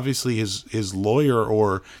the obviously his lawyer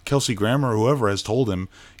or Kelsey Grammer or whoever has told him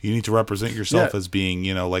you need to represent yourself as being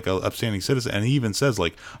like a upstanding citizen, and he even says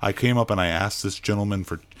like, I came up and I asked this gentleman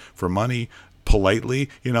for money politely,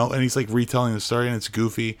 and he's like retelling the story, and it's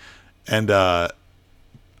goofy, and I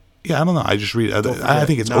don't know, I just read I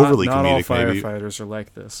think it's overly comedic. Not all firefighters are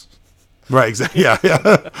like this. Right, exactly. Yeah.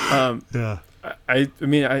 Yeah. I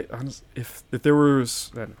mean, honestly, if there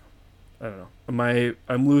was, I don't know.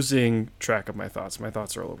 I'm losing track of my thoughts. My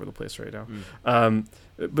thoughts are all over the place right now.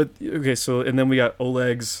 But okay, so and then we got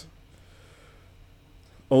Oleg's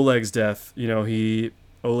death.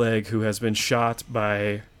 Oleg, who has been shot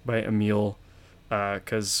by Emil,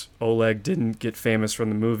 because Oleg didn't get famous from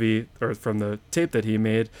the movie or from the tape that he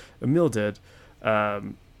made. Emil did,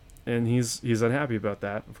 and he's unhappy about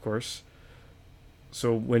that, of course.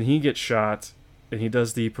 So when he gets shot and he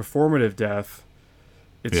does the performative death,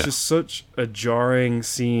 it's just such a jarring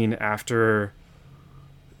scene after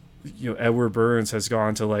Edward Burns has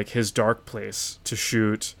gone to like his dark place to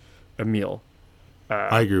shoot Emil.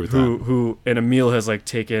 I agree with that. And Emil has like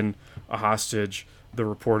taken a hostage, the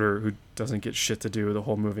reporter who doesn't get shit to do the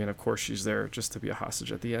whole movie, and of course she's there just to be a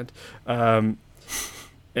hostage at the end.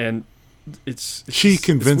 And she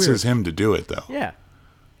convinces him to do it though. Yeah.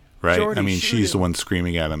 Right. Jordy, she's the one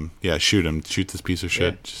screaming at him. Yeah, shoot him. Shoot this piece of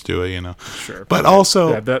shit. Yeah. Just do it, Sure. But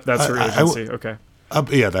also... that's her agency. Okay.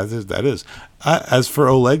 Yeah, that is. As for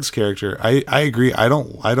Oleg's character, I agree. I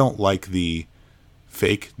don't like the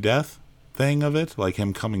fake death thing of it. Like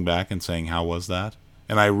him coming back and saying, how was that?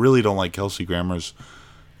 And I really don't like Kelsey Grammer's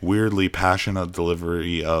weirdly passionate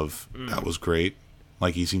delivery of, that was great.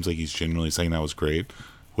 Like he seems like he's genuinely saying that was great.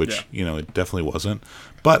 Which, it definitely wasn't.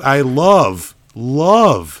 But I love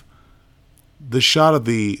the shot of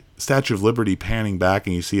the Statue of Liberty panning back,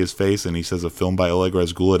 and you see his face, and he says a film by Oleg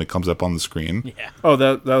Razgul, and it comes up on the screen. Yeah. Oh,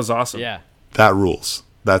 that was awesome. Yeah. That rules.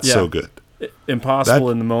 That's so good.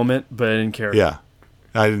 Impossible in the moment, but I didn't care. Yeah,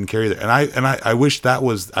 I didn't care either. And I wish that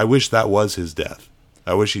was his death.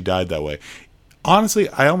 I wish he died that way. Honestly,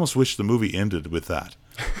 I almost wish the movie ended with that.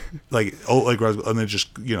 like and then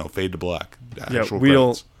just fade to black. Yeah, we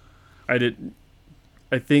don't.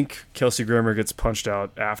 I think Kelsey Grammer gets punched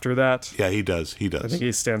out after that. Yeah, he does. I think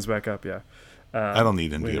he stands back up. Yeah. I don't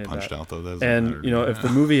need him to get punched out though. And if the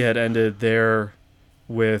movie had ended there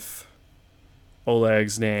with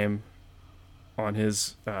Oleg's name on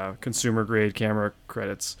his consumer grade camera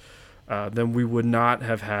credits, then we would not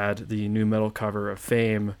have had the new metal cover of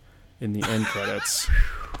Fame in the end credits.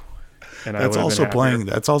 And that's also playing.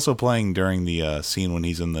 That's also playing during the scene when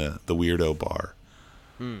he's in the weirdo bar.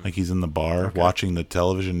 Like he's in the bar watching the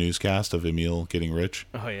television newscast of Emil getting rich.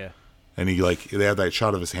 Oh yeah. And he they have that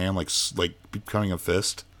shot of his hand like becoming a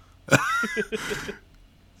fist.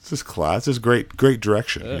 It's just class. It's great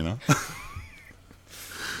direction,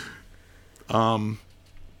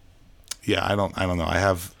 Yeah, I don't know. I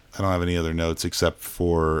don't have any other notes except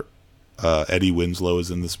for Eddie Winslow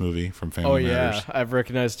is in this movie from Family Matters. Oh yeah, I've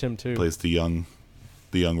recognized him too. Plays the young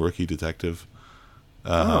rookie detective.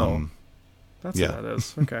 That's what that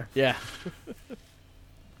is. Okay. Yeah.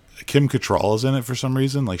 Kim Cattrall is in it for some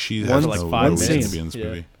reason. Like she has no reason to be in this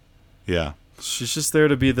movie. Yeah. She's just there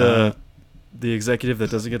to be the executive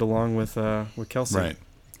that doesn't get along with Kelsey. Right.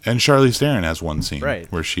 And Charlize Theron has one scene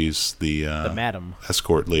where she's the madam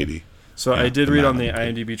escort lady. So I did read on the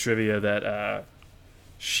IMDb trivia that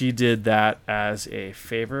she did that as a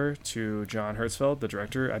favor to John Hertzfeld, the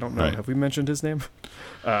director. I don't know. Right. Have we mentioned his name?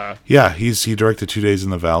 Yeah, he directed 2 Days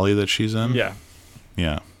in the Valley that she's in. Yeah.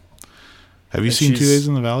 Yeah. Have you seen 2 Days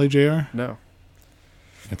in the Valley, JR? No.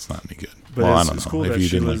 It's not any good. But I don't know cool if you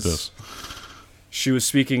didn't like this. She was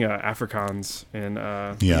speaking Afrikaans in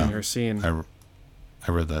her scene. I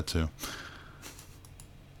read that too.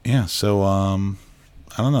 Yeah, so I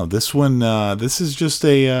don't know. This one, this is just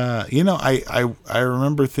a I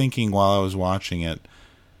remember thinking while I was watching it,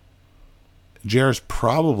 JR's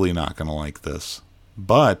probably not going to like this,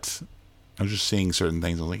 but I was just seeing certain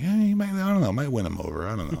things. I was like, hey, I don't know, might win him over.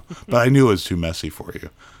 I don't know, but I knew it was too messy for you.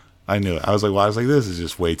 I knew it. I was like, this is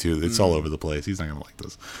just way too. It's all over the place. He's not going to like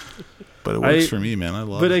this, but it works for me, man. I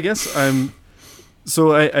love it. But I guess I'm.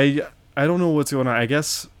 So I don't know what's going on. I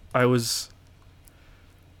guess I was.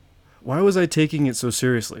 Why was I taking it so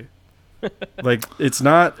seriously? Like it's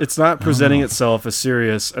not presenting itself as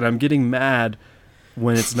serious, and I'm getting mad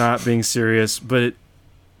when it's not being serious. But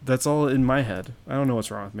that's all in my head. I don't know what's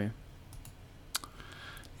wrong with me.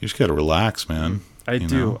 You just gotta relax, man. I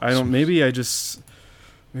do. I don't. Maybe I just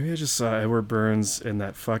saw Edward Burns in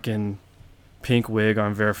that fucking pink wig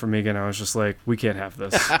on Vera Farmiga, and I was just like, we can't have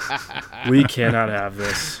this. We cannot have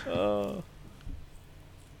this. I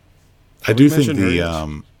do think we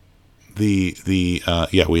have I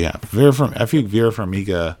think Vera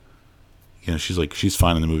Farmiga, she's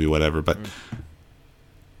fine in the movie, whatever, but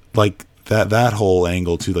like that whole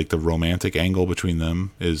angle too, like the romantic angle between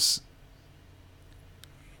them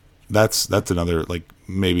that's another, like,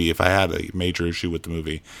 maybe if I had a major issue with the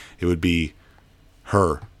movie, it would be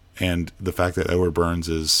her and the fact that Edward Burns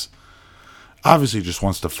is obviously just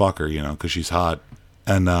wants to fuck her, because she's hot.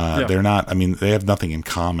 And they're not. I mean, they have nothing in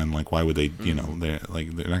common. Like, why would they? They're not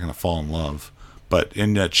going to fall in love. But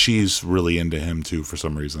in that, she's really into him too for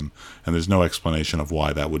some reason, and there's no explanation of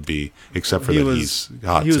why that would be, except for he's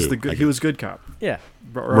hot too. He was good cop. Yeah,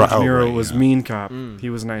 Robert De Niro was mean cop. He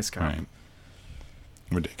was nice cop. Right.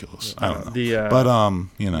 Ridiculous. I don't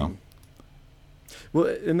know.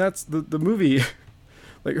 Well, and that's the movie.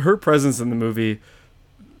 Like, her presence in the movie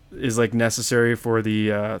is like necessary for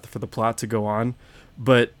the plot to go on.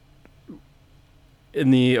 But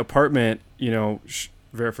in the apartment, Vera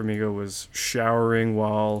Farmiga was showering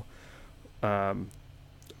while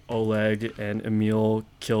Oleg and Emil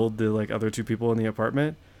killed the other two people in the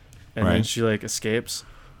apartment, and then she escapes.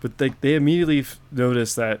 But they immediately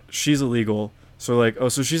notice that she's illegal, so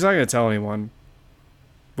so she's not gonna tell anyone.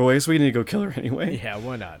 But I guess we need to go kill her anyway. Yeah,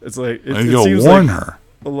 why not? It's like they go warn her.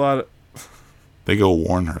 A lot of they go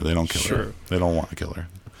warn her. They don't kill her. They don't want to kill her.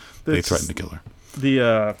 They threaten to kill her. But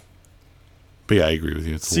yeah, I agree with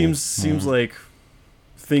you. It seems like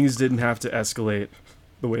things didn't have to escalate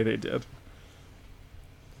the way they did.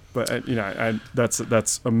 But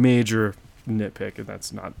that's a major nitpick, and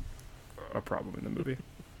that's not a problem in the movie.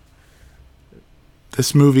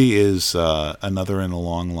 This movie is another in a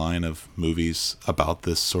long line of movies about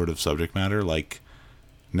this sort of subject matter, like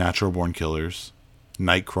Natural Born Killers,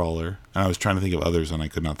 Nightcrawler, and I was trying to think of others, and I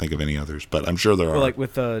could not think of any others, but I'm sure there are. Like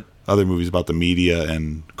with other movies about the media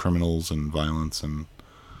and criminals and violence and.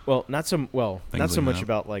 Not so much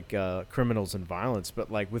about criminals and violence,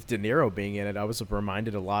 but like with De Niro being in it, I was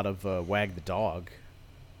reminded a lot of Wag the Dog.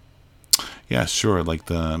 Yeah, sure. Like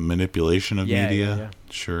the manipulation of media. Yeah.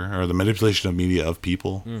 Sure. Or the manipulation of media of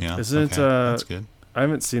people. Yeah. Isn't that's good. I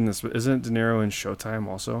haven't seen this, but isn't De Niro in Showtime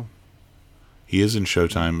also? He is in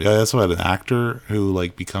Showtime. Yeah, that's about an actor who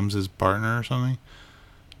like becomes his partner or something.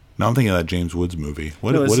 No, I'm thinking of that James Woods movie.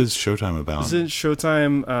 What is Showtime about? Isn't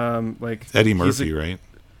Showtime like Eddie Murphy, right?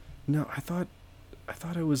 No, I thought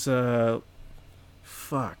it was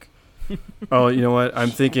fuck. Oh, you know what? I'm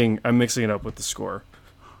mixing it up with The Score.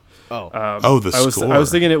 The Score. I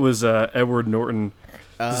was thinking it was Edward Norton.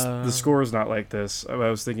 The Score is not like this. I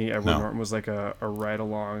was thinking Edward Norton was like a ride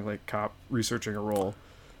along like cop researching a role.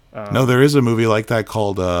 No, there is a movie like that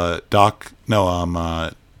called there's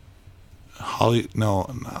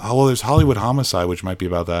Hollywood Homicide, which might be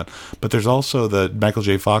about that. But there's also the Michael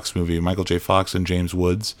J. Fox movie, Michael J. Fox and James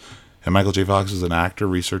Woods. And Michael J. Fox is an actor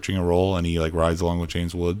researching a role, and he like rides along with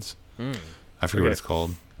James Woods. I forget what it's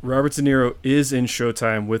called. Robert De Niro is in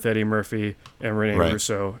Showtime with Eddie Murphy and Rene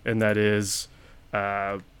Russo, and that is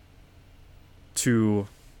two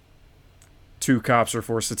cops are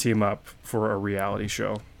forced to team up for a reality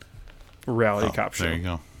show. Cop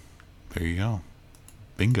show. There you go.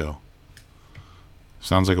 Bingo.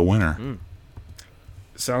 Sounds like a winner.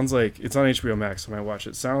 Sounds like it's on HBO Max when I watch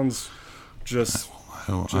it. Sounds just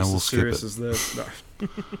I will as skip serious it. as this. No.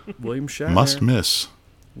 William Shatner. Must miss.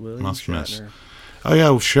 Must miss. Oh yeah,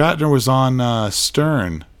 Shatner was on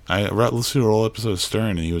Stern. I listened to a whole episode of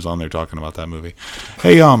Stern, and he was on there talking about that movie.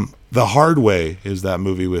 Hey, The Hard Way is that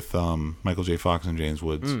movie with Michael J. Fox and James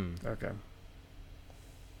Woods. Okay.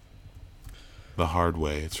 The Hard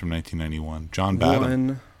Way. It's from 1991. John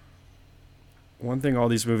Badham. One thing all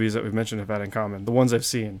these movies that we've mentioned have had in common, the ones I've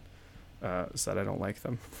seen, is that I don't like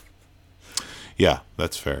them. Yeah,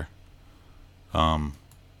 that's fair. Well,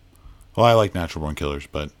 I like Natural Born Killers,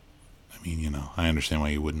 but I mean, I understand why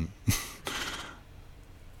you wouldn't.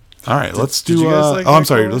 All right, let's do. I'm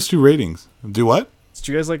sorry. Let's do ratings. Do what? Did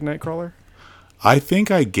you guys like Nightcrawler? I think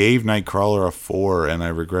I gave Nightcrawler a 4, and I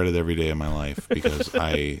regret it every day of my life because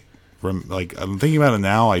I'm thinking about it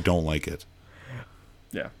now. I don't like it.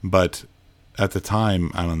 Yeah. But at the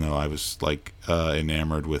time, I don't know. I was like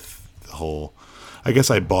enamored with the whole. I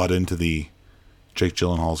guess I bought into the Jake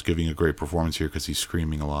Gyllenhaal's giving a great performance here because he's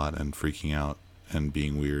screaming a lot and freaking out and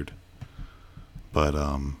being weird. But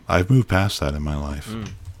I've moved past that in my life.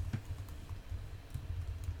 And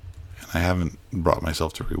I haven't brought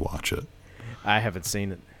myself to rewatch it. I haven't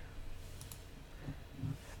seen it.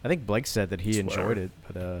 I think Blake said that he enjoyed it,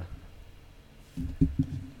 but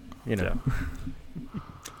Yeah.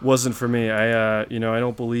 Wasn't for me. I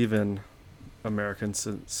don't believe in American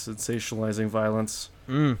sensationalizing violence.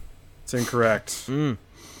 It's incorrect.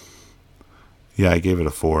 Yeah, I gave it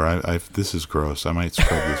a 4. This is gross. I might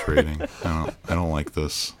scrub this rating. I don't like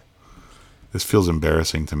this. This feels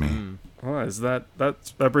embarrassing to me. Well,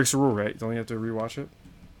 that breaks the rule, right? Don't you have to rewatch it?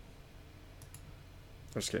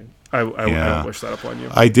 I'm just kidding. I don't wish that upon you.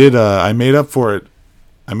 I did. I made up for it.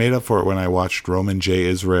 I made up for it when I watched Roman J.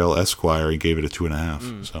 Israel Esquire. He gave it a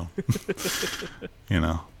 2.5. So,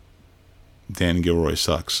 Dan Gilroy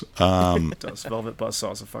sucks. Does Velvet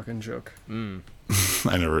Buzzsaw is a fucking joke.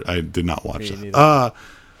 I did not watch that.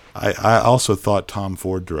 I also thought Tom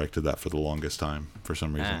Ford directed that for the longest time for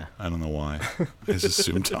some reason. I don't know why. I just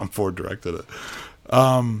assumed Tom Ford directed it.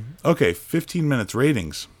 Okay, 15 minutes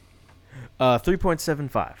ratings.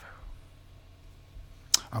 3.75.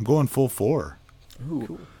 I'm going full 4. Ooh,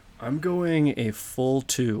 cool. I'm going a full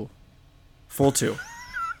 2. Full 2.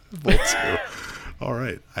 Full 2. All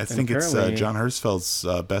right. I think it's John Hirschfeld's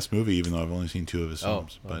best movie, even though I've only seen 2 of his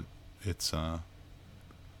films. But it's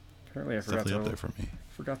apparently I forgot definitely up there for me.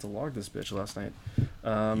 Forgot to log this bitch last night.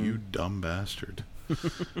 You dumb bastard.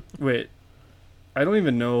 Wait, I don't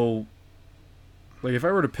even know. Like, if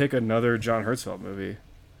I were to pick another John Hirschfeld movie,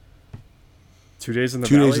 2 Days in the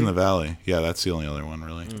Valley. 2 Days in the Valley. Yeah, that's the only other one,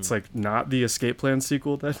 really. It's like not the Escape Plan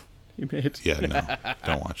sequel that he made. Yeah, no,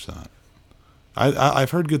 don't watch that.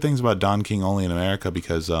 I've heard good things about Don King Only in America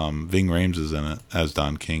because Ving Rhames is in it as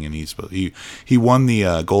Don King, and he won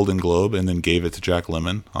the Golden Globe and then gave it to Jack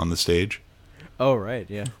Lemmon on the stage. Oh, right,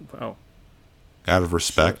 yeah. Wow. Out of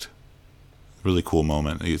respect. Sure. Really cool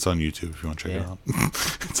moment. It's on YouTube if you want to check it out.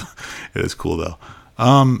 It is cool, though.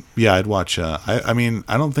 Yeah, I'd watch. I mean,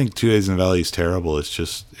 I don't think 2 Days in the Valley is terrible. It's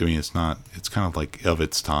just, I mean, it's not. It's kind of like of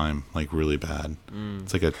its time, like really bad.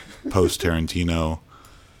 It's like a post Tarantino,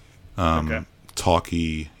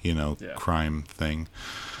 talky, crime thing.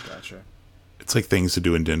 Gotcha. It's like Things to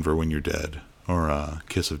Do in Denver When You're Dead, or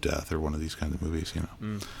Kiss of Death, or one of these kinds of movies.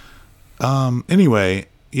 Anyway,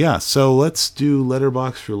 yeah. So let's do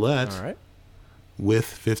Letterboxd Roulette. All right. With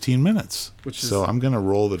 15 minutes. So I'm gonna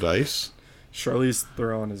roll the dice. Charlize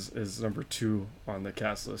Theron is number 2 on the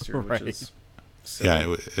cast list here, Right. which is silly.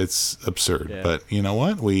 Yeah, it's absurd. Yeah. But you know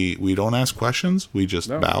what? We don't ask questions. We just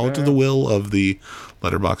No, bow yeah, to yeah. the will of the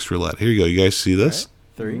Letterboxd roulette. Here you go. You guys see this?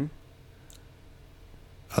 3.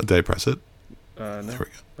 Mhm. Did I press it? No. There we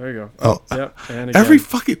go. There you go. Oh, Yep. And again. every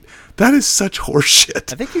fucking... That is such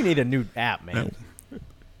horseshit. I think you need a new app, man.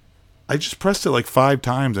 I just pressed it like 5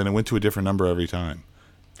 times and it went to a different number every time.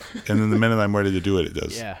 And then the minute I'm ready to do it, it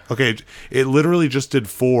does. Yeah. Okay, it literally just did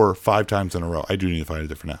 4 5 times in a row. I do need to find a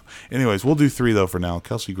different now. Anyways, we'll do 3 though for now.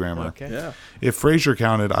 Kelsey Grammer. Okay. Yeah. If Frasier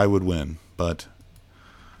counted, I would win, but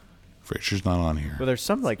Frasier's not on here. Well, there's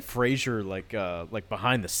some like Frasier like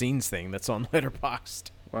behind the scenes thing that's on Letterboxd.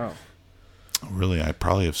 Wow. Really, I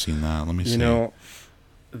probably have seen that. Let me see. You know,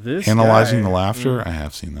 this Analyzing guy, the Laughter, I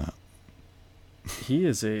have seen that. he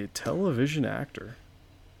is a television actor,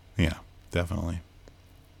 Yeah, definitely.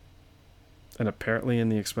 and apparently in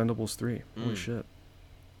The Expendables 3. Holy shit.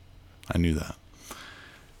 I knew that.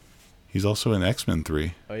 He's also in X-Men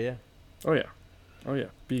 3. Oh yeah. Oh yeah. Oh yeah.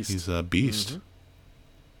 Beast. He's a Beast. Mm-hmm.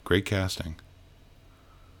 Great casting.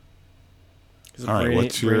 He's a all right, brainy-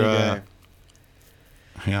 what's your, brainy guy.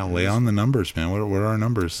 Yeah, lay on the numbers, man. What are our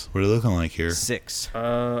numbers? What are they looking like here? 6.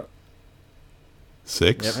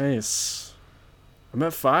 6? Nice. I'm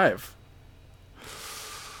at 5.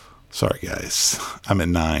 Sorry, guys. I'm at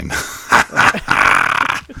 9.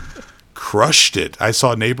 Crushed it. I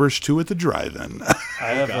saw Neighbors 2 at the drive-in.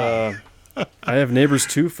 I have Neighbors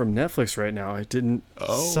 2 from Netflix right now. I didn't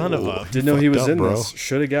Son of a. didn't know he was fucked up, in bro. this.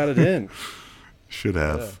 Should have got it in. Should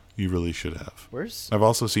have. Yeah. You really should have. Where's? I've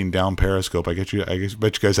also seen Down Periscope. I bet you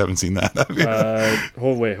guys haven't seen that.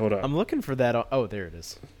 Hold on. I'm looking for that. Oh, there it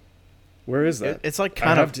is. Where is that? It's like I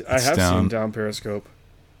kind have, of. I have down. seen Down Periscope.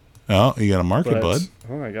 Oh, you got to mark it, But bud.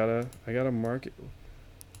 I gotta mark it.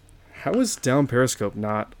 How is Down Periscope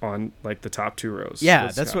not on like the top 2 rows? Yeah,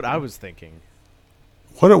 What's that's what I happening? was thinking.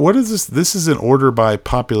 What is this? This is an order by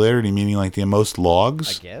popularity, meaning like the most I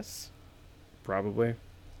logs. guess. Probably.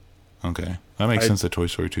 Okay, that makes I- sense. That Toy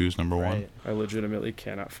Story 2 is number 1. Right. I legitimately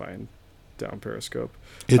cannot find Down Periscope.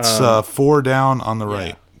 It's 4 down on the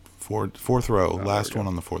right. Fourth row, there last we go. one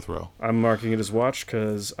on the 4th row. I'm marking it as watch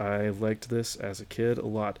because I liked this as a kid a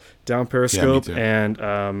lot. Down Periscope too. and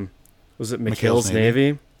was it McHale's McHale's Navy?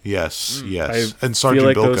 Navy? Yes, I yes, and feel Sergeant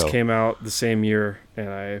like Bilko. those came out the same year, and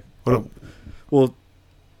I What well,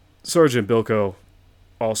 Sergeant Bilko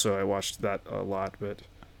also I watched that a lot, but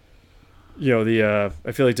you know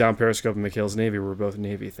I feel like Down Periscope and McHale's Navy were both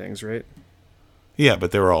Navy things, right? Yeah,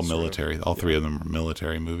 but they were all Sort of, military. All 3 of them were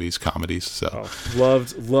military movies, comedies. So Oh,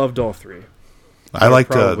 loved all 3. I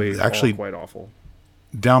liked Probably all actually quite awful.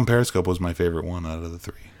 Down Periscope was my favorite one out of the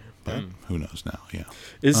 3. But who knows now? Yeah.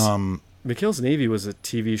 Is McHale's Navy was a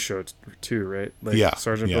TV show too, right? Like Yeah,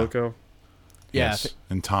 Sergeant yeah. Bilko. Yeah, I Yes. thi-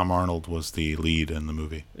 And Tom Arnold was the lead in the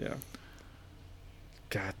movie. Yeah.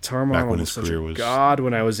 God, Tom Back Arnold when was his such career a was god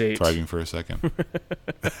when I was 8. Driving for a second.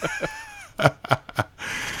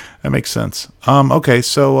 That makes sense. Okay,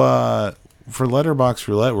 so for Letterboxd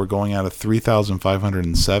Roulette, we're going out of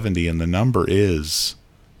 3,570, and the number is,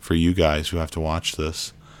 for you guys who have to watch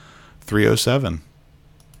this, 307.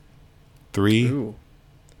 30. Ooh,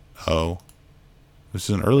 This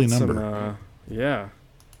is an early number. some, yeah.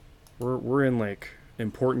 We're in like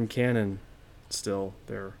important canon still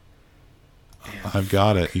there. I've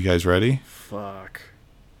got it. You guys ready? Fuck.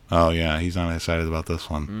 Oh, yeah, he's not excited about this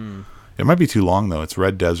one. It might be too long, though. It's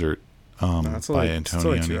Red Desert No, it's by it's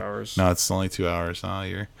only Antonioni. 2 hours. No, it's only 2 hours.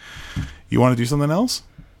 You want to do something else?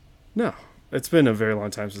 No, it's been a very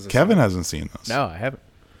long time since Kevin hasn't seen this. No, I haven't.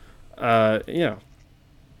 Yeah.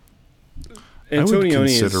 I would Antonioni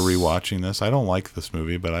consider is, rewatching this. I don't like this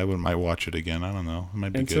movie, but might watch it again. I don't know. It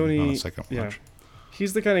might be good on a Antoni, second yeah. watch.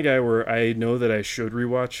 He's the kind of guy where I know that I should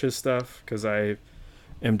rewatch his stuff because I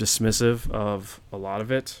am dismissive of a lot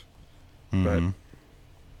of it. Mhm.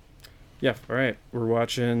 Yeah, all right. We're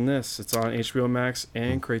watching this. It's on HBO Max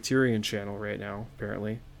and Criterion Channel right now,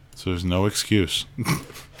 apparently. So there's no excuse.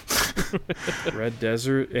 Red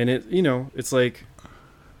Desert, and it's like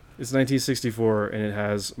it's 1964 and it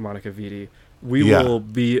has Monica Vitti. We Yeah. will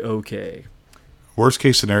be okay. Worst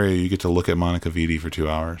case scenario, you get to look at Monica Vitti for 2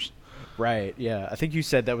 hours. Right. Yeah, I think you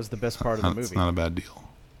said that was the best part of the It's movie. not a bad deal.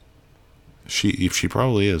 She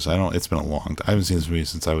probably is. It's been a long time. I haven't seen this movie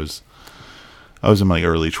since I was in my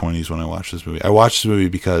early 20s when I watched this movie. I watched this movie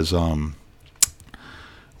because we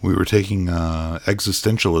were taking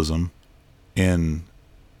existentialism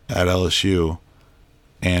at LSU,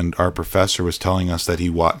 and our professor was telling us that he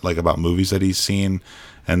about movies that he's seen,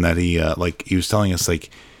 and that he was telling us like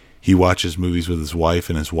he watches movies with his wife,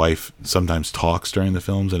 and his wife sometimes talks during the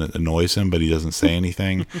films, and it annoys him, but he doesn't say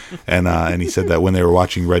anything. And he said that when they were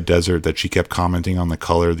watching Red Desert, that she kept commenting on the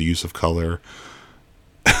color, the use of color.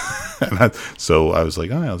 So I was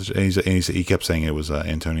like, oh, and he kept saying it was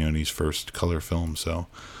Antonioni's first color film. So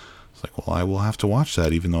it's like, well, I will have to watch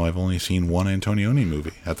that, even though I've only seen one Antonioni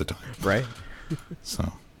movie at the time. Right.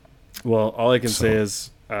 So, well, all I can say is,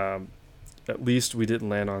 at least we didn't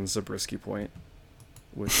land on Zabriskie Point,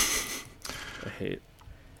 which I hate.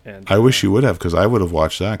 And I wish you would have, because I would have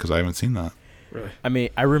watched that, because I haven't seen that. Really? I mean,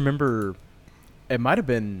 I remember it might have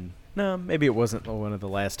been. No, maybe it wasn't one of the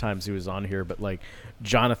last times he was on here, but like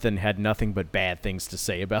Jonathan had nothing but bad things to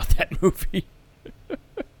say about that movie.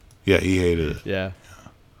 Yeah, he hated it. Yeah.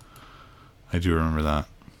 I do remember that.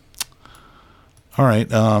 All right.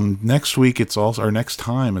 Next week, next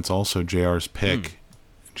time, it's also JR's pick.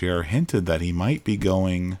 JR hinted that he might be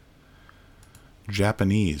going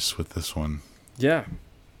Japanese with this one. Yeah.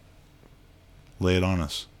 Lay it on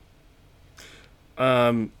us.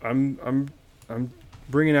 I'm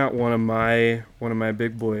bringing out one of my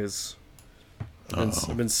big boys.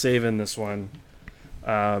 I've been saving this one,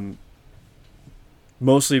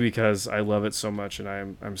 mostly because I love it so much,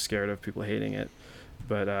 and I'm scared of people hating it,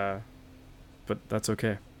 but that's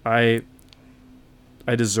okay. I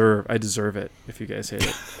deserve it if you guys hate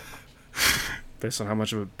it, based on how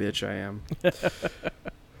much of a bitch I am. You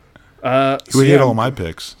would hate all my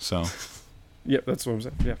picks, so. Yep, that's what I'm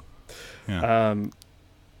saying. Yeah.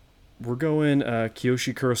 We're going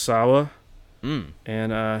Kiyoshi Kurosawa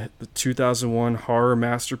and the 2001 horror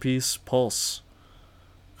masterpiece Pulse.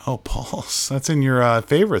 Oh, Pulse. That's in your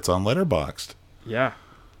favorites on Letterboxd. Yeah.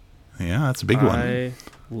 Yeah, that's a big one. I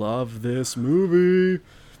love this movie.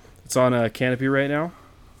 It's on Canopy right now.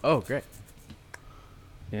 Oh, great.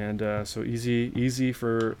 And so easy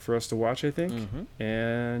for us to watch, I think. Mm-hmm.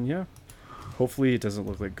 And yeah, hopefully it doesn't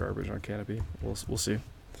look like garbage on Canopy. We'll see.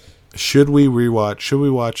 Should we watch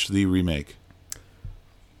the remake?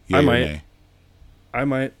 Yay I might. or nay? I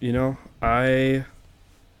might. You know, I've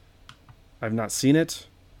not seen it.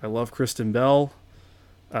 I love Kristen Bell.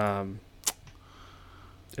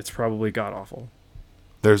 It's probably god awful.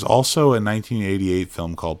 There's also a 1988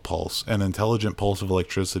 film called Pulse. An intelligent pulse of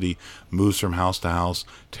electricity moves from house to house,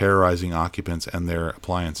 terrorizing occupants and their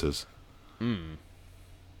appliances.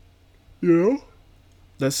 Yeah.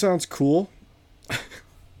 That sounds cool.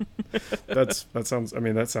 that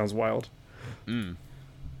sounds wild. I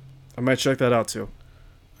might check that out too.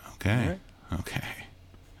 Okay. Okay.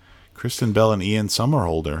 Kristen Bell and Ian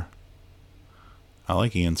Somerhalder. I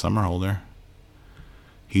like Ian Somerhalder.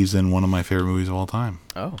 He's in one of my favorite movies of all time.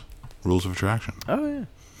 Oh. Rules of Attraction. Oh, yeah.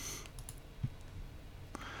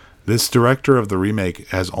 This director of the remake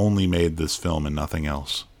has only made this film and nothing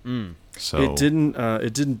else. So it didn't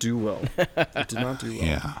do well. It did not do well.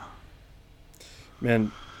 Yeah.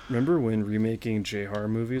 Man, remember when remaking J-horror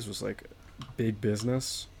movies was like big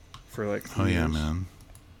business for like 3 years? Yeah, man.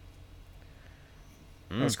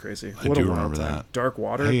 That's crazy. I do remember that. Dark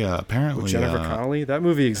Water. Hey, apparently with Jennifer Connelly. That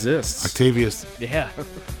movie exists. Octavius. Yeah.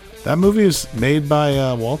 That movie is made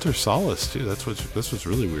by Walter Salles too. That's what's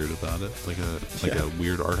really weird about it. A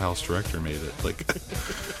weird art house director made it. Like,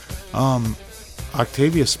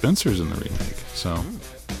 Octavia Spencer's in the remake. So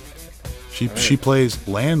she plays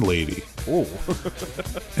landlady. Oh.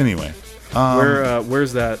 Anyway,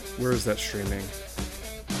 where's that streaming?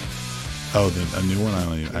 Oh, a new one.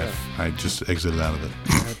 I just exited out of it.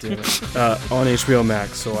 God damn it. On HBO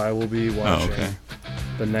Max. So I will be watching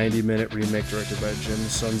the 90-minute remake directed by Jim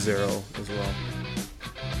Sunzero as well.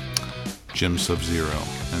 Jim Sub-Zero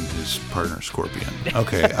and his partner Scorpion.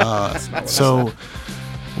 Okay, so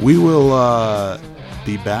we will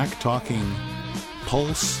be back talking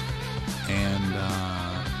Pulse and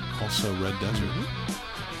also Red Desert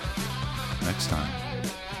next time.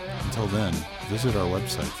 Until then, visit our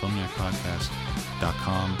website,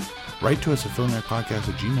 filmniacpodcast.com. Write to us at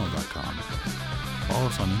filmniacpodcast@gmail.com. Follow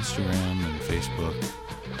us on Instagram and Facebook.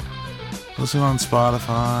 Listen on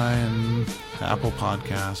Spotify and Apple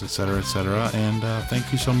Podcasts, etc., etc. And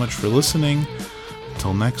thank you so much for listening.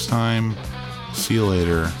 Until next time, see you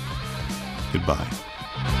later. Goodbye.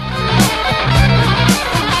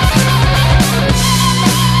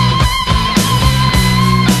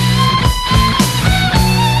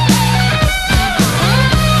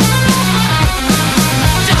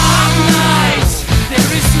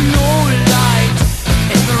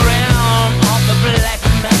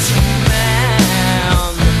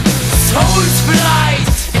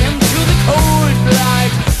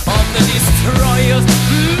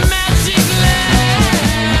 Magic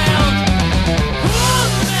land. Oh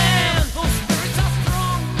man, those spirits are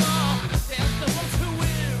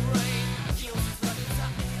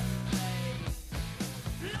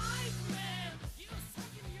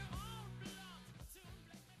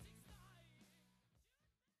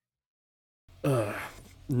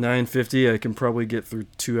 9:50. I can probably get through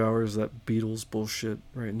 2 hours of that Beatles bullshit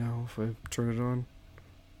right now if I turn it on.